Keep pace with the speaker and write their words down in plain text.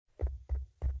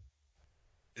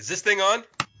Is this thing on?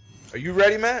 Are you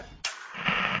ready, Matt?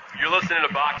 You're listening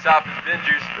to Box Office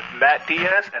Bingers with Matt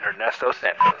Diaz and Ernesto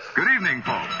Santos. Good evening,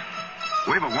 folks.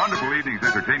 We have a wonderful evening's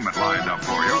entertainment lined up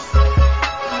for you.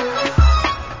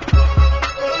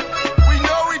 We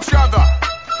know each other.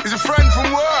 He's a friend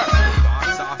from work.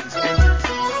 Box Office Bingers.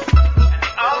 And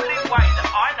the only way that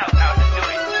I know how to do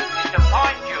it is to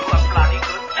find you a bloody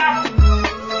good job.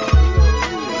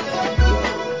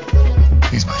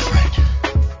 He's my friend.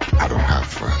 I don't have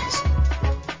friends.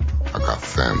 I got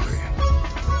family.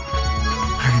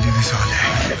 I can do this all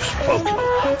day.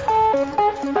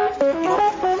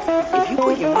 If you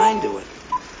put your mind to it,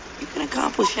 you can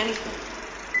accomplish anything.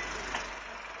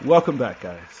 Welcome back,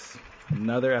 guys.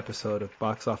 Another episode of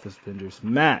Box Office Bingers.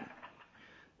 Matt,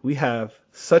 we have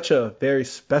such a very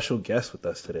special guest with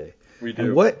us today. We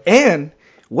do. And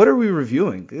what are we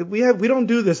reviewing? We don't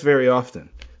do this very often.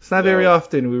 It's not very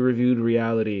often we reviewed a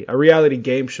reality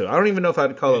game show. I don't even know if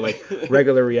I'd call it like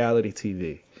regular reality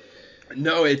TV.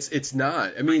 No, it's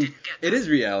not. I mean, it is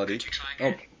reality.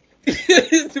 Oh.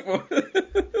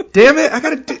 Damn it! I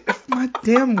gotta do my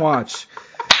damn watch.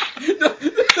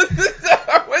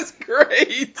 That was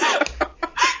great.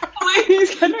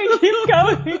 Please, can we keep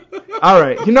going? All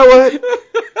right, you know what?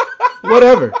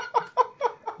 Whatever.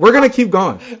 We're gonna keep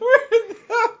going.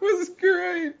 That was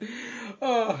great.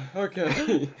 Oh,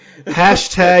 okay.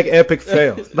 Hashtag epic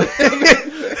fail. Bomb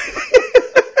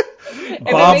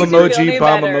emoji,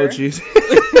 bomb emojis.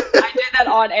 I did that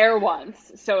on air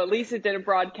once, so at least it didn't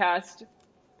broadcast.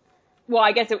 Well,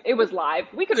 I guess it was live.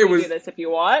 We could redo this if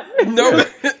you want. No,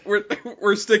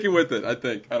 we're sticking with it, I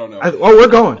think. I don't know. We're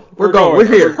going. We're going. We're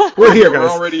here. We're here, guys. We're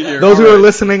already here. Those who are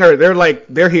listening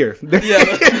they're here. Yeah,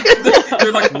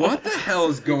 they're like, what the hell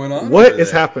is going on? What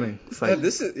is happening? It's like,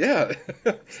 this is, yeah.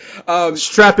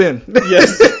 Strap in.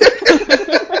 Yes.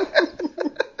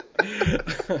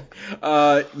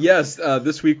 Yes,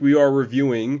 this week we are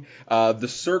reviewing The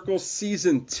Circle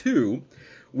Season 2,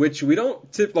 which we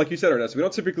don't like you said, Ernesto, we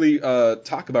don't typically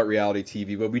talk about reality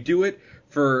TV, but we do it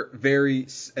for a very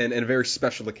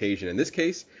special occasion. In this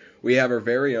case, we have our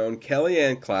very own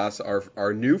Kellianne Klass,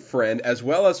 our new friend, as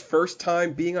well as first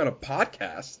time being on a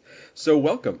podcast. So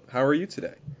welcome. How are you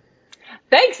today?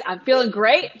 Thanks. I'm feeling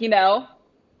great.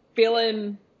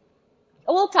 Feeling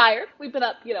a little tired. We've been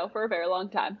up, for a very long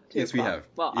time. Yes, we have.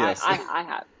 Well, yes. I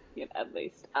have, at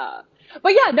least. But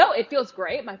yeah, no, it feels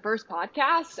great. My first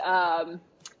podcast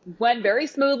went very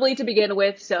smoothly to begin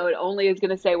with, so it only is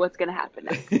going to say what's going to happen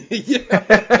next. Yeah,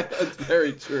 that's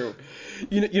very true.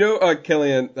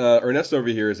 Kellianne, Ernesto over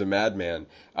here is a madman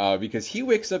because he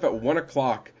wakes up at 1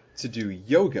 o'clock to do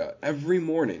yoga every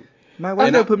morning.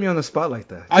 Why don't put me on the spot like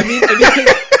that? I mean,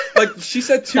 like she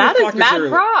said, 2 that o'clock is mad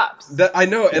props. That I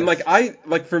know, and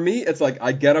for me, it's like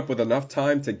I get up with enough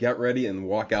time to get ready and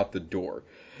walk out the door.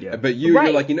 Yeah. But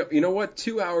you're like, you know what?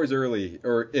 2 hours early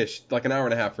or ish, like an hour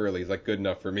and a half early is like good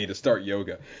enough for me to start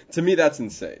yoga. To me, that's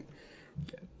insane.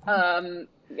 Yeah,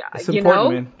 it's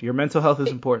important, man. Your mental health is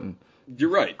important.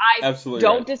 You're right. I absolutely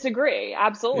don't right. disagree.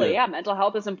 Absolutely, yeah. Mental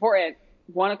health is important.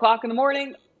 1 o'clock in the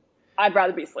morning, I'd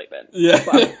rather be sleeping. Yeah.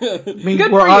 I mean,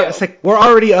 we're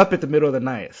already up at the middle of the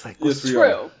night. It's like yes,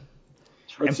 true.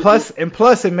 And plus,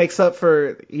 it makes up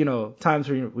for times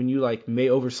when you like may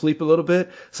oversleep a little bit.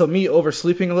 So me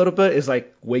oversleeping a little bit is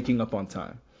like waking up on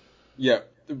time. Yeah,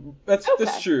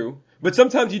 that's true. But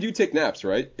sometimes you do take naps,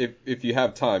 right? If you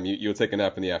have time, you'll take a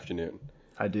nap in the afternoon.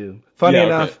 I do. Funny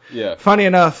enough,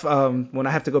 when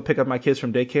I have to go pick up my kids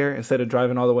from daycare, instead of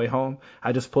driving all the way home,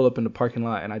 I just pull up in the parking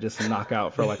lot and I just knock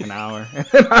out for like an hour, and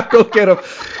then I go get them.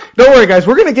 Don't worry, guys.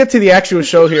 We're gonna get to the actual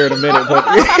show here in a minute,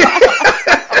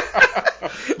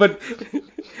 but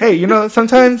hey,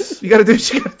 sometimes you gotta do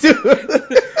what you gotta do.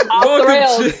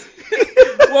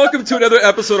 Welcome to another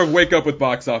episode of Wake Up with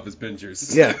Box Office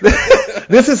Bingers. Yeah,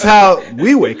 this is how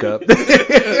we wake up.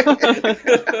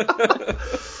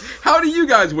 How do you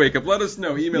guys wake up? Let us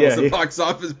know. Email us at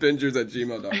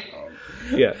boxofficebingers@gmail.com.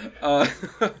 Yeah.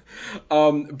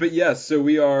 But yes, so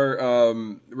we're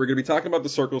going to be talking about The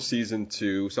Circle Season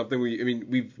 2, something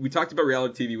we talked about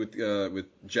reality TV with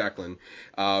Jacqueline,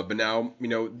 but now,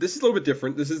 this is a little bit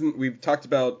different. This isn't, we've talked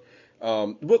about,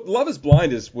 Love is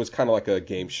Blind was kind of like a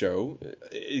game show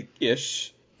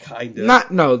ish. Kind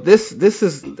of. This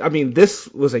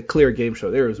was a clear game show.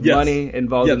 There was money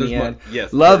involved in the end.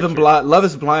 Yes, Love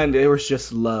is Blind. There was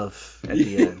just love at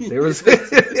the end. There was.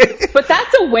 But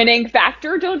that's a winning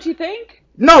factor, don't you think?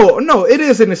 No, it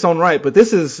is in its own right. But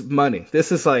this is money.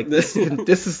 This is like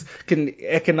this can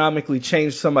economically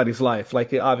change somebody's life.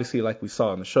 Like obviously, like we saw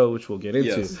on the show, which we'll get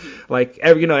into. Yes. Like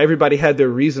everybody had their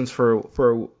reasons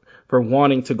for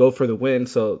wanting to go for the win.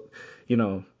 So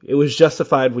it was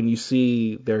justified when you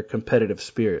see their competitive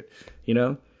spirit,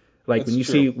 like when you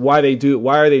see why are they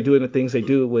doing the things they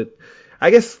do with, I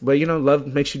guess, but love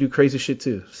makes you do crazy shit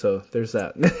too. So there's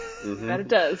that. Mm-hmm. That it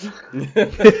does.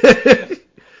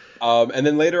 And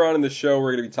then later on in the show,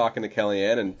 we're going to be talking to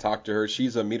Kellianne and talk to her.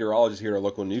 She's a meteorologist here at our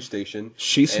local news station.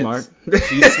 She's smart.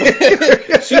 She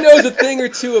knows a thing or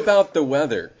two about the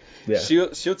weather. Yeah.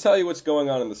 She'll tell you what's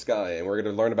going on in the sky, and we're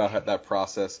going to learn about that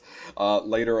process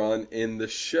later on in the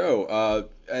show.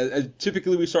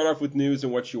 Typically, we start off with news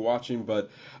and what you're watching,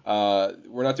 but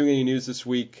we're not doing any news this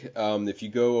week. If you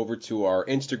go over to our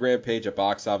Instagram page at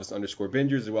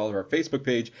boxoffice_bingers, as well as our Facebook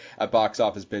page at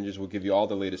boxofficebingers, we'll give you all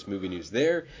the latest movie news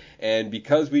there. And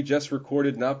because we just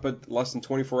recorded not but less than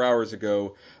 24 hours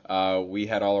ago, we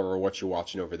had all of our what you're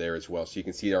watching over there as well. So you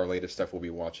can see our latest stuff we'll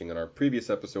be watching in our previous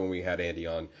episode when we had Andy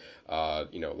on,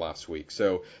 last week.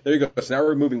 So there you go. So now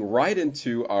we're moving right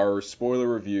into our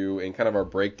spoiler review and kind of our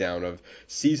breakdown of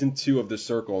season 2 of The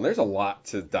Circle. And there's a lot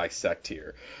to dissect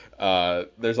here.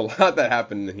 There's a lot that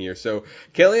happened in here. So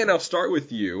Kellianne, I'll start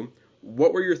with you.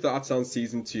 What were your thoughts on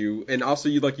season 2? And also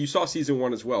you saw season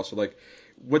 1 as well. So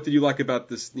what did you like about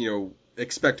this,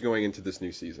 expect going into this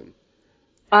new season?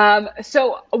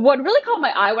 So what really caught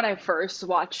my eye when I first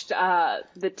watched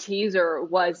the teaser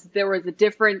was there was a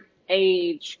different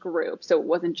age group. So it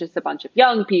wasn't just a bunch of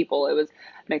young people. It was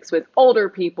mixed with older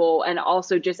people and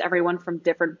also just everyone from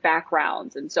different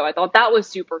backgrounds. And so I thought that was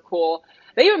super cool.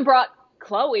 They even brought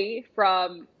Chloe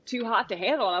from Too Hot to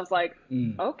Handle, and I was like,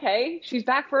 okay, she's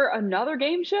back for another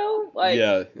game show?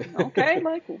 Yeah. Okay,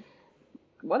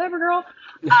 whatever, girl.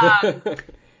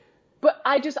 But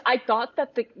I thought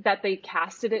that they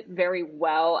casted it very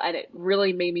well, and it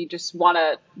really made me just want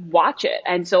to watch it.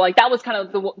 And so that was kind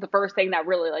of the first thing that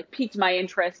really piqued my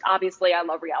interest. Obviously, I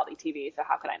love reality TV, so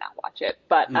how could I not watch it?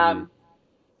 But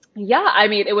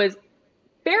it was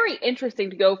very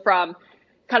interesting to go from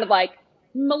kind of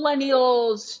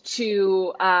millennials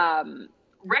to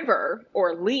River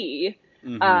or Lee,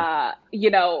 kind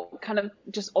of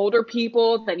just older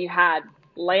people. Then you had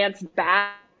Lance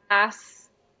Bass.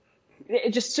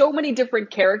 Just so many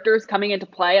different characters coming into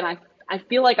play, and I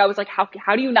feel like I was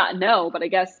how do you not know? But I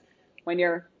guess when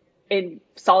you're in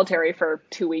solitary for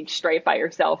 2 weeks straight by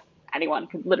yourself, anyone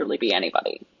could literally be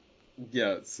anybody.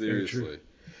 Yeah, seriously.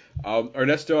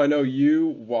 Ernesto, I know you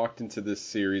walked into this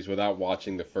series without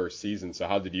watching the first season, so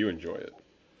how did you enjoy it?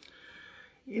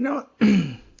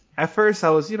 At first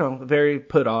I was, very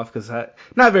put off because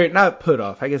not put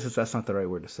off. I guess that's not the right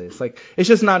word to say. It's it's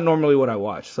just not normally what I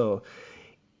watch. So.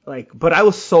 But I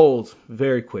was sold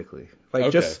very quickly. Okay.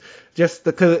 just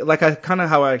because, I kind of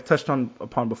how I touched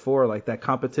upon before, that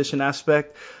competition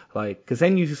aspect, because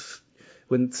then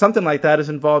when something like that is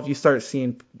involved, you start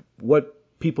seeing what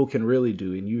people can really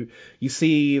do, and you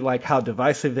see how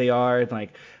divisive they are, and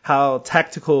how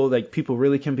tactical people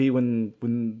really can be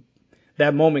when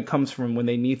that moment comes from when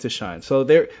they need to shine. So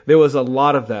there was a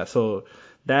lot of that. So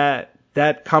I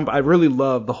really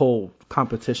love the whole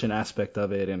competition aspect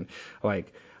of it, and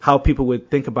how people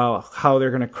would think about how they're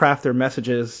going to craft their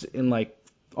messages in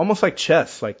almost like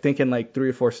chess, thinking 3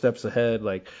 or 4 steps ahead.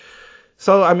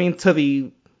 So, to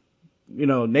the,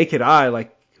 naked eye,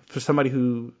 for somebody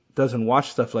who doesn't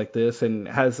watch stuff like this and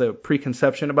has a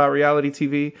preconception about reality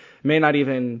TV,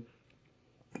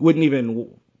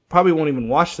 probably won't even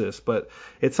watch this, but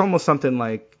it's almost something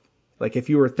like if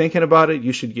you were thinking about it,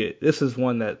 this is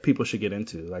one that people should get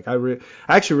into. I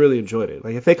actually really enjoyed it.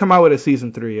 If they come out with a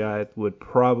season 3, I would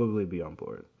probably be on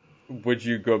board. Would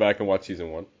you go back and watch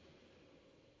season 1?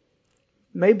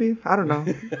 Maybe. I don't know.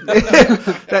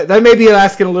 that may be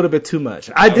asking a little bit too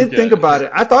much. I did think about it.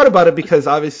 I thought about it because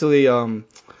obviously, the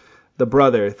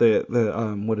brother,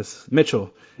 what is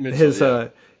Mitchell? His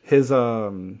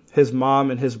mom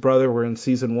and his brother were in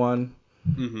season 1.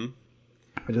 Mm-hmm.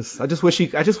 I just wish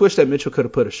that Mitchell could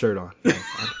have put a shirt on.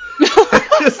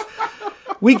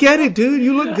 We get it, dude.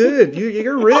 You look good.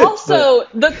 You're ripped. Also,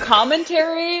 the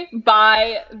commentary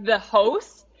by the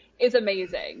host is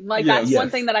amazing. That's one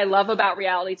thing that I love about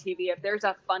reality TV. If there's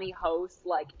a funny host,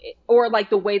 or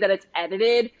the way that it's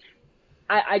edited,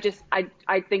 I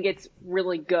think it's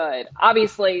really good.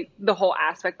 Obviously, the whole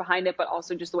aspect behind it, but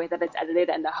also just the way that it's edited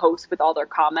and the host with all their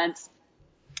comments.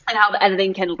 And how the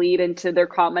editing can lead into their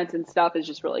comments and stuff is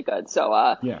just really good. So,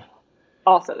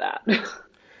 also that.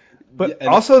 But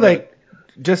also,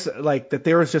 just that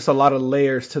there was just a lot of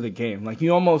layers to the game.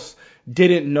 You almost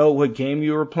didn't know what game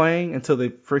you were playing until the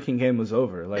freaking game was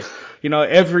over.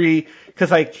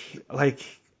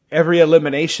 Every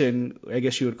elimination, I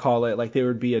guess you would call it, there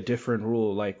would be a different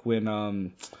rule.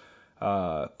 When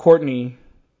Courtney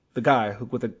the guy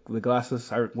with the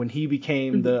glasses, when he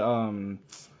became the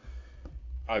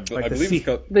I believe it's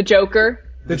called the Joker.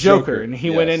 The Joker, and he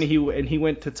went in. He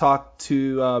went to talk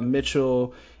to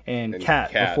Mitchell and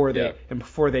Kat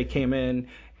before they came in.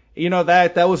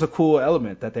 That was a cool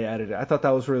element that they added. I thought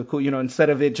that was really cool. Instead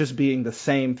of it just being the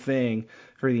same thing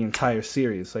for the entire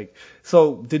series.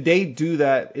 So did they do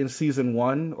that in season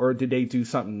 1, or did they do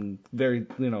something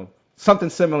something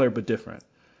similar but different?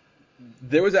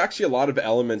 There was actually a lot of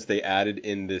elements they added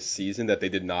in this season that they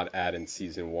did not add in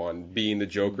season 1. Being the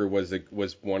Joker was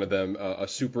one of them. A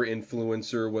super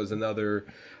influencer was another.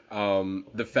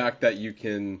 The fact that you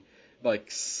can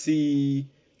see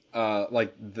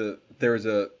there's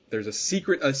a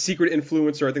secret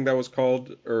influencer, I think that was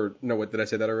called, or no, what did I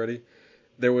say that already?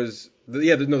 There was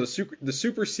the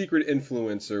super secret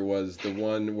influencer was the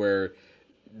one where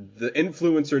the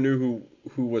influencer knew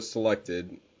who was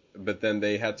selected, but then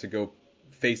they had to go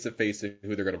face to face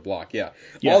who they're going to block. Yeah.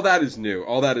 All that is new.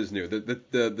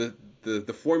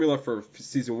 The formula for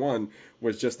season 1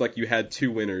 was just like you had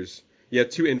 2 winners. You had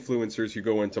 2 influencers who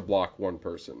go in to block one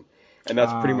person. And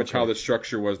that's pretty much how the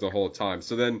structure was the whole time.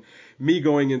 So then me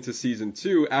going into season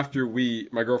 2, after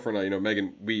my girlfriend and I,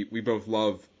 Megan, we both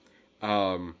love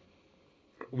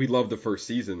we love the first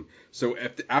season. So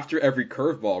after every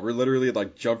curveball, we're literally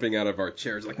jumping out of our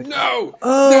chairs no,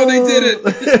 they did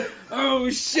it. Oh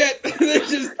shit.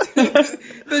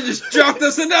 they just dropped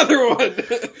us another one.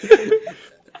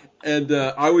 And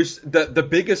I was the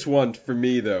biggest one for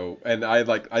me though, and I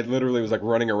literally was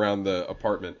running around the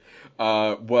apartment,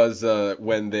 was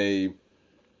when they,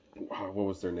 what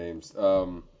was their names?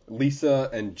 Lisa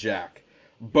and Jack,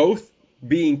 both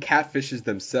being catfishes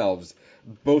themselves,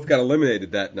 both got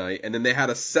eliminated that night, and then they had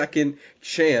a second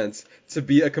chance to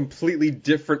be a completely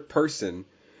different person,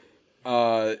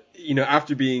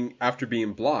 after being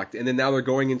blocked, and then now they're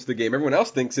going into the game. Everyone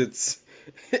else thinks it's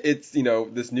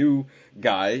this new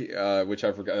guy, which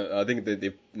I forgot. I think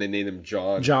they named him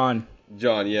John. John,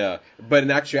 yeah. But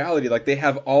in actuality, they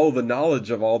have all the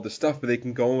knowledge of all the stuff, but they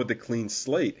can go in with a clean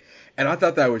slate. And I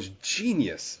thought that was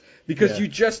genius. Because you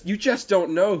just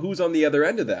don't know who's on the other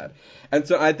end of that. And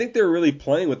so I think they're really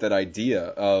playing with that idea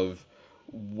of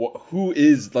who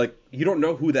is, you don't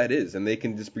know who that is, and they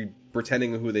can just be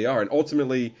pretending who they are. And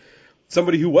ultimately,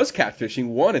 somebody who was catfishing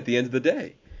won at the end of the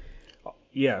day.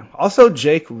 Yeah. Also,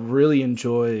 Jake really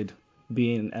enjoyed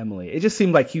being Emily. It just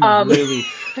seemed like he really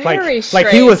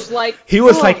he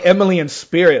was like Emily in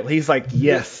spirit. He's like,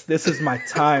 yes, this is my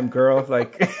time, girl.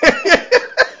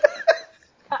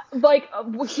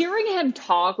 Hearing him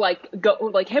talk,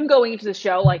 him going into the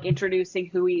show, introducing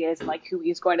who he is and who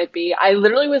he's going to be. I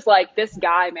literally was like, this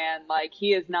guy, man,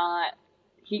 he is not.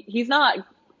 He's not.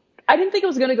 I didn't think it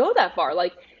was going to go that far.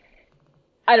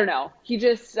 I don't know. He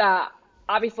just.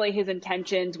 Obviously his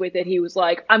intentions with it, he was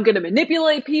like, I'm going to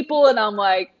manipulate people. And I'm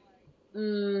like,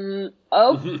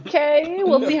 okay,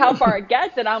 we'll see how far it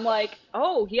gets. And I'm like,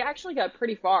 oh, he actually got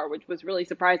pretty far, which was really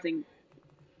surprising.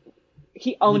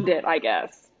 He owned it, I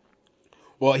guess.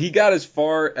 Well, he got as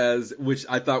far as, which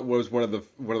I thought was one of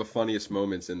the funniest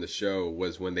moments in the show,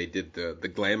 was when they did the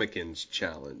Glamikins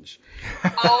challenge.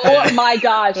 Oh my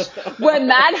gosh. When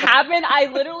that happened, I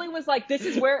literally was like, this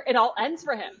is where it all ends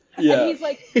for him. Yeah. And he's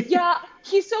like, yeah,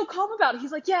 he's so calm about it.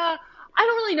 He's like, yeah, I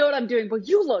don't really know what I'm doing, but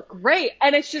you look great.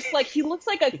 And it's just he looks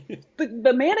like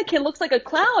the mannequin looks like a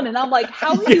clown. And I'm like,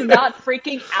 how are you not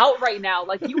freaking out right now?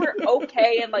 You were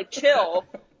okay and chill.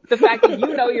 The fact that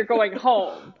you're going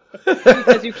home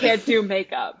because you can't do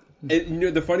makeup. And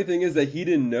the funny thing is that he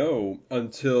didn't know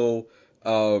until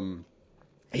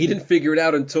he didn't figure it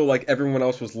out until everyone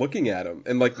else was looking at him,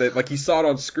 and he saw it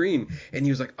on screen, and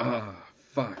he was like,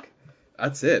 fuck,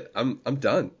 that's it, I'm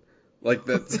done.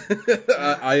 That's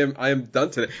I am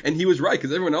done today. And he was right,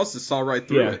 because everyone else just saw right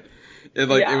through it. And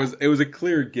it was a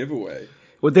clear giveaway.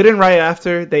 Well, didn't right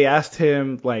after they asked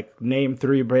him name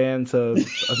 3 brands of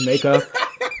makeup,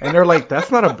 and they're like,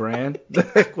 that's not a brand.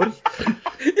 What?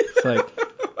 It's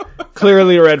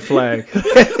clearly a red flag.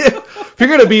 If you're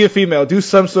gonna be a female, do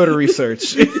some sort of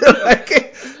research.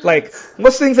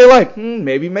 What's things they like?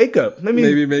 Maybe makeup.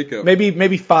 Maybe makeup.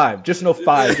 Maybe 5. Just know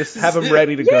 5. Just have them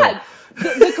ready to go.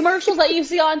 The commercials that you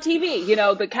see on TV,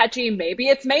 the catchy, maybe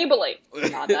it's Maybelline.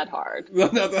 Not that hard.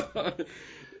 Not that hard.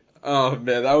 Oh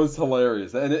man, that was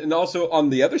hilarious. And also on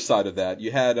the other side of that,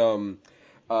 you had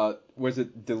was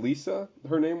it Delisa?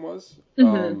 Her name was.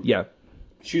 Mm-hmm. Yeah.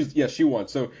 She won.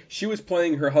 So she was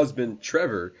playing her husband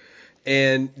Trevor,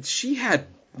 and she had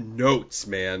notes,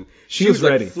 man. She was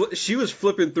ready. She was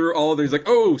flipping through all of these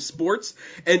sports,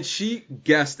 and she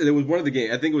guessed, and it was one of the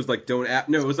games. I think it was don't ask.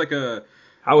 No, it was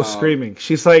I was screaming.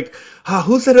 She's like,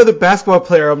 who's that other basketball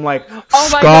player? I'm like,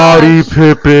 Scottie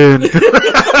Pippen.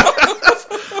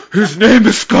 His name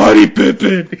is Scottie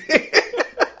Pippen.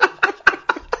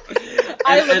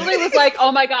 I literally was like,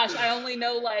 oh my gosh, I only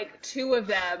know like 2 of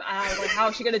them. And I was like, how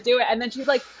is she going to do it? And then she's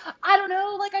like, I don't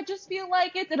know, like I just feel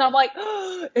like it. And I'm like,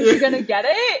 is she going to get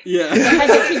it? Yeah. And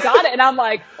then she got it. And I'm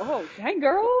like, oh, dang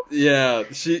girl. Yeah,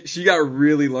 she got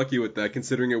really lucky with that,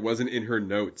 considering it wasn't in her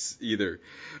notes either.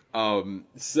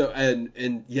 So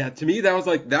and yeah, to me that was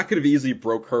like, that could have easily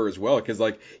broke her as well, because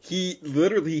like he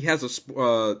has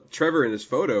Trevor in his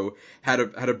photo had a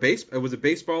it was a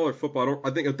baseball or football,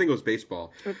 I think it was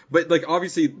baseball, but like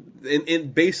obviously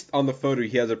in based on the photo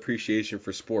he has appreciation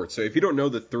for sports. So if you don't know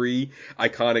the 3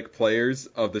 iconic players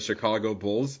of the Chicago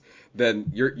Bulls,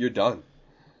 then you're done.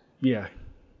 Yeah.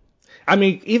 I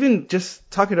mean, even just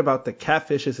talking about the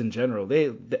catfishes in general,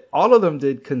 they all of them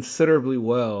did considerably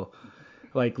well.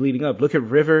 Like leading up, look at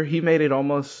River. He made it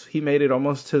almost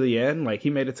to the end. Like he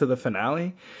made it to the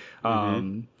finale.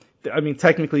 Mm-hmm. I mean,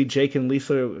 technically Jake and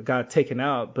Lisa got taken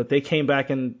out, but they came back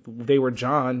and they were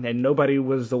John, and nobody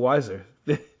was the wiser.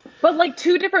 But like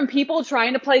 2 different people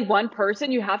trying to play one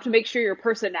person, you have to make sure your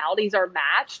personalities are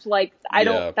matched. Like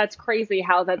that's crazy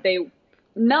how that they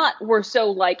were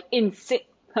so like in sync.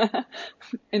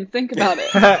 And think about it.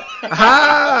 Hey,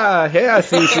 I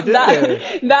see what you did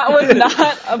there. That was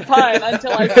not a pun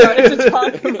until I started to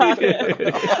talk about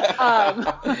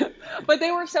it. But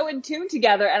they were so in tune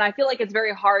together, and I feel like it's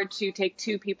very hard to take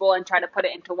 2 people and try to put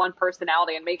it into one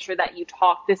personality and make sure that you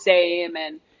talk the same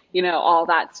and, all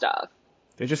that stuff.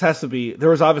 There just has to be, there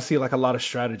was obviously like a lot of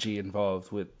strategy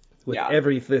involved with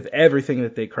everything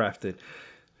that they crafted.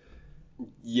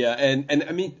 Yeah, and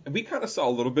I mean, we kind of saw a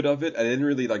little bit of it. I didn't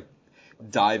really like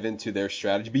dive into their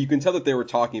strategy, but you can tell that they were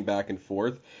talking back and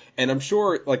forth. And I'm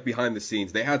sure, like behind the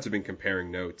scenes, they had to have been comparing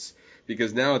notes,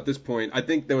 because now at this point, I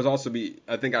think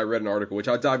I read an article, which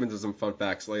I'll dive into some fun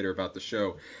facts later about the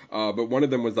show. But one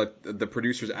of them was like the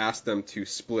producers asked them to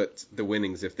split the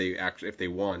winnings if they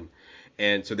won,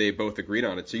 and so they both agreed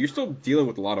on it. So you're still dealing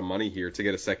with a lot of money here to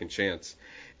get a second chance,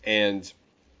 and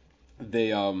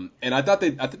they and I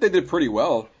think they did pretty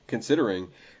well considering.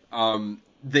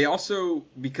 They also,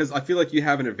 because I feel like you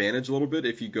have an advantage a little bit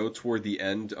if you go toward the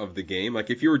end of the game. Like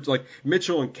if you were like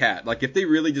Mitchell and Kat, like if they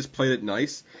really just played it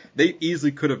nice, they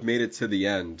easily could have made it to the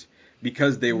end,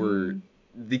 because they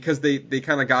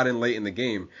kind of got in late in the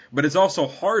game. But it's also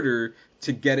harder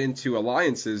to get into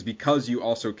alliances because you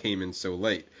also came in so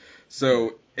late.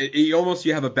 So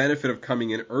you have a benefit of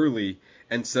coming in early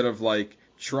instead of like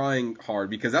trying hard,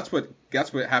 because that's what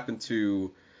happened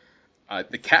to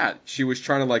the Cat. She was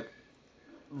trying to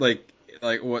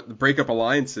break up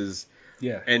alliances.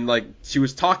 Yeah. And like she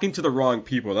was talking to the wrong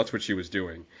people. That's what she was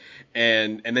doing.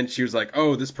 And then she was like,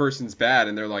 "Oh, this person's bad."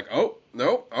 And they're like, "Oh,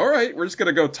 no. All right. We're just going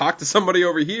to go talk to somebody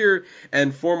over here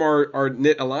and form our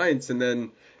knit alliance." And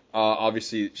then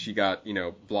obviously she got,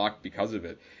 blocked because of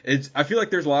it. I feel like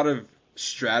there's a lot of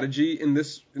strategy in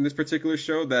this particular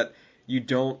show that you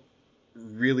don't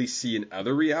really see in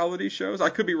other reality shows. I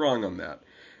could be wrong on that.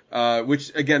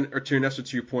 Which again, to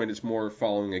your point, is more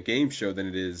following a game show than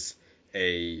it is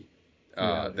a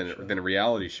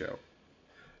reality show.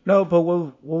 No, but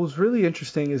what was really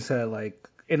interesting is that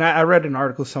and I read an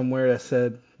article somewhere that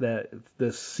said that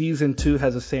the season 2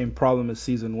 has the same problem as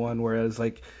season 1, whereas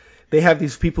they have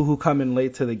these people who come in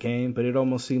late to the game, but it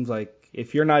almost seems like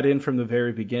if you're not in from the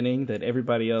very beginning, that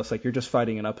everybody else, you're just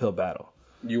fighting an uphill battle.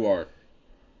 You are.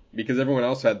 Because everyone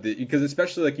else because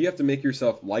especially you have to make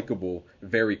yourself likable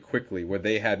very quickly, where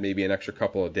they had maybe an extra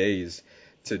couple of days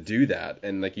to do that,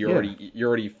 and you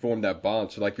already formed that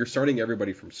bond. So you're starting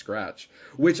everybody from scratch,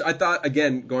 which I thought,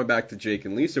 again, going back to Jake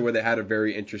and Lisa, where they had a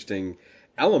very interesting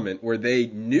element where they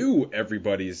knew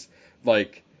everybody's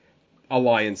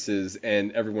alliances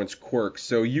and everyone's quirks,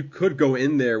 so you could go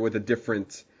in there with a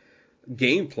different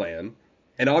game plan.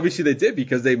 And obviously they did,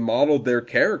 because they modeled their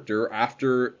character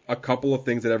after a couple of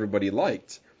things that everybody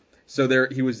liked. So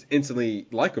he was instantly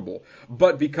likable.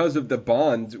 But because of the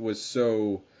bond was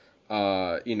so,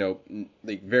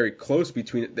 very close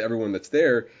between everyone that's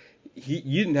there,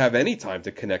 you didn't have any time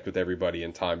to connect with everybody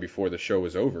in time before the show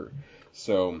was over.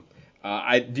 So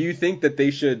do you think that they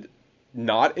should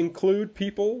not include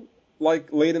people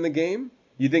late in the game?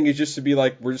 You think it's just to be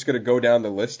we're just going to go down the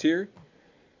list here?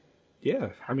 Yeah,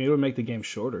 I mean, it would make the game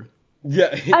shorter.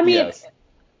 Yeah, I mean, yes.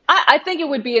 I think it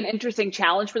would be an interesting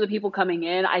challenge for the people coming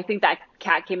in. I think that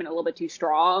Cat came in a little bit too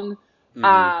strong.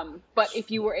 Mm-hmm. But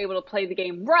if you were able to play the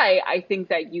game right, I think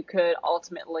that you could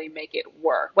ultimately make it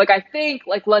work. I think,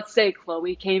 let's say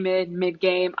Chloe came in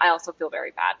mid-game. I also feel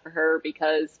very bad for her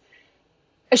because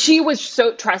she was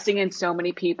so trusting in so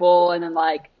many people, and then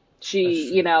like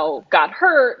she, got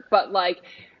hurt. But like,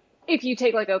 if you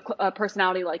take like a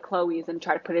personality like Chloe's and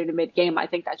try to put it in mid game, I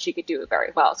think that she could do it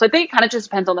very well. So I think it kind of just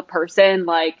depends on the person.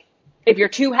 Like, if you're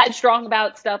too headstrong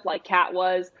about stuff like Kat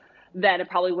was, then it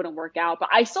probably wouldn't work out. But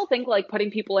I still think like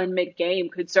putting people in mid game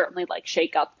could certainly like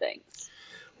shake up things.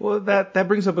 Well, that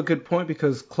brings up a good point,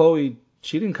 because Chloe,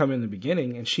 she didn't come in the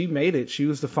beginning and she made it. She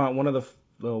was one of the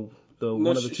two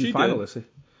finalists. Did.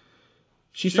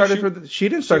 She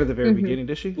didn't start at the very beginning,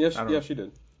 did she? Yes, she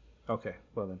did. Okay,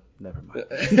 well then, never mind.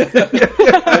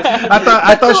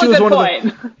 I thought she was one of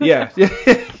the. Yeah.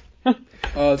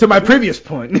 To my previous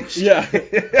point. Yeah.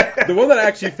 The one that I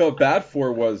actually felt bad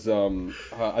for was,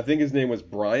 I think his name was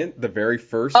Bryant, the very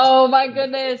first. Oh my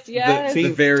goodness, yes. The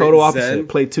very total opposite. Zen.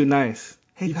 Played too nice.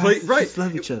 Hey guys, just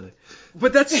love each other.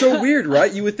 But that's so weird,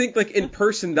 right? You would think, like, in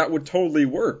person that would totally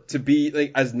work, to be,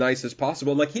 like, as nice as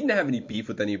possible. Like, he didn't have any beef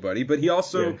with anybody, but he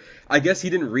also, I guess he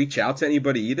didn't reach out to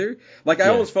anybody either. Like, I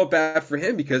almost felt bad for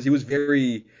him because he was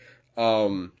very, he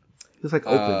was, like,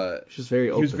 open. He was very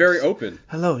open. He was very open.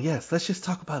 Hello, yes, let's just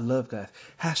talk about love, guys.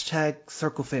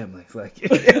 #circle family. Like,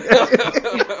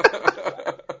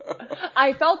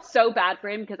 I felt so bad for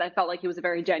him because I felt like he was a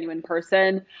very genuine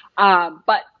person.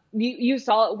 But you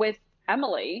saw it with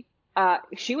Emily.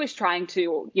 She was trying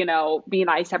to, be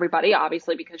nice to everybody,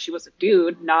 obviously, because she was a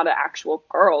dude, not an actual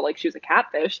girl. Like, she was a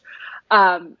catfish.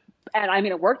 And I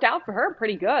mean, it worked out for her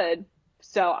pretty good.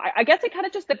 So I guess it kind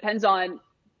of just depends on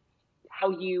how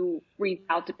you reach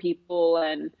out to people.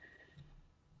 And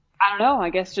I don't know, I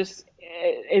guess just,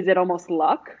 is it almost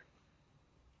luck?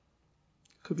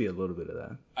 Could be a little bit of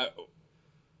that.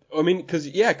 I mean, because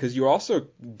you're also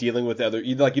dealing with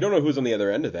you don't know who's on the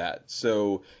other end of that.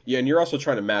 So, yeah, and you're also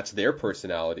trying to match their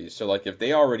personalities. So, like, if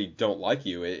they already don't like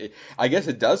you, I guess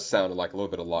it does sound like a little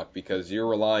bit of luck, because you're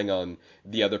relying on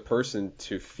the other person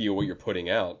to feel what you're putting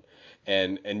out.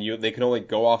 And they can only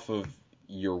go off of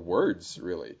your words,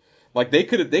 really. Like, they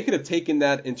could have taken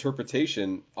that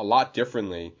interpretation a lot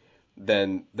differently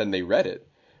than they read it.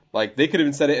 Like, they could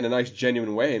have said it in a nice,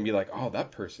 genuine way and be like, oh,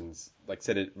 that person's, like,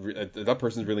 said it, that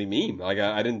person's really mean. Like,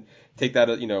 I didn't take that,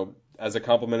 as a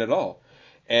compliment at all.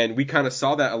 And we kind of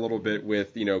saw that a little bit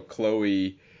with,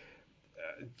 Chloe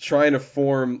trying to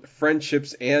form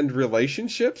friendships and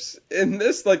relationships in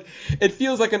this. Like, it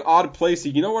feels like an odd place.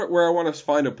 You know what, where I want to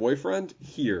find a boyfriend?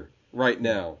 Here, right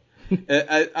now.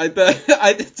 I'm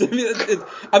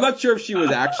not sure if she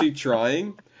was actually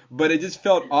trying, but it just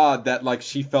felt odd that, like,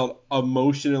 she felt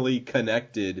emotionally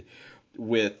connected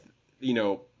with,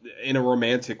 in a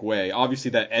romantic way.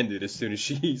 Obviously, that ended as soon as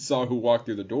she saw who walked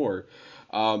through the door.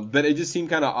 But it just seemed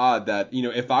kind of odd that,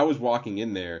 if I was walking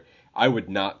in there, I would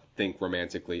not think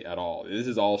romantically at all. This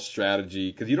is all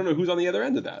strategy, because you don't know who's on the other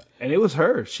end of that. And it was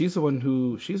her. She's the one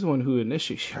who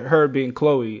initiated. Her being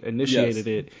Chloe initiated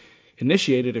it.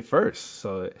 Initiated it first.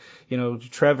 So,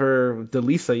 Trevor,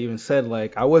 Delisa even said,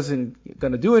 like, I wasn't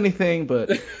going to do anything,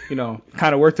 but,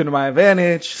 kind of worked into my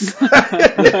advantage.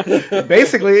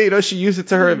 Basically, she used it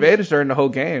to her advantage during the whole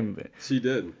game. She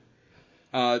did.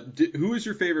 Who is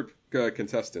your favorite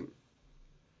contestant?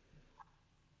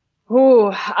 Ooh,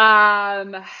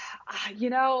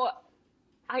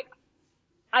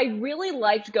 I really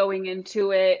liked going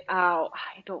into it. Oh,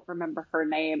 I don't remember her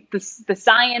name. The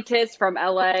scientist from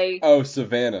LA. Oh,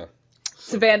 Savannah.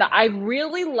 I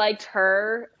really liked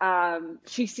her.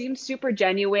 She seemed super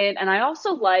genuine, and I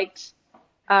also liked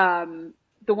the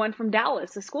one from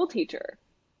Dallas, the school teacher.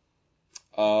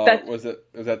 Was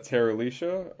that Tara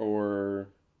Alicia or?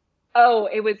 Oh,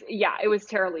 it was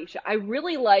Tara Alicia. I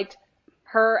really liked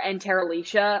her and Tara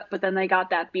Alicia, but then they got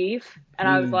that beef, and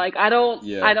I was like, I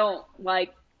don't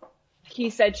like he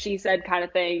said, she said kind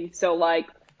of thing. So, like,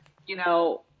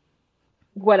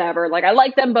 whatever. Like, I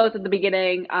liked them both at the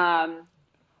beginning. I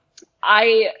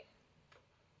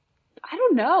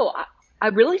don't know. I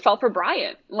really felt for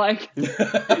Brian. Like,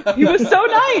 he was so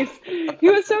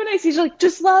nice. He's like,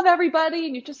 just love everybody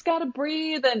and you just gotta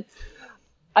breathe. And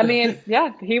I mean,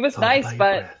 yeah, he was nice,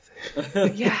 but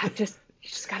yeah, you just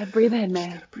gotta breathe in,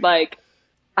 man. Like,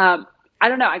 I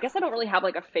don't know. I guess I don't really have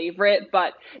like a favorite,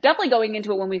 but definitely going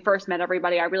into it when we first met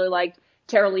everybody, I really liked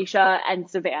Tara Alicia and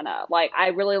Savannah. Like, I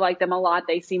really liked them a lot.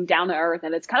 They seemed down to earth,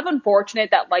 and it's kind of unfortunate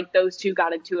that like those two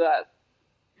got into a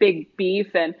big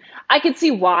beef, and I could see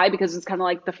why, because it's kind of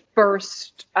like the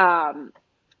first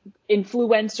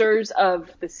influencers of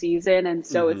the season, and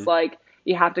so it's like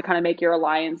you have to kind of make your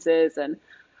alliances, and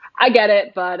I get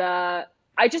it, but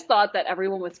I just thought that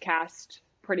everyone was cast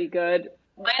pretty good.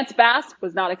 Lance Bass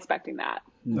was not expecting that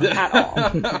at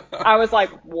all. I was like,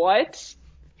 what?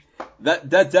 That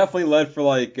definitely led for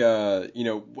like we're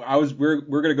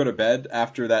gonna go to bed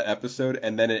after that episode,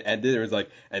 and then it ended. It was like,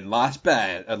 and Lance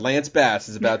Bass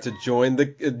is about to join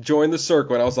the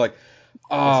circle, and I was like,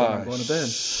 I'm going to bed.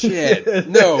 Shit,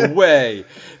 no way,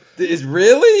 is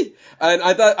really? And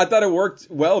I thought it worked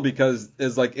well because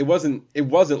it's like it wasn't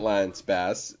Lance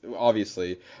Bass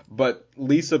obviously, but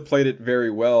Lisa played it very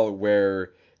well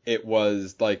where it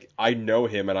was like, I know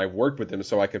him and I worked with him,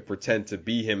 so I could pretend to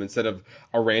be him instead of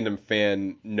a random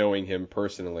fan knowing him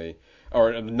personally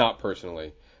or not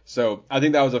personally. So I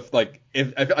think that was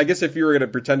I guess if you were gonna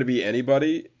pretend to be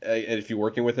anybody, and if you're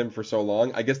working with him for so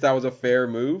long, I guess that was a fair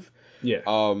move. Yeah.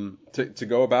 To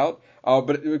go about.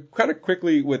 But kind of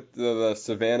quickly with the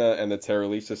Savannah and the Terra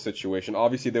Lisa situation,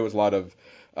 obviously there was a lot of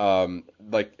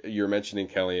like you were mentioning,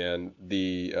 Kellianne,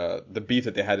 the beef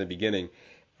that they had in the beginning.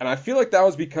 And I feel like that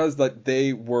was because like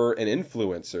they were an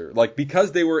influencer. Like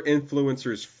because they were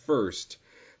influencers first,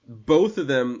 both of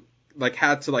them like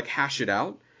had to like hash it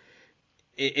out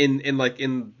in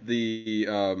the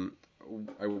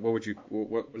what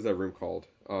was that room called?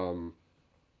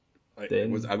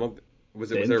 Was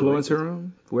the there influencer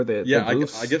room where the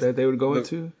booths I guess that they would go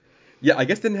into? Yeah, I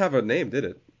guess it didn't have a name, did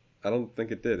it? I don't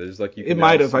think it did. It was like you. It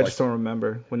might have. I just don't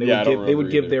remember when they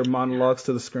would give their monologues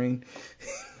to the screen.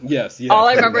 Yes. All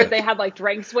I remember is they had like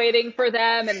drinks waiting for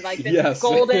them and like this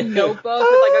golden notebook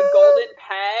with like a golden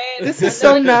pen. This is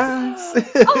so nice.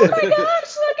 Oh my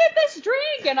gosh, look at this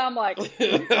drink. And I'm like,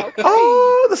 okay.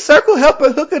 Oh, the circle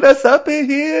helper hooking us up in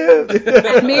here.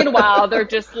 And meanwhile, they're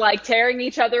just like tearing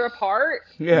each other apart.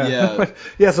 Yeah.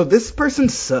 So this person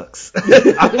sucks.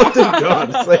 I want them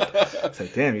gone. It's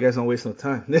like, damn, you guys don't waste no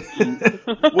time.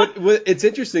 It's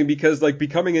interesting because like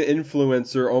becoming an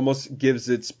influencer almost gives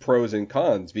its pros and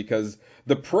cons, because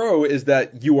the pro is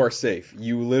that you are safe.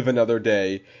 You live another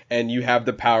day and you have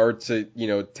the power to,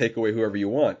 take away whoever you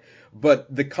want.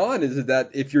 But the con is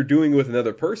that if you're doing it with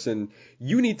another person,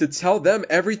 you need to tell them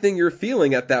everything you're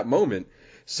feeling at that moment.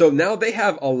 So now they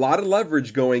have a lot of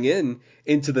leverage going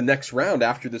into the next round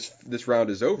after this round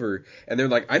is over. And they're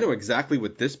like, I know exactly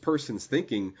what this person's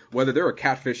thinking, whether they're a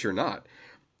catfish or not.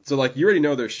 So like you already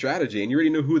know their strategy and you already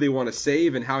know who they want to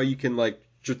save and how you can like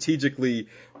strategically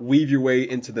weave your way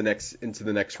into the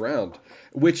next round,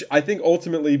 which I think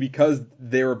ultimately, because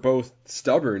they were both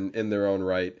stubborn in their own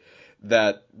right,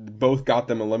 that both got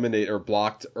them eliminated or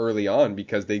blocked early on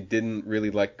because they didn't really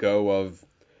let go of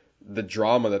the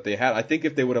drama that they had. I think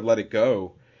if they would have let it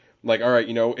go, like, all right,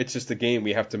 it's just a game,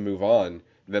 we have to move on,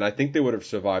 then I think they would have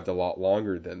survived a lot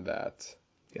longer than that.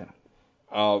 Yeah.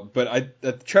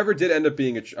 But Trevor did end up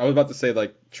being I was about to say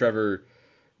like Trevor,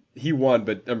 he won,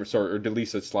 but I'm sorry, or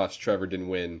Delisa / Trevor didn't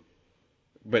win.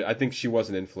 But I think she was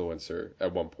an influencer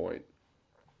at one point,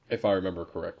 if I remember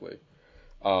correctly.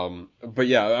 But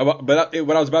yeah, what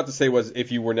I was about to say was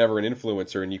if you were never an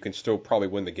influencer, and you can still probably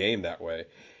win the game that way,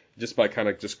 just by kind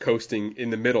of just coasting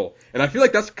in the middle. And I feel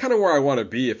like that's kind of where I want to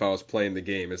be if I was playing the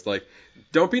game. It's like,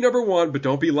 don't be number one, but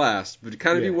don't be last. But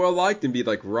kind of be well liked and be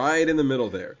like right in the middle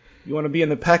there. You want to be in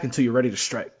the pack until you're ready to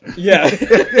strike. Yeah.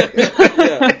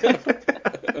 Yeah.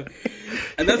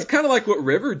 And that's kind of like what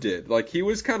River did. Like, he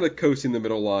was kind of coasting the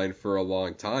middle line for a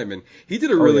long time, and he did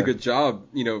a really good job,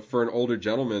 for an older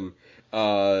gentleman,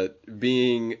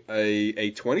 being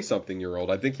a 20-something-year-old.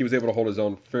 I think he was able to hold his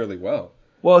own fairly well.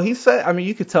 Well, he said,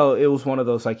 you could tell it was one of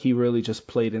those, like, he really just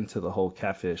played into the whole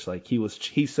catfish. Like,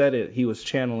 he said it, he was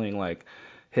channeling, like,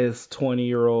 his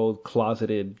 20-year-old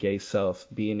closeted gay self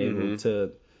being able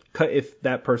to if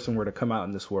that person were to come out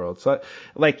in this world. So,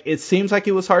 like, it seems like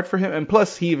it was hard for him. And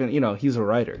plus, he even, he's a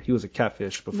writer. He was a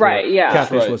catfish before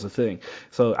catfish was a thing.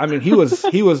 So,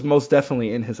 he was most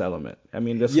definitely in his element.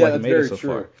 That's why he made it so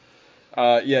far.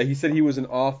 He said he was an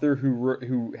author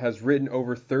who has written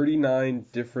over 39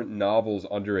 different novels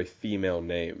under a female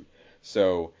name.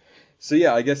 So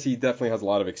yeah, I guess he definitely has a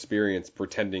lot of experience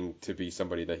pretending to be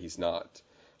somebody that he's not.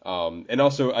 And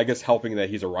also, I guess helping that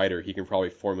he's a writer, he can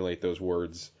probably formulate those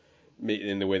words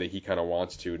in the way that he kind of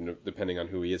wants to, depending on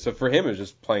who he is. So for him, it's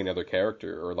just playing another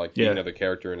character or like being another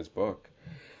character in his book.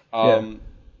 Let's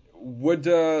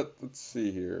see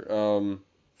here.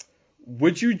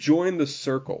 Would you join the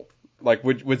circle? Like,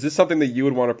 was this something that you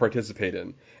would want to participate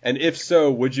in? And if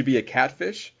so, would you be a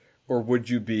catfish or would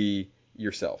you be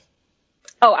yourself?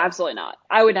 Oh, absolutely not.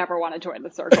 I would never want to join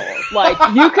the circle.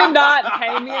 Like, you could not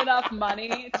pay me enough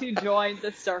money to join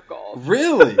the circle.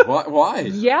 Really? Why?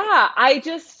 Yeah,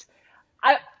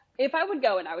 if I would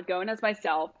go in as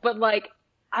myself, but like,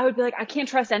 I would be like, I can't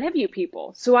trust any of you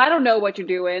people. So I don't know what you're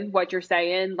doing, what you're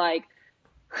saying, like,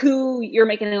 who you're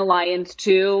making an alliance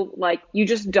to, like, you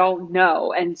just don't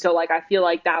know. And so, like, I feel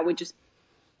like that would just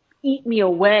eat me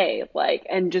away, like,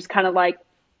 and just kind of like,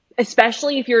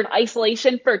 especially if you're in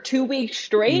isolation for 2 weeks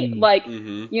straight, like,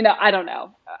 you know, I don't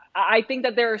know. I think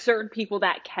that there are certain people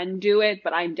that can do it,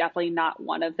 but I'm definitely not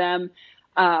one of them.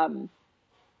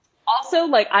 Also,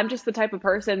 like, I'm just the type of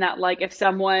person that, like, if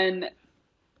someone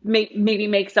maybe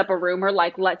makes up a rumor,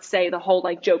 like, let's say the whole,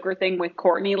 like, Joker thing with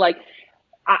Courtney, like,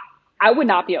 I would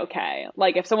not be okay.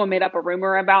 Like, if someone made up a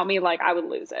rumor about me, like, I would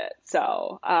lose it.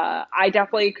 So, I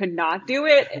definitely could not do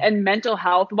it. And mental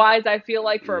health wise, I feel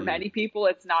like for many people,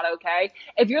 it's not okay.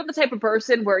 If you're the type of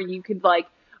person where you could, like,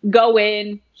 go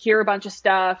in, hear a bunch of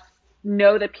stuff,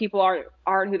 know that people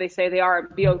aren't who they say they are,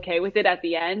 and be okay with it at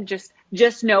the end,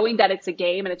 just knowing that it's a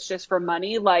game and it's just for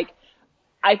money, like,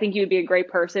 I think you would be a great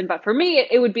person. But for me,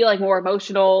 it would be, like, more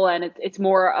emotional, and it's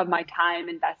more of my time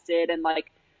invested and,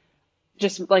 like,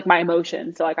 just, like, my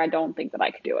emotions. So, like, I don't think that I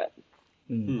could do it.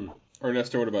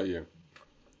 Ernesto, what about you?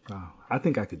 Oh, I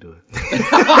think I could do it.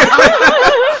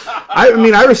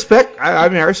 I respect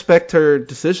her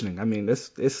decisioning. I mean,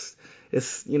 it's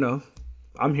you know,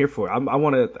 I'm here for it. I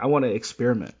want to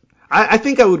experiment. I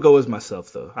think I would go as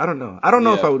myself, though. I don't know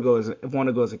if I would want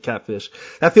to go as a catfish.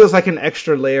 That feels like an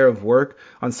extra layer of work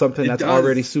on something that's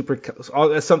already super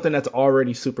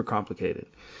complicated.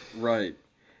 Right.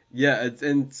 Yeah,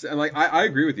 and like I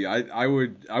agree with you. I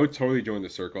would totally join the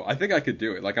circle. I think I could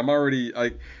do it. Like, I'm already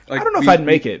like I don't know if I'd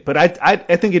make it, but I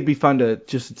think it'd be fun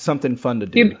to something fun to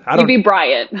do. You'd be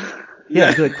Bryant. Yeah,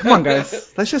 I'd be like, come on,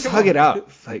 guys, let's just hug it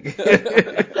out. Like,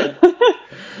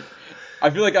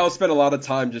 I feel like I'll spend a lot of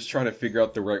time just trying to figure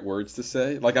out the right words to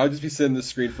say. Like, I'll just be sitting on the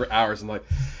screen for hours and like,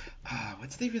 what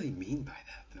do they really mean by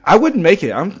that? Though? I wouldn't make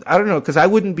it. I don't know, because I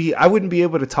wouldn't be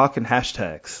able to talk in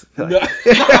hashtags. Like, No.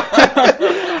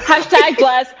 Hashtag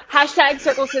Klass, hashtag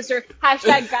Circle Sister,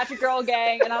 hashtag Gotcha Girl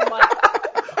Gang, and I'm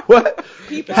like, what?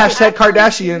 Hashtag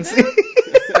Kardashians.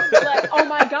 Like, oh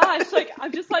my gosh, like,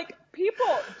 I'm just like, people,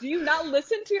 do you not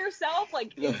listen to yourself?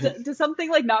 Like, does something,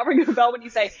 like, not ring a bell when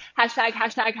you say hashtag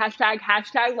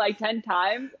like 10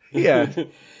 times? Yeah.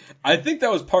 I think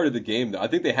that was part of the game, though. I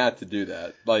think they had to do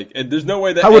that. Like, and there's no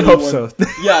way that I would hope so.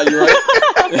 Yeah, you're right.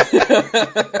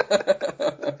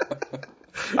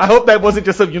 I hope that wasn't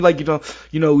just something you like, you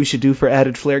know what we should do for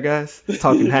added flair, guys?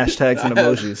 Talking hashtags and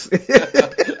emojis.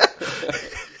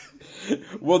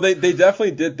 Well, they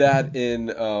definitely did that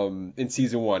in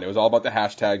season 1. It was all about the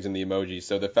hashtags and the emojis.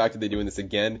 So the fact that they're doing this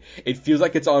again, it feels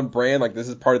like it's on brand. Like, this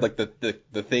is part of, like,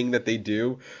 the thing that they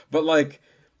do. But like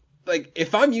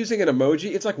if I'm using an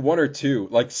emoji, it's like 1 or 2,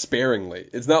 like, sparingly.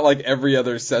 It's not like every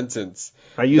other sentence.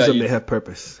 I use them; they have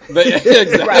purpose.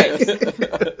 Exactly. Right.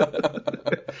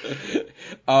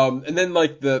 And then,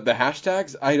 like, the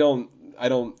hashtags, I don't.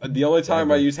 The only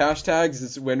time I use hashtags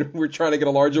is when we're trying to get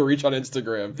a larger reach on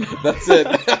Instagram. That's it.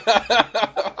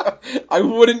 I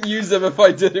wouldn't use them if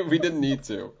we didn't need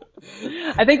to.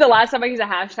 I think the last time I used a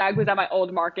hashtag was at my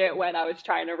old market when I was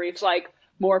trying to reach, like,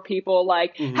 more people,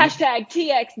 like, hashtag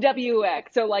TXWX,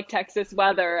 so, like, Texas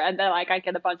weather, and then, like, I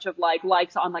get a bunch of, like,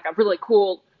 likes on, like, a really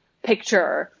cool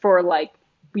picture for, like,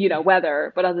 you know,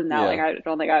 weather. But other than that, like, I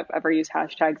don't think I've ever used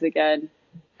hashtags again.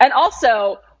 And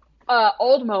also,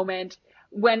 old moment,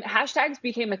 when hashtags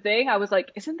became a thing, I was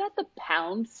like, isn't that the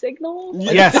pound signal?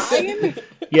 Like, yes.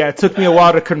 Yeah, it took me a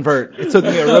while to convert. It took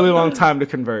me a really long time to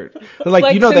convert. But,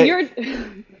 like, you know, so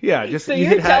that. Yeah, just so you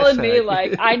you're hit telling hashtag. me,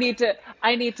 like, I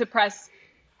need to press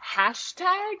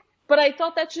hashtag, but I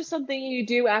thought that's just something you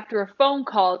do after a phone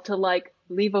call to, like,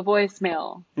 leave a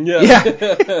voicemail. Yeah.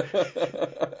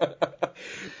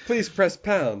 Please press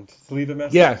pound to leave a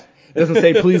message. Yeah. It doesn't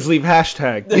say please leave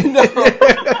hashtag.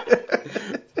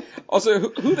 Also,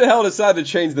 who the hell decided to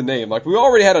change the name? Like, we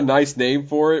already had a nice name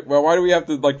for it. Well, why do we have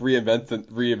to, like, reinvent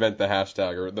the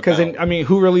hashtag or the? Because I mean,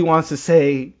 who really wants to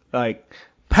say, like,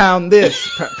 pound this,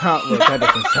 pound? Look, that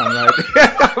doesn't sound right.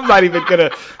 I'm not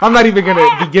even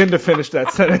gonna begin to finish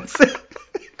that sentence.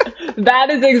 That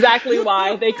is exactly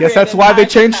why they. Yes, that's why they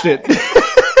changed it.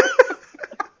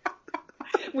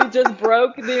 We just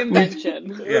broke the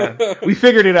invention. We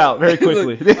figured it out very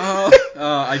quickly.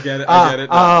 I get it. No,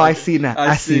 I see now.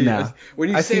 I see now. When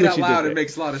you say it out loud, it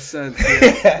makes a lot of sense.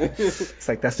 It's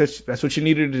like that's what you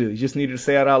needed to do. You just needed to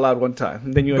say it out loud one time,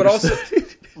 and then you understood.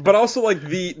 But also, like,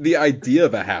 the idea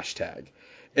of a hashtag.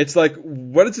 It's like,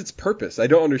 what is its purpose? I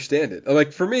don't understand it.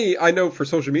 Like, for me, I know for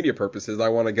social media purposes, I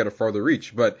want to get a farther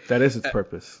reach, but that is its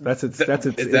purpose. That's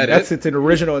its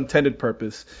original intended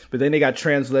purpose. But then they got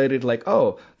translated like,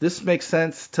 oh, this makes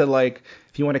sense to, like,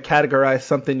 if you want to categorize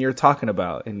something you're talking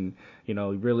about, and, you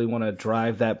know, you really want to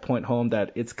drive that point home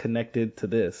that it's connected to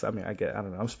this. I mean, I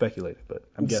don't know. I'm speculating, but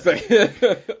I'm guessing.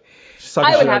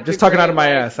 Just talking out of my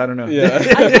ass. I don't know. Yeah.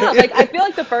 I feel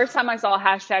like the first time I saw a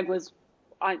hashtag was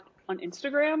on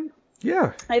Instagram.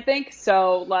 Yeah. I think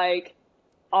so. Like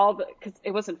because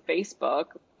it wasn't Facebook.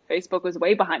 Facebook was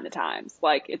way behind the times.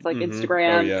 Like it's like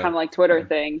Instagram, kind of like Twitter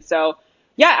thing. So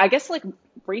yeah, I guess like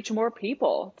reach more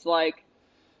people to like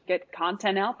get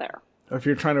content out there. Or if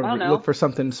you're trying to look for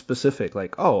something specific,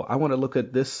 like, oh, I want to look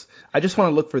at this. I just want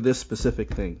to look for this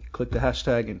specific thing. Click the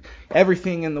hashtag, and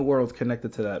everything in the world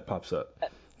connected to that pops up.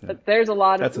 But there's a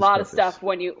lot of stuff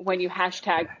when you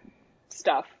hashtag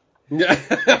stuff.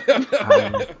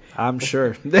 I'm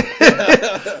sure.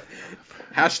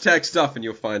 Hashtag stuff, and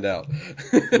you'll find out.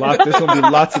 There's gonna be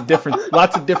lots of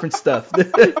different stuff.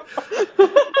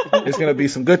 There's gonna be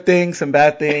some good things, some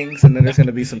bad things, and then there's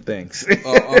gonna be some things.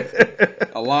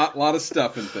 A lot of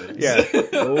stuff and things. Yeah.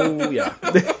 Oh yeah.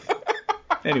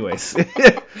 Anyways.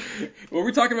 What were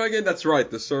we talking about again? That's right,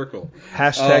 the circle.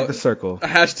 Hashtag the circle.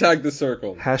 Hashtag the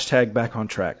circle. Hashtag back on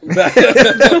track.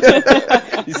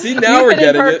 You see, now we're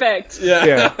getting perfect. it.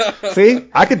 Yeah. See,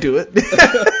 I could do it.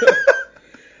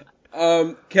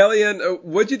 Kellianne,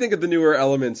 what do you think of the newer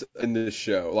elements in this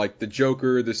show? Like the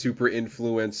Joker, the super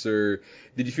influencer.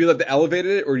 Did you feel that they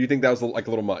elevated it, or do you think that was like a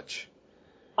little much?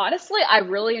 Honestly, I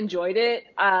really enjoyed it.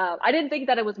 I didn't think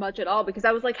that it was much at all because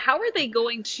I was like, how are they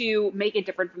going to make it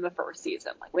different from the first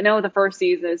season? Like, we know the first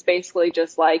season is basically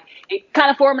just like, it kind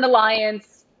of form an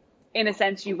alliance. In a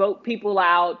sense, you vote people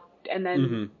out and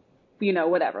then,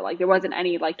 whatever. Like, there wasn't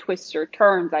any like twists or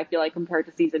turns, I feel like, compared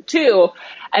to season 2.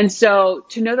 And so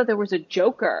to know that there was a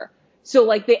Joker. So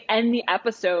like they end the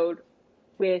episode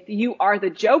with, you are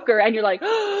the Joker. And you're like,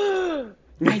 oh,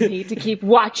 I need to keep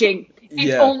watching.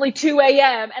 It's only 2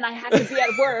 a.m. and I have to be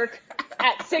at work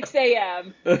at 6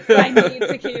 a.m. But I need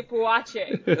to keep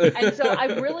watching. And so I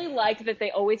really liked that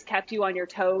they always kept you on your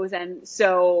toes. And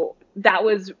so that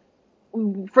was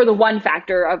for the one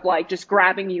factor of like just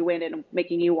grabbing you in and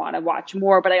making you want to watch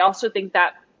more. But I also think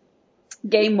that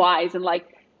game wise and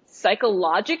like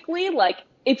psychologically, like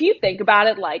if you think about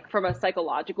it, like from a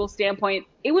psychological standpoint,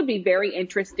 it would be very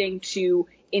interesting to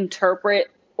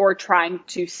interpret or trying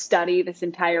to study this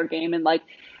entire game and like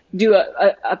do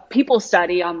a people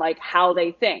study on like how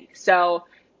they think. So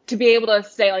to be able to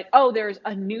say like, oh, there's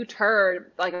a new turn,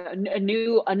 like a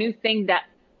new thing that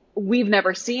we've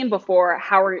never seen before.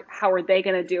 How are they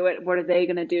going to do it? What are they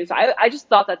going to do? So I just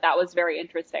thought that was very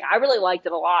interesting. I really liked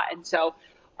it a lot. And so,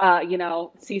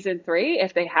 season 3,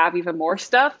 if they have even more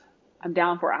stuff, I'm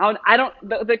down for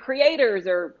it. The creators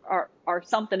are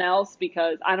something else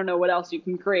because I don't know what else you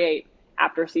can create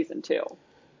after season 2.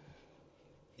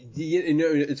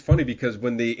 It's funny because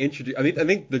when they introduced, I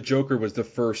think the Joker was the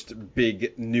first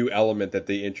big new element that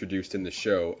they introduced in the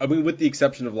show. I mean, with the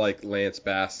exception of like Lance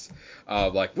Bass,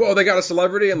 like, whoa, they got a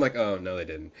celebrity. I'm like, oh no, they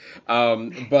didn't.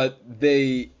 But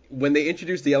when they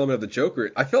introduced the element of the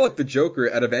Joker, I felt like the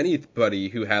Joker, out of anybody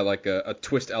who had like a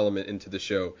twist element into the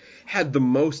show, had the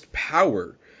most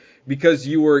power because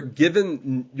you're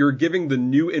giving the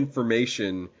new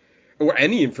information, or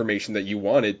any information that you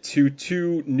wanted, to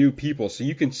 2 new people. So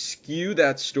you can skew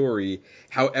that story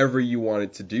however you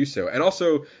wanted to do so. And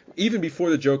also, even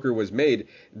before the Joker was made,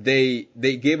 they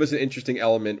gave us an interesting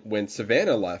element when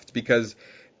Savannah left, because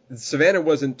Savannah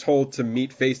wasn't told to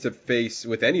meet face to face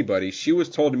with anybody. She was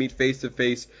told to meet face to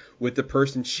face with the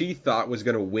person she thought was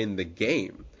going to win the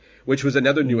game, which was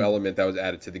another new element that was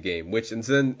added to the game. And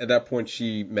then at that point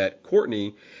she met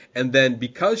Courtney, and then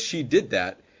because she did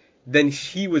that, then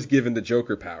he was given the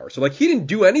Joker power. So like he didn't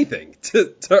do anything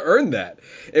to earn that.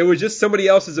 It was just somebody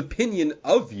else's opinion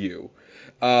of you.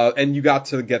 And you got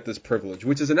to get this privilege,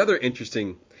 which is another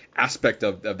interesting aspect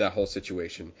of that whole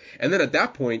situation. And then at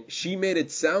that point, she made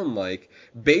it sound like,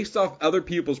 based off other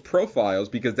people's profiles,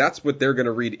 because that's what they're going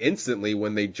to read instantly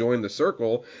when they join the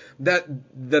circle, that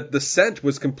the scent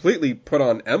was completely put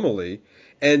on Emily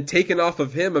and taken off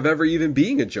of him of ever even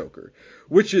being a Joker,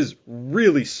 which is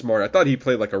really smart. I thought he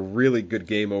played like a really good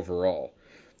game overall.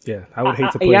 Yeah, I would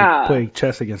hate to play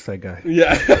chess against that guy.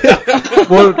 Yeah.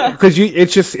 Well, because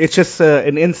it's just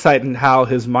an insight in how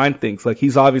his mind thinks. Like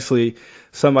he's obviously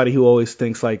somebody who always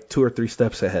thinks like 2 or 3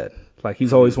 steps ahead. Like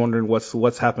he's always wondering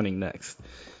what's happening next.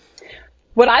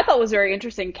 What I thought was very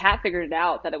interesting, Kat figured it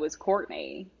out that it was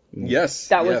Courtney. Yes.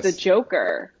 That was the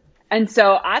Joker. And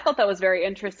so I thought that was very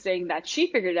interesting that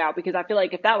she figured it out, because I feel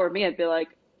like if that were me, I'd be like,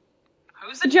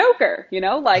 who's the Joker?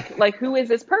 Like who is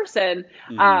this person?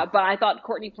 But I thought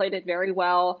Courtney played it very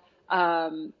well.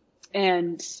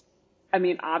 And I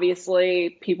mean, obviously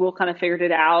people kind of figured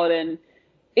it out, and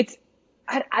it's,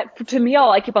 to me,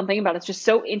 all I keep on thinking about, it's just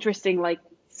so interesting, like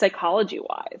psychology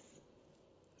wise.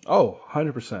 Oh,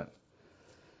 100%.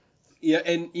 Yeah,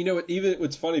 and even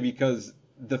what's funny because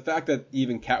the fact that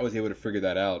even Kat was able to figure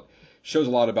that out shows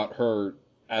a lot about her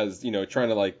as, trying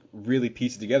to like really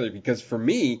piece it together. Because for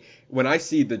me, when I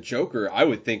see the Joker, I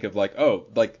would think of like, oh,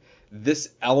 like this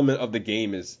element of the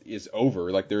game is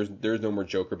over. Like there's no more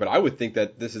Joker. But I would think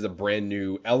that this is a brand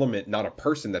new element, not a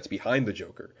person that's behind the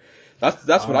Joker.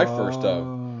 That's what I first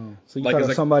So you thought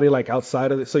of somebody like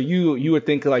outside of it. So you would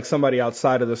think like somebody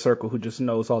outside of the circle who just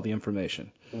knows all the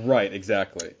information. Right,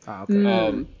 exactly.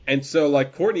 Okay. And so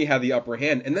like Courtney had the upper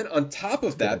hand, and then on top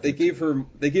of that, they gave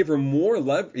him more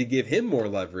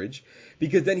leverage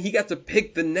because then he got to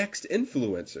pick the next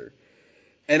influencer.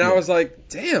 And I was like,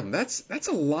 damn, that's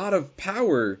a lot of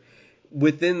power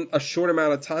within a short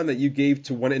amount of time that you gave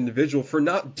to one individual for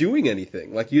not doing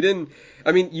anything. Like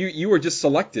you were just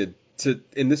selected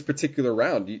in this particular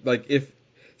round. Like if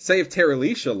Tara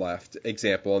Alicia left,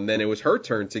 example, and then it was her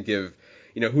turn to give,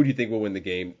 who do you think will win the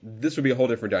game? This would be a whole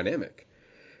different dynamic.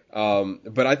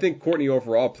 But I think Courtney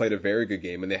overall played a very good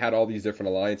game, and they had all these different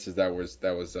alliances that was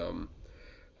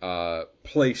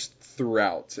placed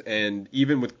throughout. And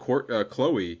even with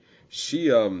Chloe,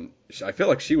 I feel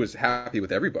like she was happy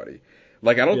with everybody.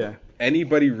 Like I don't think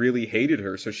anybody really hated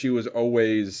her, so she was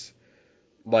always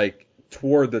like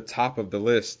toward the top of the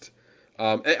list.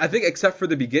 I think except for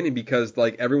the beginning because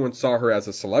like everyone saw her as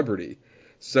a celebrity.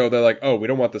 So they're like, oh, we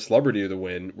don't want the celebrity to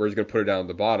win. We're just going to put her down at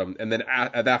the bottom. And then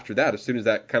after that, as soon as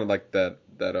that kind of like that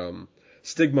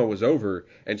stigma was over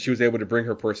and she was able to bring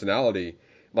her personality,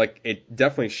 like it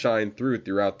definitely shined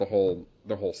throughout the whole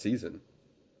season.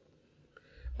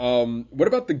 What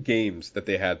about the games that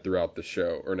they had throughout the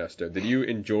show, Ernesto? Did you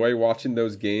enjoy watching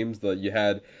those games? You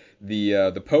had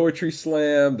the poetry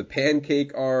slam, the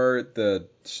pancake art, the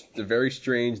very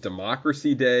strange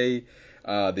democracy day,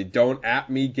 the don't at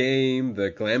me game,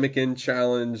 the Glamikin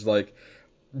challenge. Like,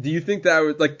 do you think that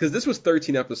was like because this was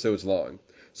 13 episodes long?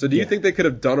 So do you think they could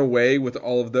have done away with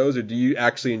all of those, or do you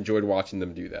actually enjoyed watching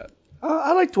them do that?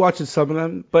 I liked watching some of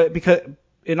them, but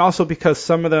because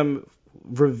some of them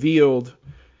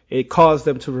it caused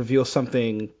them to reveal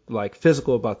something like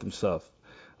physical about themselves.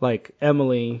 Like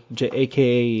Emily,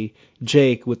 aka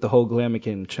Jake, with the whole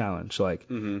Glamikin challenge. Like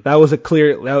that was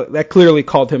that clearly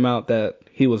called him out that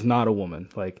he was not a woman.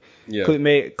 Like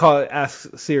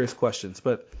ask serious questions.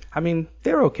 But I mean,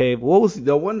 they're okay. What was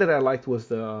the one that I liked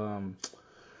was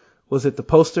was it the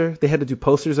poster? They had to do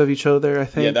posters of each other, I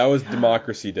think. Yeah, that was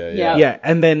Democracy Day. Yeah,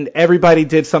 and then everybody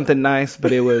did something nice,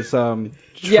 but it was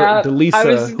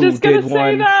Delisa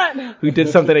who did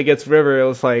something against River. It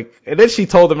was like, and then she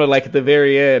told him at the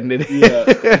very end. I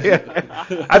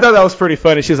thought that was pretty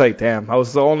funny. She's like, damn, I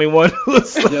was the only one who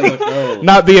was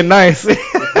not being nice.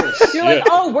 You're like,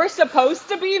 oh, we're supposed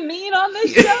to be mean on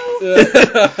this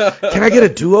show? Can I get a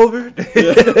do-over?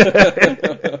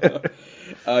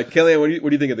 Kellianne, what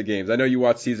do you think of the games? I know you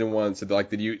watched season 1, so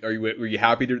like, were you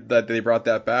happy that they brought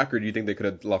that back, or do you think they could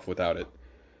have left without it?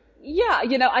 Yeah,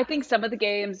 I think some of the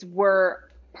games were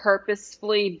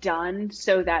purposefully done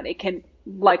so that it can,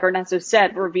 like Ernesto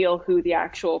said, reveal who the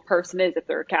actual person is, if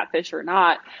they're a catfish or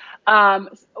not.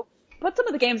 But some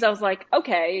of the games I was like,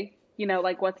 okay,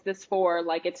 like what's this for?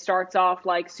 Like it starts off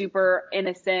like super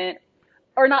innocent,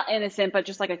 or not innocent, but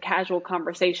just like a casual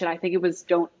conversation. I think it was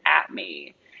don't at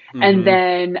me. And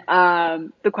then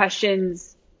the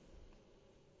questions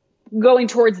going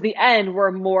towards the end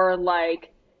were more like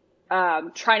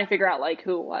trying to figure out like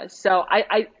who it was. So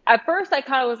I at first I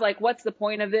kind of was like, what's the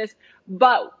point of this?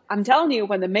 But I'm telling you,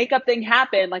 when the makeup thing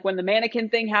happened, like when the mannequin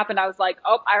thing happened, I was like,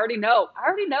 oh, I already know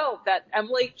that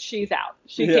Emily, she's out.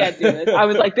 She can't do this. I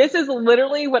was like, this is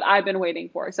literally what I've been waiting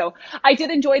for. So I did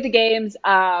enjoy the games,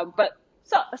 but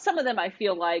some of them I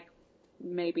feel like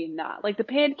maybe not. Like the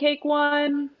pancake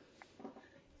one.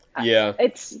 Yeah.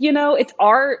 It's, it's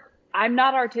art. I'm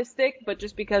not artistic, but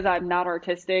just because I'm not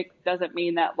artistic doesn't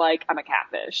mean that like I'm a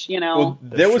catfish, Well,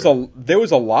 there was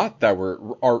a lot that were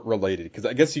art related because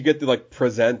I guess you get to like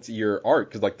present your art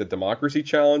because like the democracy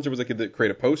challenge, it was like you had to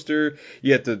create a poster,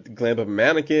 you had to glam up a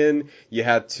mannequin, you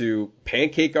had to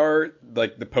pancake art,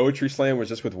 like the poetry slam was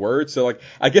just with words. So like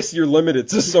I guess you're limited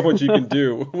to so much you can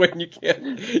do when you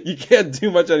can't do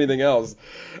much anything else.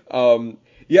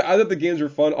 Yeah, I thought the games were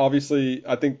fun. Obviously,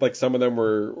 I think like some of them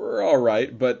were all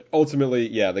right, but ultimately,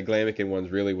 yeah, the Glamikin ones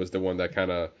really was the one that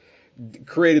kind of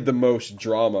created the most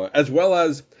drama, as well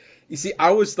as you see,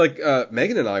 I was like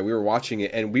Megan and I, we were watching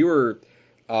it, and we were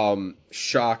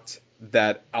shocked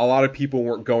that a lot of people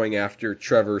weren't going after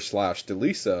Trevor /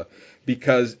 Delisa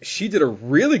because she did a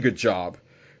really good job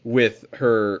with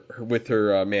her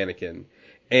mannequin.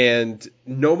 and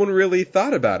no one really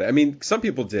thought about it. I mean, some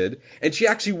people did, and she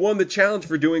actually won the challenge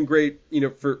for doing great,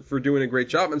 for doing a great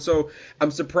job. And so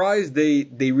I'm surprised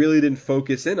they really didn't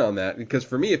focus in on that, because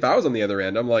for me, if I was on the other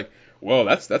end, I'm like, whoa,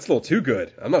 that's a little too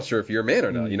good. I'm not sure if you're a man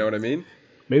or not. You know what I mean?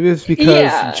 Maybe it's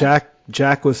because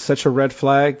Jack was such a red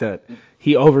flag that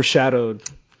he overshadowed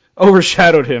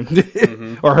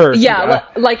him or her. Yeah,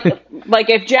 like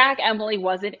if Jack Emily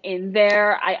wasn't in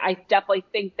there, I definitely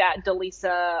think that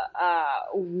Delisa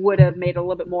would have made a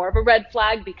little bit more of a red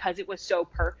flag because it was so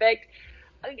perfect.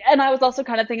 And I was also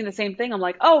kind of thinking the same thing. I'm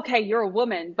like, oh, okay, you're a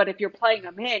woman, but if you're playing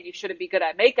a man, you shouldn't be good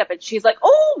at makeup. And she's like,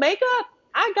 oh, makeup,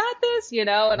 I got this, And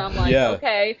I'm like,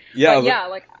 okay,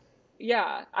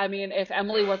 yeah. I mean, if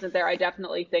Emily wasn't there, I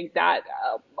definitely think that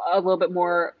a little bit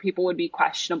more people would be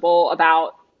questionable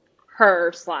about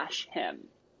her/him.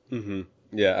 Mm-hmm.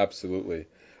 Yeah, absolutely.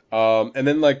 And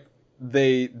then like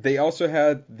they also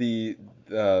had the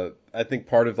I think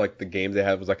part of like the game they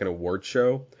had was like an award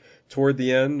show toward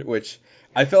the end, which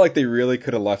I felt like they really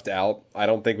could have left out. I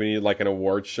don't think we needed like an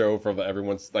award show for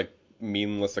everyone's like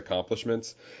meaningless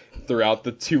accomplishments throughout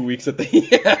the 2 weeks that they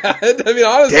had. I mean,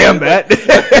 honestly, damn that.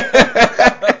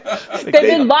 They've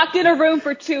been locked in a room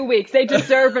for 2 weeks. They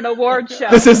deserve an award show.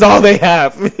 This is all they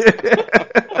have.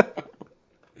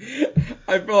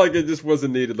 I feel like it just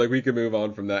wasn't needed. Like, we could move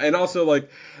on from that. And also, like,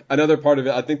 another part of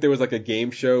it, I think there was like a game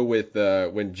show with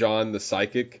when John the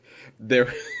psychic,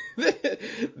 they're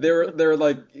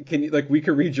like, can you, like, we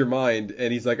could read your mind,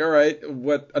 and he's like, all right,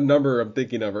 what a number I'm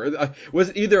thinking of, or was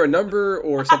it either a number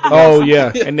or something else? Oh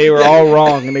yeah, and they were all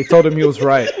wrong, and they told him he was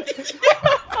right.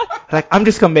 Like, I'm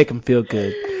just gonna make him feel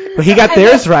good, but he got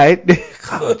theirs right.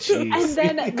 Oh, jeez.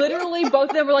 And then literally both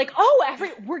of them were like, oh,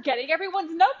 we're getting everyone's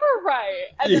number right.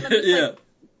 And then I'm just like,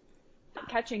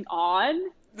 catching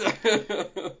on.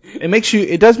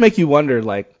 It does make you wonder,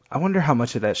 like, I wonder how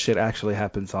much of that shit actually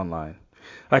happens online.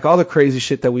 Like, all the crazy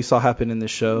shit that we saw happen in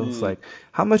this show, it's like,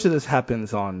 how much of this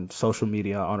happens on social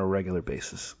media on a regular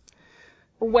basis?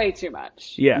 Way too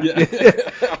much. Yeah.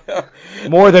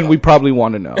 More than we probably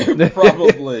want to know.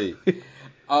 Probably.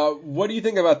 What do you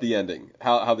think about the ending?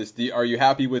 Are you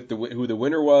happy with who the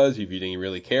winner was? You didn't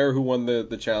really care who won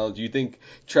the challenge. Do you think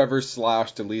Trevor /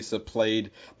 Delisa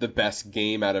played the best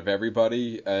game out of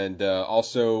everybody? And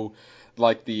also,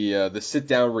 like the sit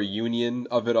down reunion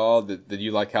of it all. Did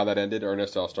you like how that ended?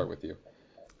 Ernesto, I'll start with you.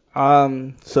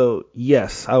 So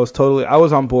yes, I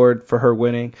was on board for her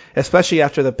winning, especially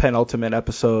after the penultimate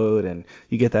episode, and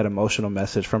you get that emotional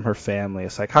message from her family.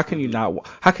 It's like, how can you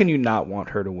not want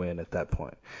her to win at that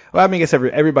point? Well, I mean, I guess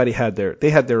everybody had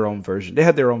their own version. They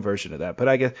had their own version of that, but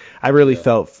I guess I really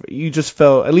felt,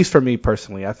 at least for me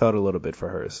personally, I felt a little bit for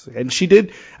hers. And she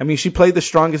did, I mean, she played the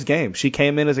strongest game. She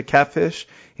came in as a catfish,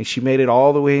 and she made it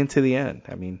all the way into the end.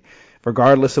 I mean,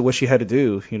 regardless of what she had to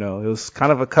do, it was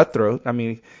kind of a cutthroat. I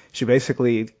mean, she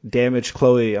basically damaged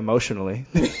Chloe emotionally.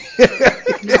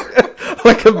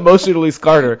 Like, emotionally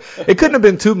scarred her. It couldn't have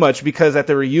been too much, because at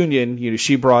the reunion,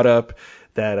 she brought up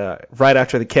that right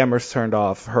after the cameras turned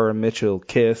off, her and Mitchell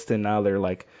kissed, and now they're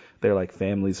like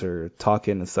families are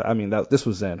talking and stuff. I mean, this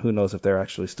was then. Who knows if they're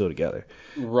actually still together?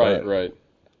 Right.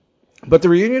 But the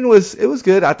reunion was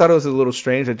good. I thought it was a little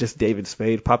strange that just David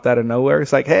Spade popped out of nowhere.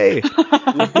 It's like, hey,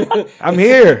 I'm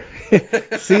here.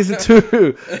 Season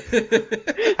 2.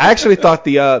 I actually thought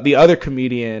the other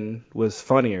comedian was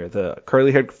funnier. The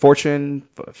curly-haired Fortune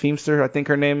Feimster, I think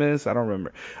her name is. I don't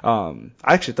remember. I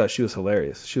actually thought she was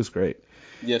hilarious. She was great.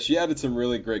 Yeah, she added some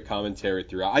really great commentary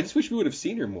throughout. I just wish we would have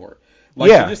seen her more.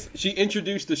 Like, she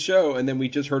introduced the show, and then we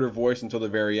just heard her voice until the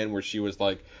very end, where she was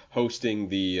like hosting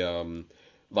the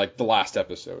the last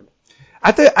episode.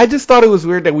 I just thought it was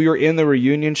weird that we were in the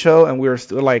reunion show and we were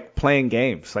still like playing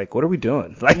games. Like, what are we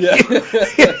doing? Like,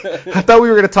 I thought we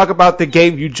were going to talk about the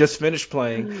game you just finished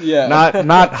playing. Yeah.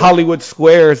 Not Hollywood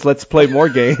Squares. Let's play more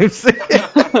games.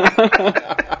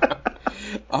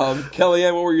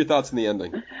 Kellianne, what were your thoughts on the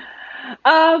ending?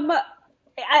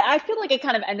 I feel like it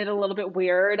kind of ended a little bit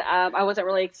weird. I wasn't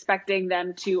really expecting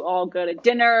them to all go to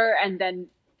dinner and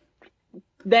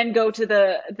then go to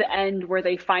the end where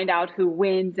they find out who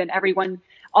wins, and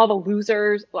all the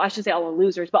losers, well, I shouldn't say all the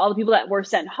losers, but all the people that were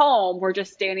sent home were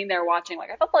just standing there watching. Like,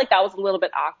 I felt like that was a little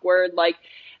bit awkward. Like,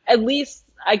 at least,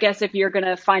 I guess, if you're going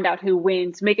to find out who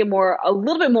wins, make it a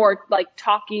little bit more like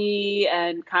talky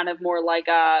and kind of more like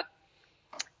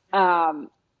I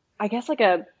guess like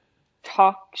a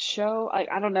talk show.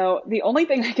 I don't know. The only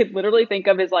thing I could literally think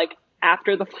of is like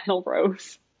after the final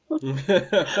rose.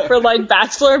 For like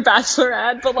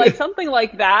bachelorette, but like something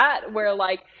like that where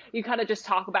like you kind of just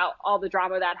talk about all the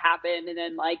drama that happened and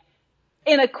then like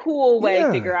in a cool way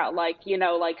figure out like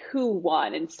like who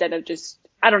won instead of just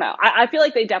I don't know. I feel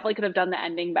like they definitely could have done the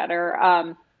ending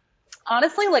better.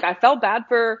 Honestly, like I felt bad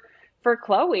for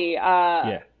Chloe.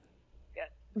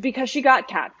 Because she got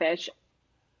catfish.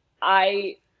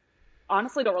 I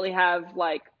honestly don't really have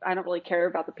like, I don't really care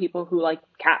about the people who like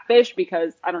catfish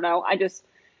because I don't know. I just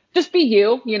be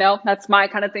you, you know, that's my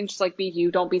kind of thing. Just like be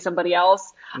you, don't be somebody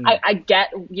else. I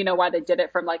get, you know, why they did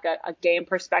it from like a game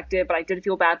perspective, but I did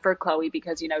feel bad for Chloe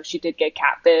because, you know, she did get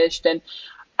catfished, and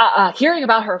hearing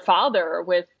about her father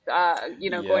with, you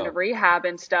know, going to rehab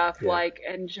and stuff, like,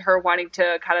 and her wanting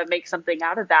to kind of make something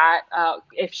out of that.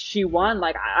 If she won,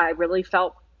 like, I really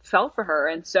felt for her.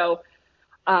 And so,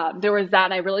 there was that,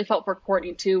 and I really felt for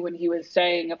Courtney too, when he was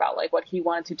saying about like what he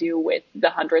wanted to do with the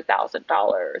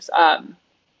 $100,000.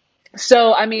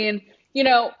 So, I mean, you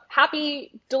know,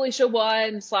 happy Delisha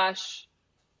won /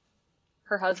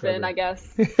 her husband, Trevor. I guess.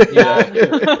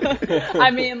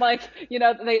 I mean, like, you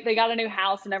know, they got a new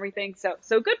house and everything.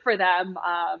 So good for them.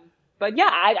 But yeah,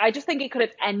 I just think it could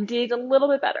have ended a little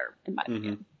bit better in my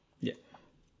opinion. Yeah.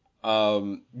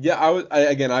 I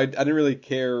didn't really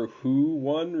care who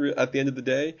won at the end of the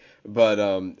day, but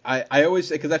I always,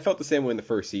 because I felt the same way in the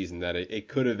first season, that it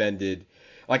could have ended.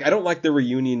 Like, I don't like the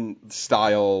reunion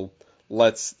style,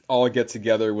 let's all get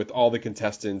together with all the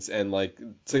contestants and like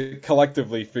to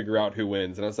collectively figure out who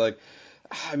wins. And I was like,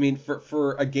 I mean,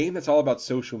 for a game that's all about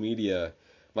social media,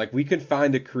 like, we could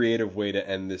find a creative way to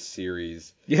end this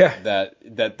series. Yeah.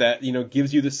 That you know,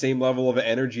 gives you the same level of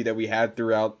energy that we had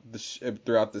throughout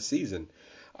the season.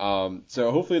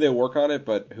 So hopefully they work on it,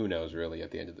 but who knows really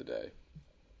at the end of the day.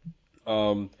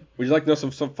 Would you like to know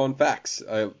some fun facts?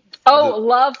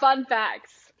 Love fun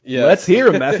facts. Yeah. Let's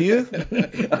hear them, Matthew.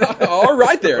 All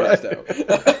right there, Ernesto.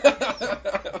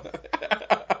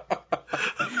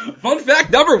 Fun fact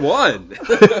number 1.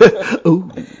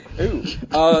 Ooh.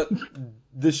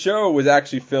 The show was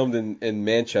actually filmed in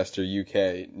Manchester, UK,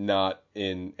 it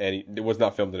was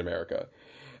not filmed in America.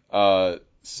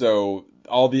 So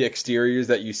all the exteriors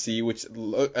that you see, which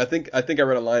I think I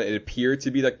read online, it appeared to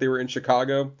be like they were in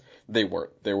Chicago. They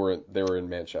weren't. They were in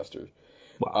Manchester.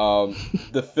 Wow.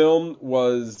 The film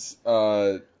was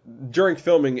during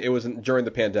filming. It was during the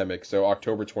pandemic, so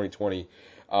October 2020,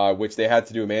 which they had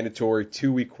to do a mandatory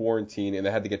 2-week quarantine, and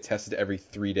they had to get tested every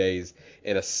 3 days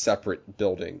in a separate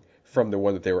building from the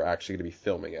one that they were actually going to be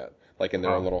filming at, like in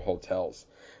their own little hotels.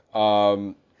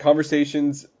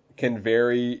 Conversations can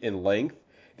vary in length.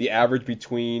 The average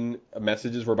between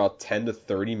messages were about 10 to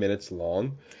 30 minutes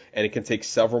long, and it can take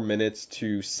several minutes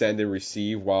to send and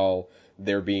receive while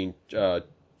they're being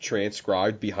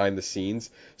transcribed behind the scenes.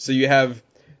 So you have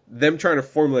them trying to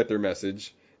formulate their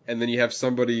message, and then you have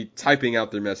somebody typing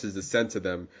out their message to send to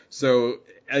them. So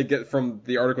I get from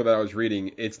the article that I was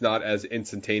reading, it's not as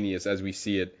instantaneous as we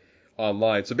see it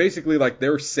online. So basically, like,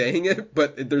 they're saying it,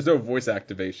 but there's no voice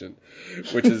activation,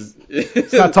 which is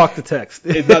it's not talk to text.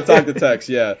 It's not talk to text,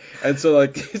 yeah. And so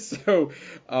like so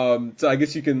I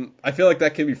guess I feel like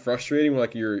that can be frustrating when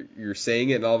like you're saying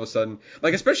it and all of a sudden,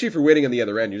 like, especially if you're waiting on the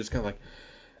other end, you're just kind of like,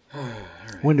 all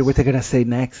right. Wonder what they're gonna say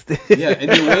next. Yeah, and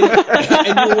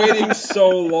you're waiting so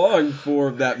long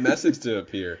for that message to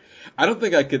appear. I don't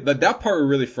think I could. That part would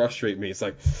really frustrate me. It's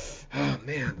like, oh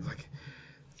man, like,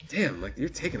 damn, like, you're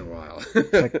taking a while.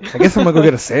 Like, I guess I'm gonna go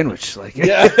get a sandwich. Like,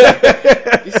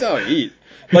 yeah, you saw it eat.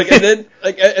 Like, and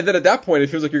then at that point, it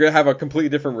feels like you're gonna have a completely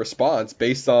different response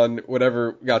based on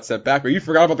whatever got sent back, or you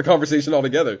forgot about the conversation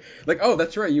altogether. Like, oh,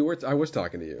 that's right, I was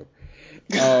talking to you.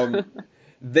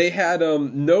 They had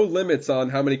no limits on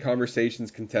how many conversations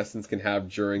contestants can have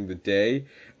during the day,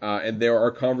 and there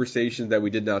are conversations that we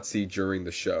did not see during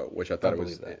the show, which I thought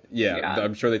yeah,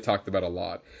 I'm sure they talked about a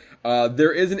lot.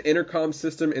 There is an intercom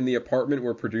system in the apartment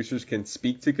where producers can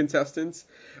speak to contestants.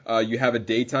 You have a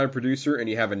daytime producer and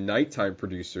you have a nighttime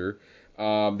producer.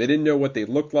 They didn't know what they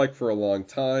looked like for a long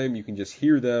time. You can just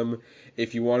hear them.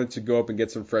 If you wanted to go up and get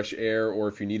some fresh air, or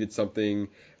if you needed something,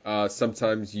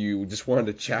 sometimes you just wanted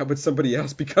to chat with somebody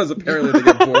else because apparently they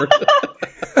get bored.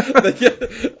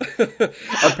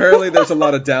 Apparently there's a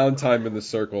lot of downtime in the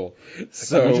circle.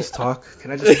 So Can I just talk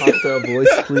to a voice,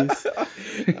 please?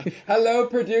 Hello,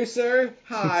 producer.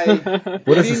 Hi.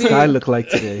 What does the sky look like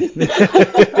today?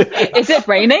 Is it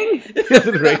raining?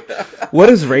 What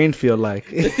does rain feel like?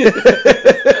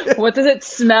 What does it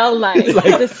smell like?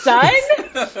 The sun?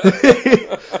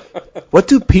 What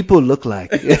do people look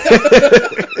like?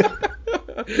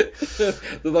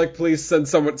 They're like, please send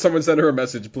someone send her a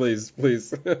message, please.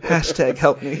 Hashtag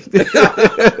help me.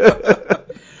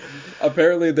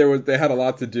 apparently they had a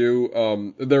lot to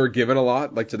do. They were given a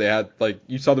lot, like, so they had, like,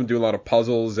 you saw them do a lot of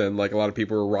puzzles, and like a lot of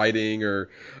people were writing, or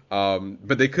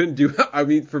but they couldn't do. I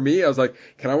mean, for me, I was like,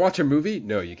 can I watch a movie?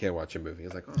 No, you can't watch a movie. I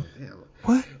was like, oh damn.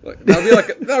 What? Like,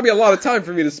 that'd be a lot of time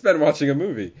for me to spend watching a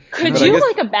movie. Could you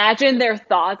like imagine their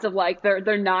thoughts of like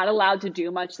they're not allowed to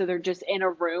do much, so they're just in a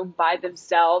room by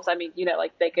themselves? I mean, you know,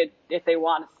 like they could if they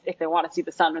want to see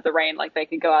the sun or the rain, like they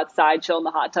could go outside, chill in the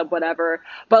hot tub, whatever.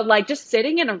 But like just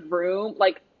sitting in a room,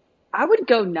 like I would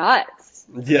go nuts.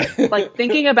 Yeah. Like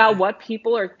thinking about what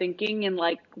people are thinking and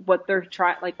like what they're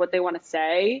trying, like what they want to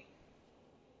say.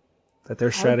 That they're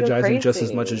strategizing just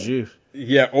as much as you.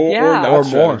 Yeah, or not or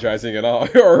strategizing at all,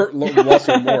 or less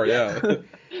or more. Yeah.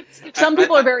 Some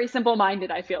people are very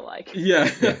simple-minded, I feel like. Yeah.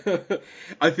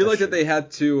 I feel like that they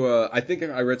had to. I think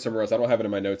I read somewhere else. I don't have it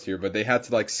in my notes here, but they had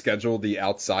to like schedule the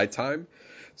outside time,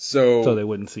 so they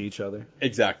wouldn't see each other.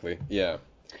 Exactly. Yeah.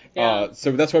 Yeah.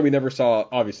 So that's why we never saw.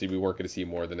 Obviously, we weren't going to see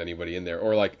more than anybody in there,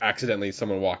 or like accidentally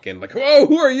someone walk in, like, "Whoa,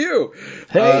 who are you?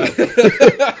 Hey,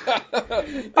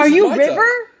 are you River?"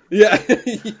 Yeah.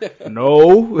 Yeah.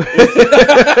 No.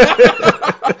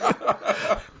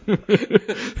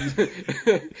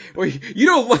 Well, you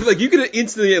don't like you could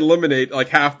instantly eliminate like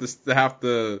half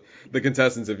the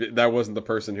contestants if that wasn't the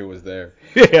person who was there.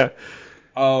 Yeah.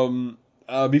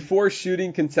 Before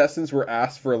shooting, contestants were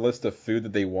asked for a list of food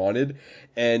that they wanted,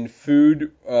 and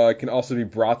food can also be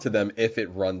brought to them if it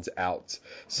runs out.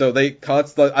 So they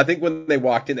constantly, I think when they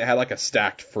walked in, they had like a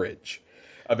stacked fridge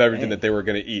of everything that they were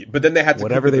going to eat. But then they had to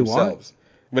whatever cook it they themselves.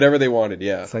 Whatever they wanted,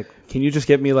 yeah. It's like, can you just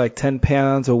get me like 10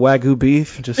 pounds of Wagyu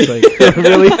beef? Just like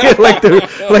really like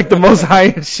the most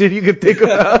high-end shit you could think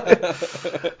about.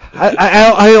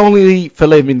 I only eat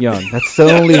filet mignon. That's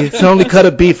the only cut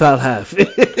of beef I'll have.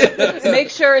 Make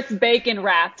sure it's bacon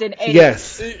wrapped in eggs.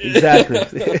 Yes,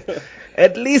 exactly.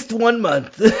 At least 1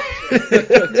 month.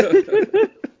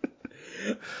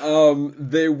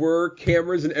 There were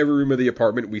cameras in every room of the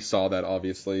apartment. We saw that,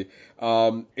 obviously.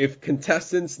 If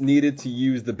contestants needed to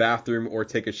use the bathroom or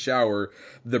take a shower,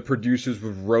 the producers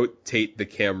would rotate the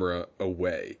camera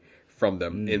away from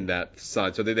them in that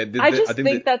side. So I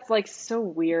think that's like so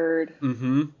weird.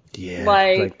 Mm-hmm. Yeah,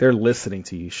 like they're listening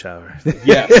to you shower.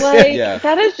 Yes. Like yeah.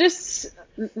 that is just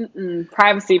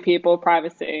privacy, people,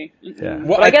 privacy. Yeah.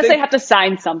 Well, but I guess they have to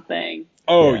sign something.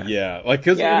 Oh, yeah. Like,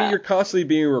 because Yeah. I mean, you're constantly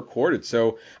being recorded.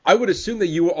 So I would assume that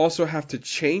you will also have to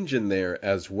change in there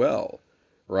as well,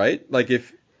 right? Like,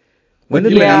 if...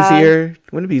 Wouldn't it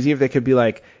be easier if they could be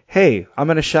like, hey, I'm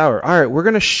in a shower. All right, we're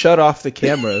going to shut off the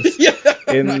cameras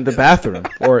in the bathroom.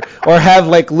 Or have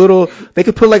like they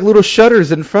could put like little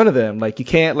shutters in front of them. Like you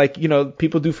can't, like, you know,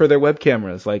 people do for their web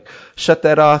cameras. Like shut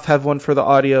that off, have one for the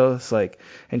audio. It's like,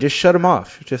 and just shut them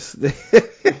off. Just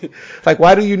like,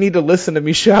 why do you need to listen to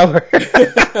me shower?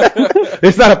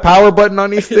 There's not a power button on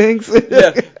these things.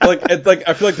 Yeah, it's like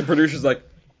I feel like the producer's like,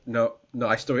 no,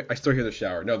 I still hear the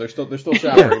shower. No, they're still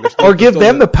showering. Or give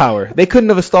them the power. They couldn't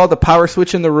have installed the power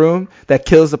switch in the room that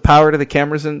kills the power to the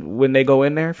cameras when they go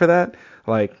in there for that.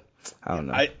 Like, I don't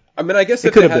know. I mean, I guess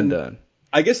it could have been done.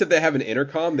 I guess if they have an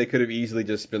intercom, they could have easily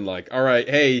just been like, all right,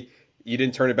 hey, you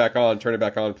didn't turn it back on,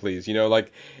 please. You know,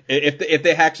 like if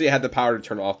they actually had the power to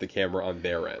turn off the camera on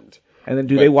their end. And then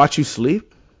they watch you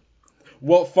sleep?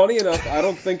 Well, funny enough, I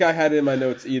don't think I had it in my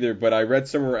notes either, but I read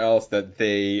somewhere else that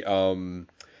they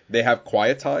have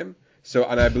quiet time. So,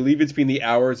 and I believe it's between the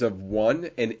hours of 1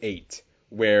 and 8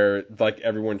 where like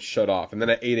everyone's shut off, and then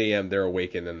at 8 a.m. they're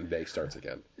awakened and the day starts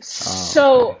again.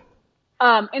 So,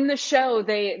 in the show,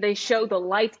 they show the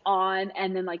lights on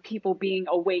and then like people being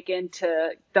awakened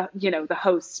to the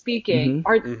host speaking.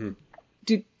 Mm-hmm.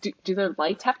 Do their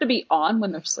lights have to be on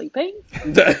when they're sleeping?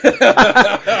 Or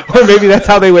maybe that's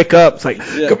how they wake up. It's like,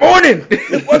 good morning,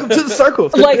 welcome to the circle.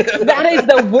 Like that is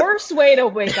the worst way to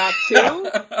wake up too.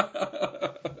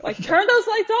 Like turn those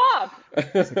lights off.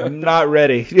 It's like, I'm not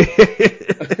ready.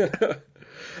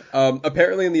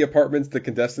 Apparently in the apartments, the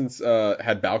contestants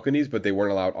had balconies, but they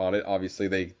weren't allowed on it. Obviously,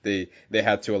 they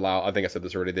had to allow. I think I said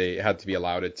this already. They had to be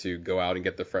allowed it to go out and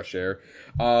get the fresh air.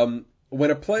 When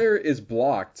a player is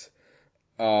blocked.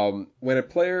 When a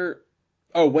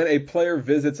player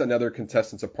visits another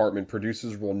contestant's apartment,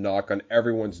 producers will knock on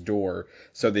everyone's door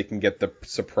so they can get the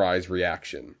surprise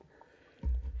reaction.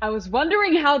 I was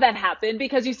wondering how that happened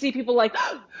because you see people like,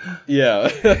 yeah.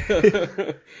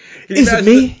 Is it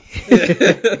me?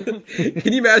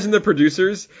 Can you imagine the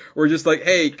producers were just like,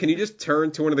 hey, can you just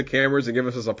turn to one of the cameras and give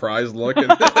us a surprise look? And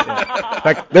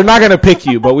like, they're not going to pick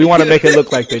you, but we want to make it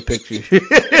look like they picked you.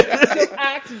 to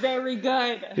act very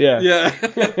good. Yeah.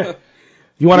 Yeah.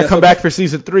 You want to come back for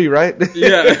season 3, right?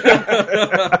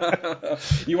 Yeah.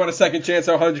 You want a second chance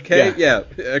at 100K? Yeah.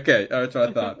 Okay, that's what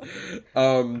I thought.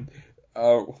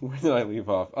 Where did I leave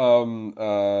off?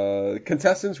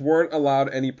 Contestants weren't allowed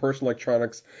any personal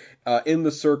electronics in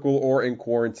the circle or in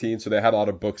quarantine, so they had a lot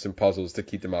of books and puzzles to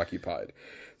keep them occupied.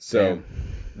 So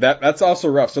that's also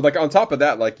rough. So like on top of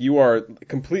that, like you are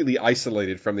completely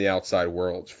isolated from the outside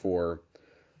world for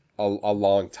a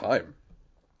long time.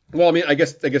 Well, I mean, I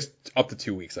guess up to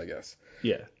 2 weeks, I guess.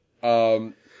 Yeah.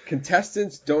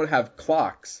 Contestants don't have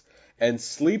clocks, and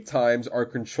sleep times are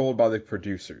controlled by the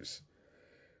producers.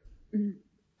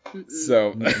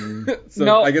 So,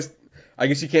 Nope. I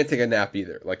guess you can't take a nap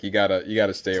either. Like you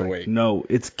gotta stay awake. Like, no,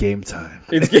 it's game time.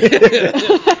 You're in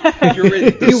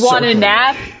the You want a circle.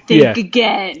 nap? Think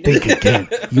again. Think again.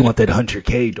 You want that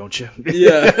 100K, don't you?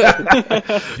 Yeah.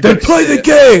 Then play the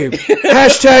game.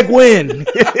 #win.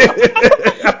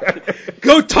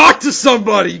 Go talk to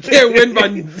somebody. You can't win by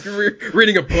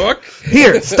reading a book.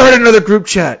 Here, start another group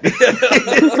chat.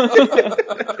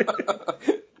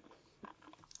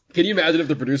 Can you imagine if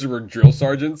the producers were drill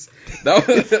sergeants?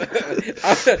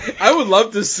 I would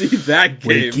love to see that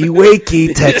game. Wakey,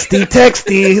 wakey, texty,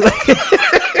 texty.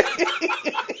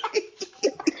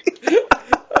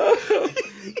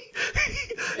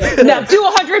 Now do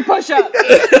 100 push-ups.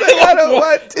 I don't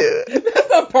want to. That's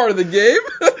not part of the game.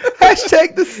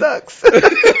 #this sucks.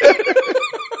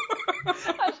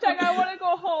 I want to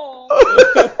go home.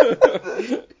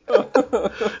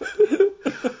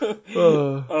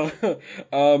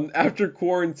 After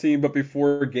quarantine, but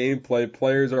before gameplay,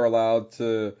 players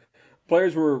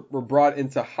were brought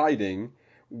into hiding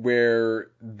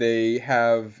where they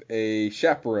have a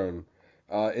chaperone.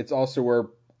 It's also where,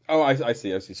 I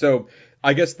see. So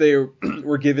I guess they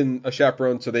were given a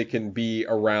chaperone so they can be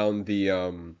around the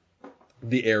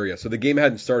area. So the game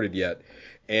hadn't started yet.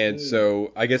 And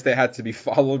so I guess they had to be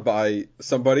followed by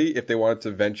somebody if they wanted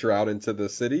to venture out into the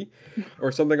city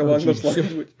or something along those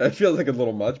lines. Which I feel like a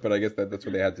little much, but I guess that's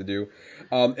what they had to do.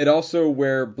 It also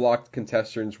where blocked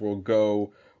contestants will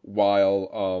go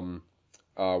while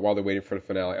they're waiting for the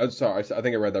finale. I'm sorry, I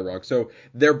think I read that wrong. So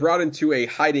they're brought into a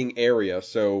hiding area.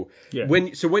 So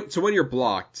when you're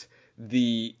blocked,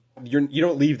 you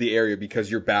don't leave the area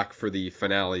because you're back for the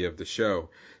finale of the show.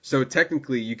 So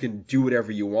technically, you can do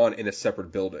whatever you want in a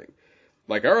separate building.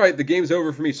 Like, all right, the game's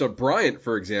over for me. So Bryant,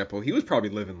 for example, he was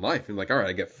probably living life. And like, all right,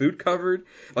 I get food covered.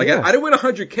 Like, I didn't win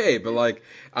 100K, but like,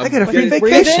 I got a free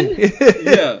vacation.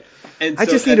 Yeah. And I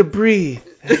just need to breathe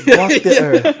and walk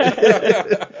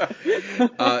the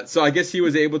earth. So I guess he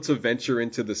was able to venture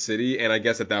into the city, and I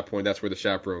guess at that point that's where the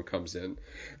chaperone comes in.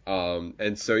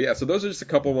 And so so those are just a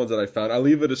couple ones that I found. I'll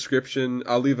leave a description.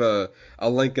 I'll leave a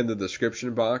link in the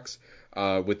description box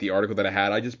with the article that I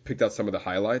had. I just picked out some of the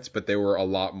highlights, but there were a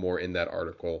lot more in that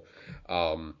article.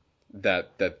 That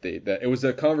it was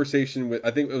a conversation with,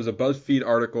 I think it was a BuzzFeed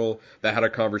article that had a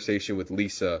conversation with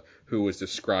Lisa, who was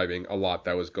describing a lot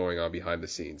that was going on behind the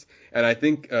scenes. And I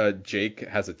think Jake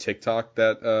has a TikTok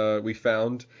that we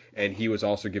found, and he was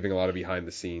also giving a lot of behind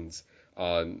the scenes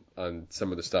on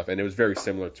some of the stuff, and it was very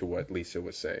similar to what Lisa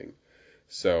was saying.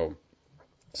 So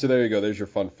there you go. There's your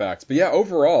fun facts. But yeah,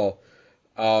 overall,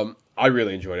 I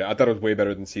really enjoyed it. I thought it was way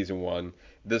better than season 1.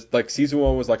 Season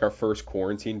 1 was like our first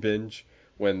quarantine binge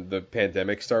when the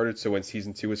pandemic started. So when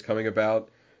season 2 was coming about,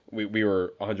 we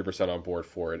were 100% on board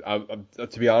for it.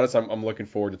 To be honest, I'm looking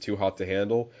forward to Too Hot to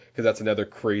Handle, because that's another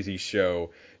crazy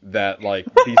show that like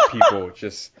these people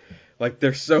just like,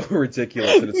 they're so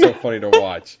ridiculous and it's so funny to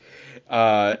watch.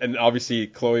 And obviously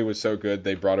Chloe was so good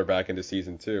they brought her back into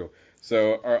season 2.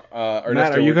 So,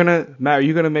 Matt, are you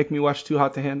gonna make me watch Too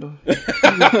Hot to Handle? Is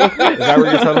that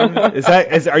what you're telling me?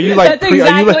 Are you like? That's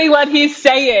exactly what he's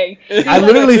saying. I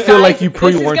literally feel like you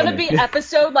pre-warned me. This is gonna be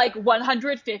episode like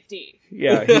 150.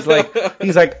 Yeah, he's like,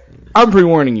 I'm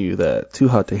pre-warning you that Too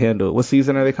Hot to Handle. What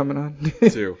season are they coming on?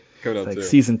 2. Coming on 2.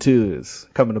 Season 2 is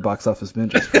coming to Box Office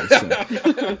Binges pretty soon.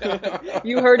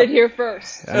 You heard it here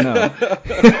first. I know.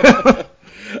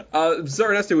 So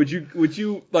Ernesto, would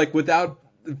you like, without,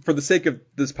 for the sake of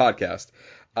this podcast,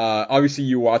 obviously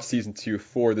you watched season 2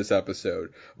 for this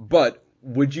episode, but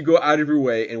would you go out of your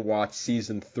way and watch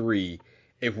season 3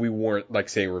 if we weren't, like,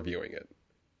 say, reviewing it?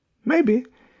 Maybe.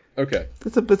 Okay.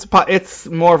 It's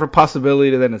more of a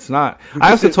possibility than it's not.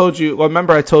 I also told you,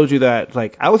 remember I told you that,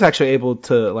 like, I was actually able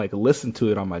to, like, listen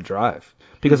to it on my drive,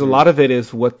 because a lot of it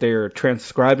is what they're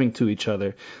transcribing to each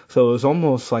other. So it was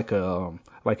almost like a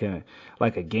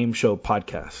game show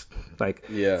podcast.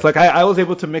 It's like I was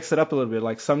able to mix it up a little bit.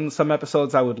 Like some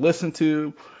episodes I would listen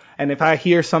to, and if I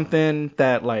hear something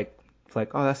that like it's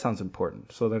like, oh, that sounds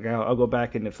important. So like I'll go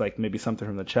back and it's like maybe something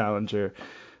from the challenge or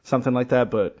something like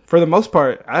that. But for the most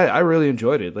part, I really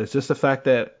enjoyed it. It's just the fact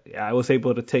that I was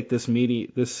able to take this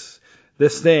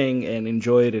thing and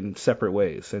enjoy it in separate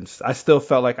ways. And I still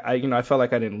felt like I felt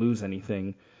like I didn't lose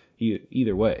anything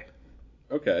either way.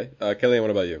 Okay. Kellianne,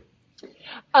 what about you?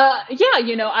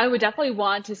 Yeah, I would definitely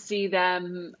want to see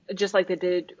them, just like they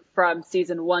did from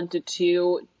season 1 to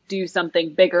 2, do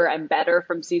something bigger and better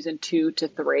from season 2 to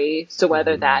 3. So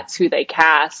whether that's who they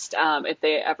cast, if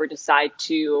they ever decide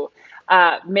to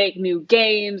make new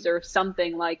games or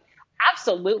something, like,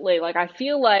 absolutely. Like, I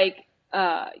feel like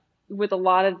with a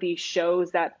lot of these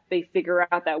shows that they figure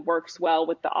out that works well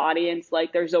with the audience,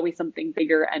 like, there's always something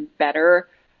bigger and better.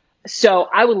 So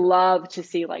I would love to